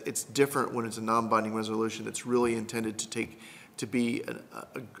that it's different when it's a non-binding resolution that's really intended to be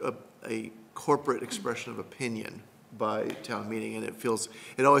a corporate expression of opinion by town meeting, and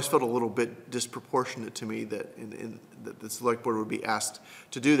it always felt a little bit disproportionate to me that that the select board would be asked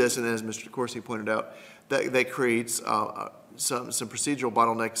to do this, and as Mr. Corsi pointed out, that creates some procedural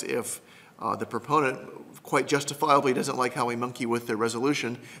bottlenecks if the proponent quite justifiably doesn't like how we monkey with their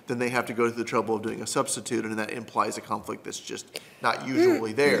resolution, then they have to go to the trouble of doing a substitute, and that implies a conflict that's just not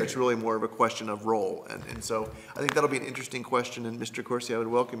usually there. It's really more of a question of role, and so I think that'll be an interesting question, and Mr. Corsi, I would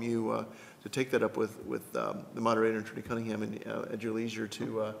welcome you to take that up with the moderator, Attorney Cunningham, and at your leisure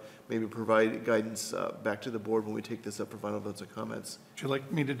to maybe provide guidance back to the board when we take this up for final votes and comments. Would you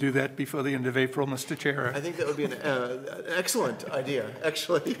like me to do that before the end of April, Mr. Chair? I think that would be an excellent idea,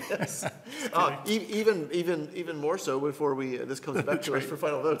 actually. Yes. Even more so before this comes back to us for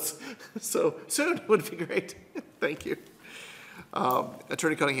final votes. So soon would be great. Thank you.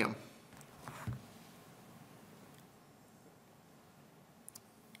 Attorney Cunningham.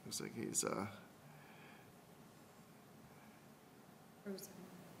 Looks like he's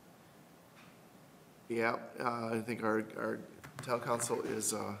yeah, I think our town council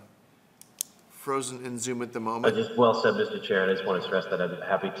is frozen in Zoom at the moment. Just well said, Mr. Chair, and I just want to stress that I'm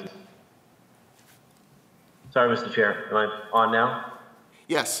happy to. Sorry, Mr. Chair, am I on now?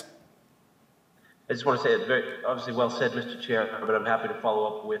 Yes. I just want to say it's very obviously well said, Mr. Chair, but I'm happy to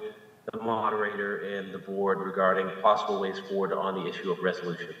follow up with the moderator and the board regarding possible ways forward on the issue of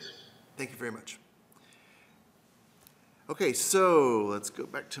resolutions. Thank you very much. Okay, so let's go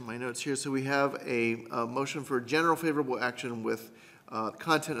back to my notes here. So we have a motion for general favorable action with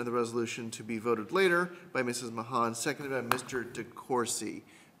content of the resolution to be voted later by Mrs. Mahan, seconded by Mr. DeCoursey.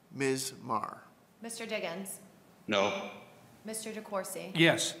 Ms. Marr. Mr. Diggins. No. Mr. DeCoursey.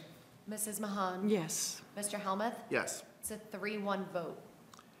 Yes. Mrs. Mahan. Yes. Mr. Helmuth. Yes. It's a 3-1 vote.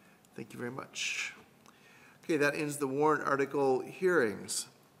 Thank you very much. Okay, that ends the warrant article hearings.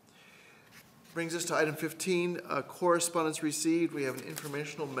 Brings us to item 15, correspondence received. We have an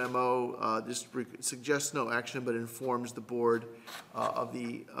informational memo. This suggests no action, but informs the board of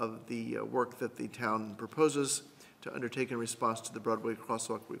the work that the town proposes to undertake in response to the Broadway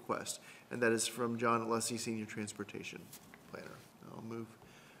crosswalk request. And that is from John Alessi, Senior Transportation Planner.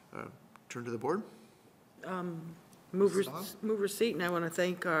 I'll turn to the board. Move receipt, and I want to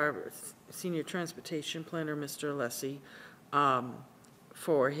thank our Senior Transportation Planner, Mr. Alessi,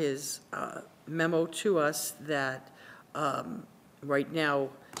 for his memo to us that right now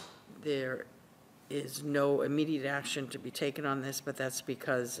there is no immediate action to be taken on this, but that's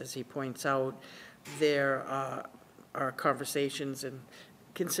because, as he points out, there are conversations and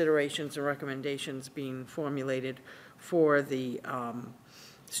considerations and recommendations being formulated for the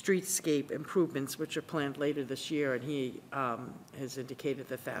streetscape improvements which are planned later this year, and he has indicated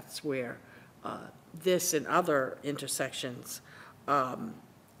that that's where this and other intersections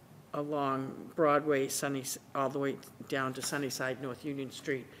along Broadway, all the way down to Sunnyside, North Union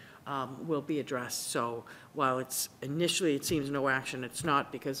Street, will be addressed. So while it's initially it seems no action, it's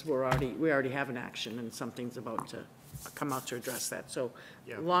not, because we already have an action and something's about to come out to address that. So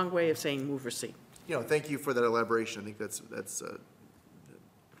yeah. Long way of saying move receipt. Thank you for that elaboration. I think that's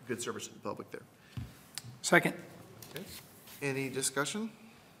good service to the public there. Second. Okay. Any discussion?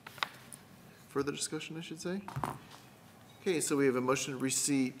 Further discussion, I should say? Okay, so we have a motion to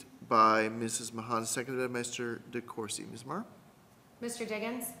receipt by Mrs. Mahan, seconded by Mr. DeCoursey. Ms. Marr? Mr.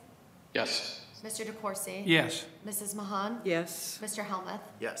 Diggins. Yes. Mr. DeCoursey. Yes. Mrs. Mahan. Yes. Mr. Helmuth.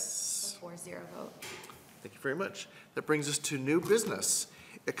 Yes. It's a 4-0 vote. Thank you very much. That brings us to new business.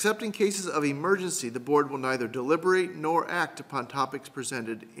 Except in cases of emergency, the board will neither deliberate nor act upon topics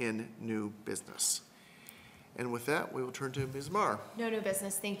presented in new business. And with that, we will turn to Ms. Marr. No new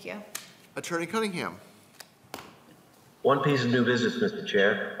business, thank you. Attorney Cunningham. One piece of new business, Mr.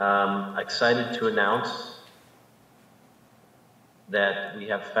 Chair. Excited to announce that we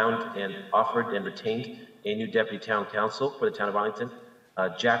have found and offered and retained a new deputy town council for the town of Arlington.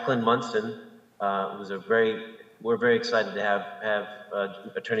 Jacqueline Munson we're very excited to have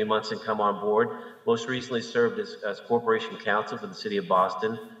Attorney Munson come on board. Most recently served as corporation counsel for the city of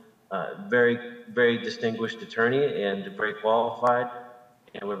Boston. Very, very distinguished attorney and very qualified.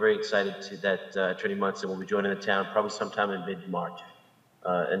 And we're very excited that Attorney Munson will be joining the town probably sometime in mid-March.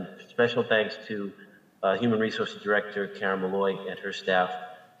 And special thanks to Human Resources Director Karen Malloy and her staff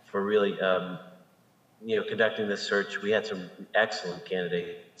for really, conducting this search. We had some excellent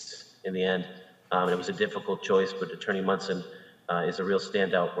candidates in the end. It was a difficult choice, but Attorney Munson is a real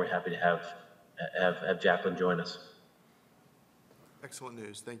standout. We're happy to have Jacqueline join us. Excellent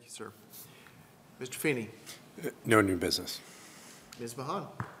news. Thank you, sir. Mr. Feeney. No new business. Ms. Mahan.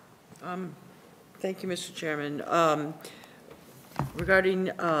 Thank you, Mr. Chairman.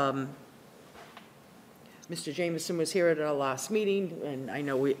 Regarding, Mr. Jameson was here at our last meeting, and I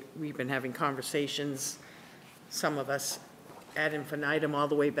know we've been having conversations, some of us ad infinitum, all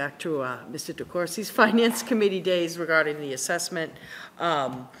the way back to Mr. DeCourcy's Finance Committee days regarding the assessment.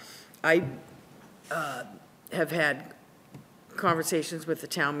 I have had conversations with the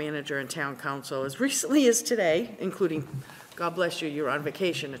town manager and town council as recently as today, including, God bless you, you're on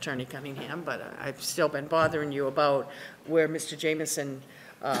vacation, Attorney Cunningham, but I've still been bothering you about where Mr. Jameson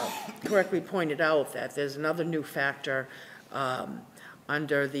correctly pointed out that there's another new factor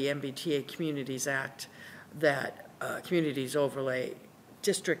under the MBTA Communities Act, that Communities Overlay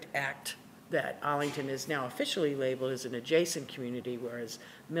District Act, that Arlington is now officially labeled as an adjacent community, whereas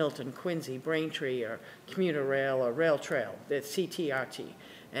Milton, Quincy, Braintree are commuter rail or rail trail, that's CTRT.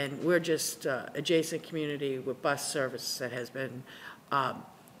 And we're just adjacent community with bus service that has been,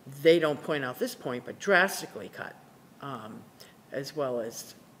 they don't point out this point, but drastically cut, as well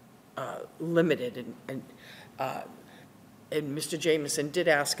as limited. And Mr. Jameson did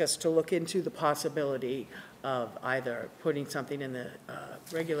ask us to look into the possibility of either putting something in the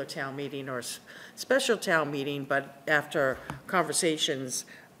regular town meeting or special town meeting, but after conversations,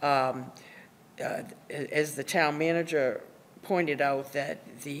 as the town manager pointed out, that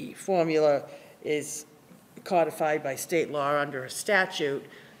the formula is codified by state law under a statute,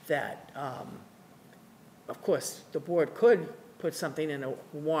 that, of course, the board could put something in a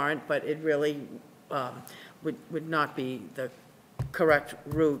warrant, but it really would not be the correct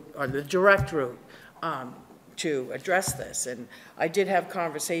route or the direct route to address this. And I did have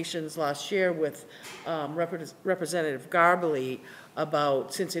conversations last year with Representative Garbely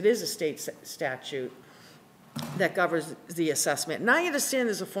about, since it is a state statute that governs the assessment. And I understand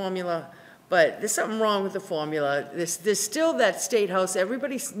there's a formula, but there's something wrong with the formula. There's still that state house.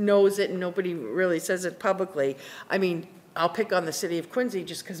 Everybody knows it and nobody really says it publicly. I mean, I'll pick on the city of Quincy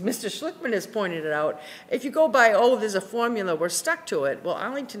just because Mr. Schlickman has pointed it out. If you go by, oh, there's a formula, we're stuck to it. Well,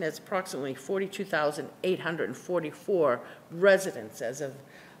 Arlington has approximately 42,844 residents as of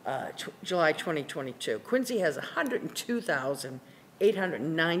July 2022. Quincy has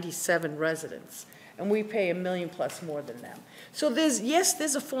 102,897 residents, and we pay $1 million plus more than them. So there's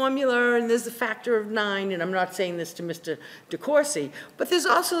a formula and there's a factor of 9, and I'm not saying this to Mr. DeCourcy, but there's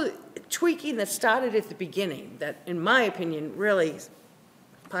also tweaking that started at the beginning that, in my opinion, really,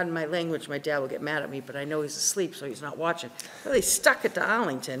 pardon my language, my dad will get mad at me, but I know he's asleep, so he's not watching, really stuck it to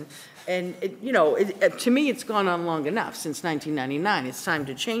Arlington. And, to me, it's gone on long enough, since 1999. It's time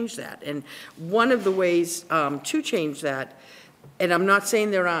to change that. And one of the ways to change that, and I'm not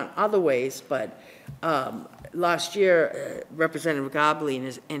saying there aren't other ways, but last year, Representative Gobley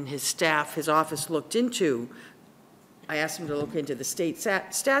and his staff, his office looked into, I asked him to look into the state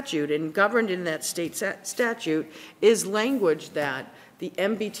statute, and governed in that state statute is language that the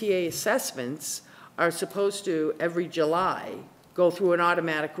MBTA assessments are supposed to, every July, go through an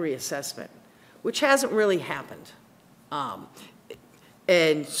automatic reassessment, which hasn't really happened.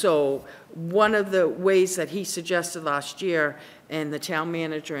 And so one of the ways that he suggested last year, and the town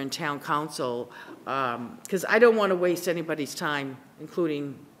manager and town council, because I don't want to waste anybody's time,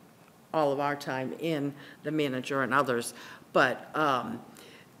 including all of our time, in the manager and others, but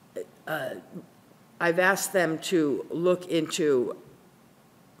I've asked them to look into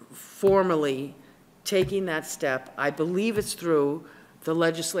formally taking that step. I believe it's through the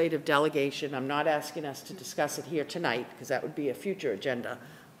legislative delegation. I'm not asking us to discuss it here tonight, because that would be a future agenda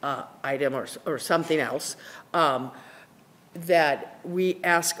item or something else. That we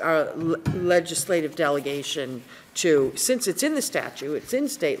ask our legislative delegation to, since it's in the statute, it's in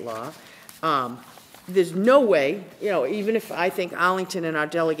state law, there's no way, even if I think Arlington and our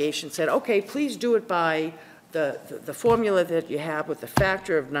delegation said, okay, please do it by the formula that you have with the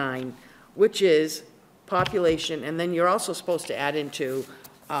factor of 9, which is population, and then you're also supposed to add into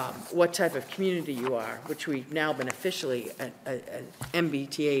what type of community you are, which we've now been officially an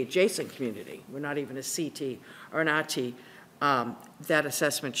MBTA adjacent community. We're not even a CT or an RT. That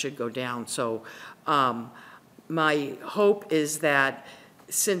assessment should go down. So my hope is that,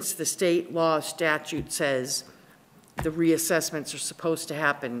 since the state law statute says the reassessments are supposed to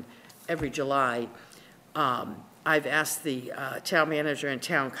happen every July, I've asked the town manager and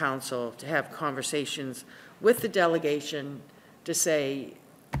town council to have conversations with the delegation to say,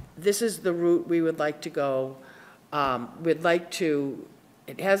 this is the route we would like to go. We'd like to,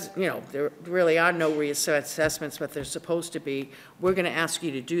 it has, there really are no reassessments, but they're supposed to be. We're going to ask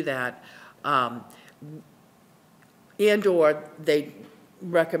you to do that. And/or they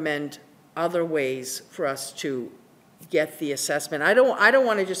recommend other ways for us to get the assessment. I don't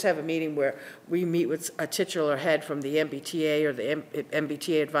want to just have a meeting where we meet with a titular head from the MBTA or the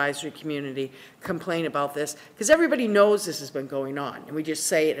MBTA advisory community, complain about this, because everybody knows this has been going on, and we just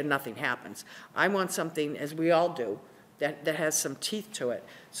say it and nothing happens. I want something, as we all do, that has some teeth to it.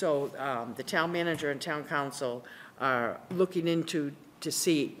 So the town manager and town council are looking into to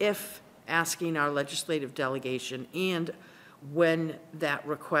see if asking our legislative delegation and when the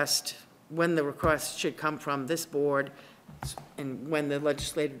request should come from this board and when the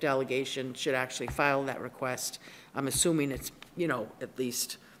legislative delegation should actually file that request. I'm assuming it's, at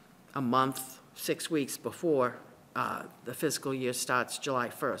least a month, 6 weeks before the fiscal year starts July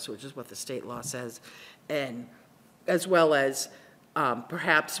 1st, which is what the state law says. And as well as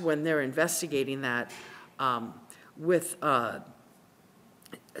perhaps when they're investigating that with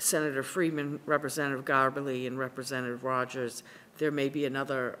Senator Freeman, Representative Garberly, and Representative Rogers, there may be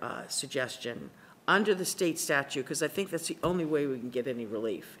another suggestion under the state statute, because I think that's the only way we can get any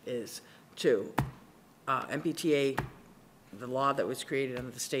relief, is to MBTA, the law that was created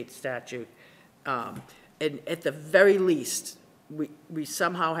under the state statute. And at the very least, we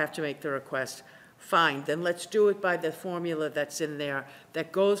somehow have to make the request. Fine, then let's do it by the formula that's in there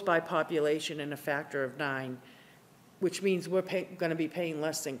that goes by population in a factor of 9, which means we're going to be paying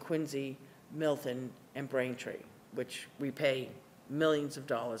less than Quincy, Milton, and Braintree, which we pay millions of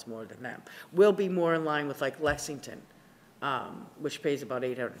dollars more than them. We'll be more in line with like Lexington, which pays about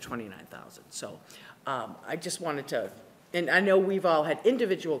 $829,000. So I just wanted to, and I know we've all had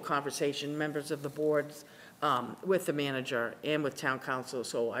individual conversation, members of the boards, with the manager and with town council,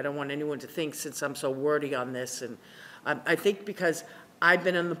 so I don't want anyone to think, since I'm so wordy on this, and I think because I've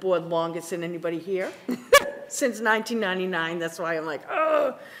been on the board longest than anybody here, since 1999, that's why I'm like,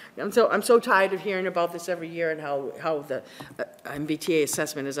 oh, I'm so tired of hearing about this every year and how the MBTA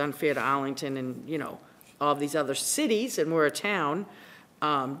assessment is unfair to Arlington and, all these other cities, and we're a town,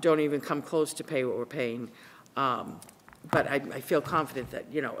 don't even come close to pay what we're paying. But I feel confident that,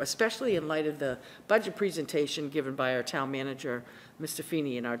 especially in light of the budget presentation given by our town manager, Mr.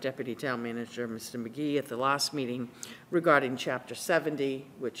 Feeney, and our deputy town manager, Mr. McGee, at the last meeting regarding Chapter 70,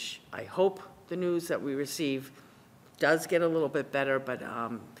 which I hope the news that we receive does get a little bit better, but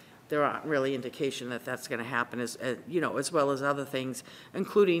there aren't really indication that that's going to happen, as well as other things,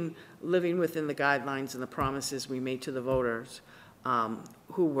 including living within the guidelines and the promises we made to the voters,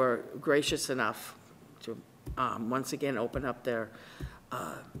 who were gracious enough to once again open up their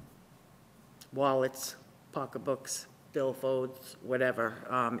wallets, pocketbooks, billfolds, whatever,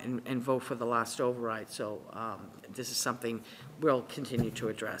 and vote for the last override. So this is something we'll continue to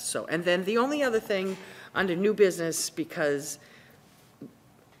address. So, and then the only other thing under new business, because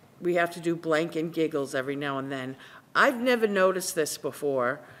we have to do blank and giggles every now and then. I've never noticed this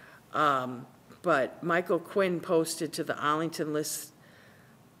before, but Michael Quinn posted to the Arlington list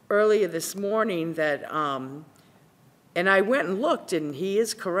earlier this morning that, and I went and looked, and he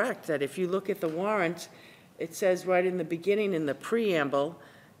is correct, that if you look at the warrant, it says right in the beginning in the preamble,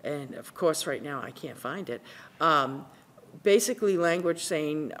 and of course right now I can't find it, basically language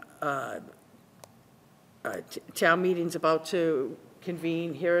saying town meeting's about to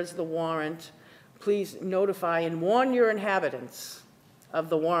convene, here is the warrant, please notify and warn your inhabitants of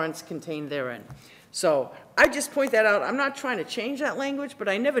the warrants contained therein. So I just point that out. I'm not trying to change that language, but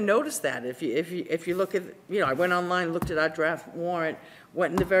I never noticed that. If you look at, I went online, looked at our draft warrant,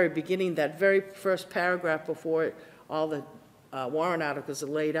 went in the very beginning, that very first paragraph before all the warrant articles are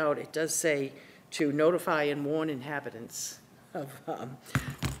laid out, it does say to notify and warn inhabitants of,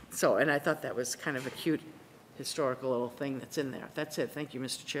 so, and I thought that was kind of a cute historical little thing that's in there. That's it. Thank you,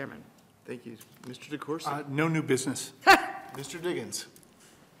 Mr. Chairman. Thank you. Mr. DeCourcy? No new business. Mr. Diggins?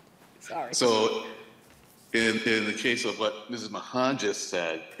 Sorry. So in the case of what Mrs. Mahan just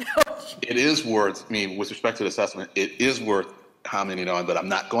said, it is worth, with respect to the assessment, it is worth commenting on, but I'm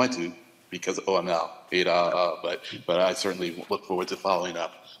not going to because of OML. But I certainly look forward to following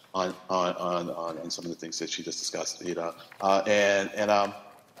up on some of the things that she just discussed.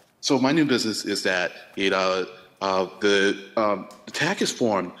 So my new business is that the TAC has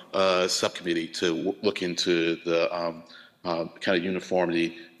formed a subcommittee to look into the kind of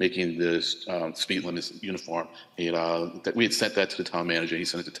uniformity, making the speed limits uniform. That we had sent that to the town manager, he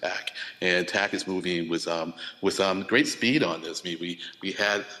sent it to TAC, and TAC is moving with great speed on this. We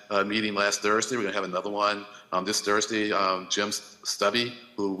had a meeting last Thursday. We're going to have another one this Thursday. Jim Stubby,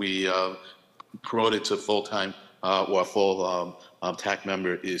 who we promoted to full-time or full TAC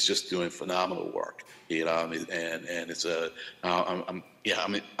member, is just doing phenomenal work. And it's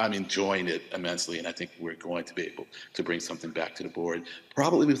I'm enjoying it immensely, and I think we're going to be able to bring something back to the board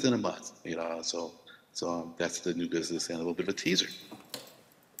probably within a month. So So that's the new business and a little bit of a teaser.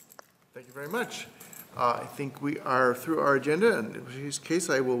 Thank you very much. I think we are through our agenda, and in this case,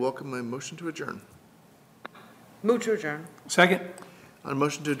 I will welcome a motion to adjourn. Move to adjourn. Second. On a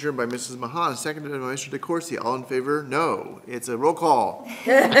motion to adjourn by Mrs. Mahan, seconded by Mr. DeCoursey. All in favor? No. It's a roll call.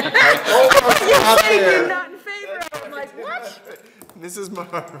 You're not in favor. I'm like, what? Mrs. Mar.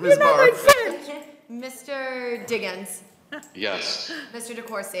 You're Ms. not Mar. my friend. Mr. Diggins. Yes. Mr.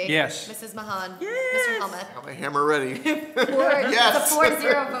 DeCoursey. Yes. Mrs. Mahan. Yes. Mr. Helmuth. Got my hammer ready. It's a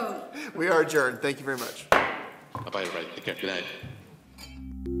 4-0 vote. We are adjourned. Thank you very much. Bye-bye, everybody. Take care. Good night.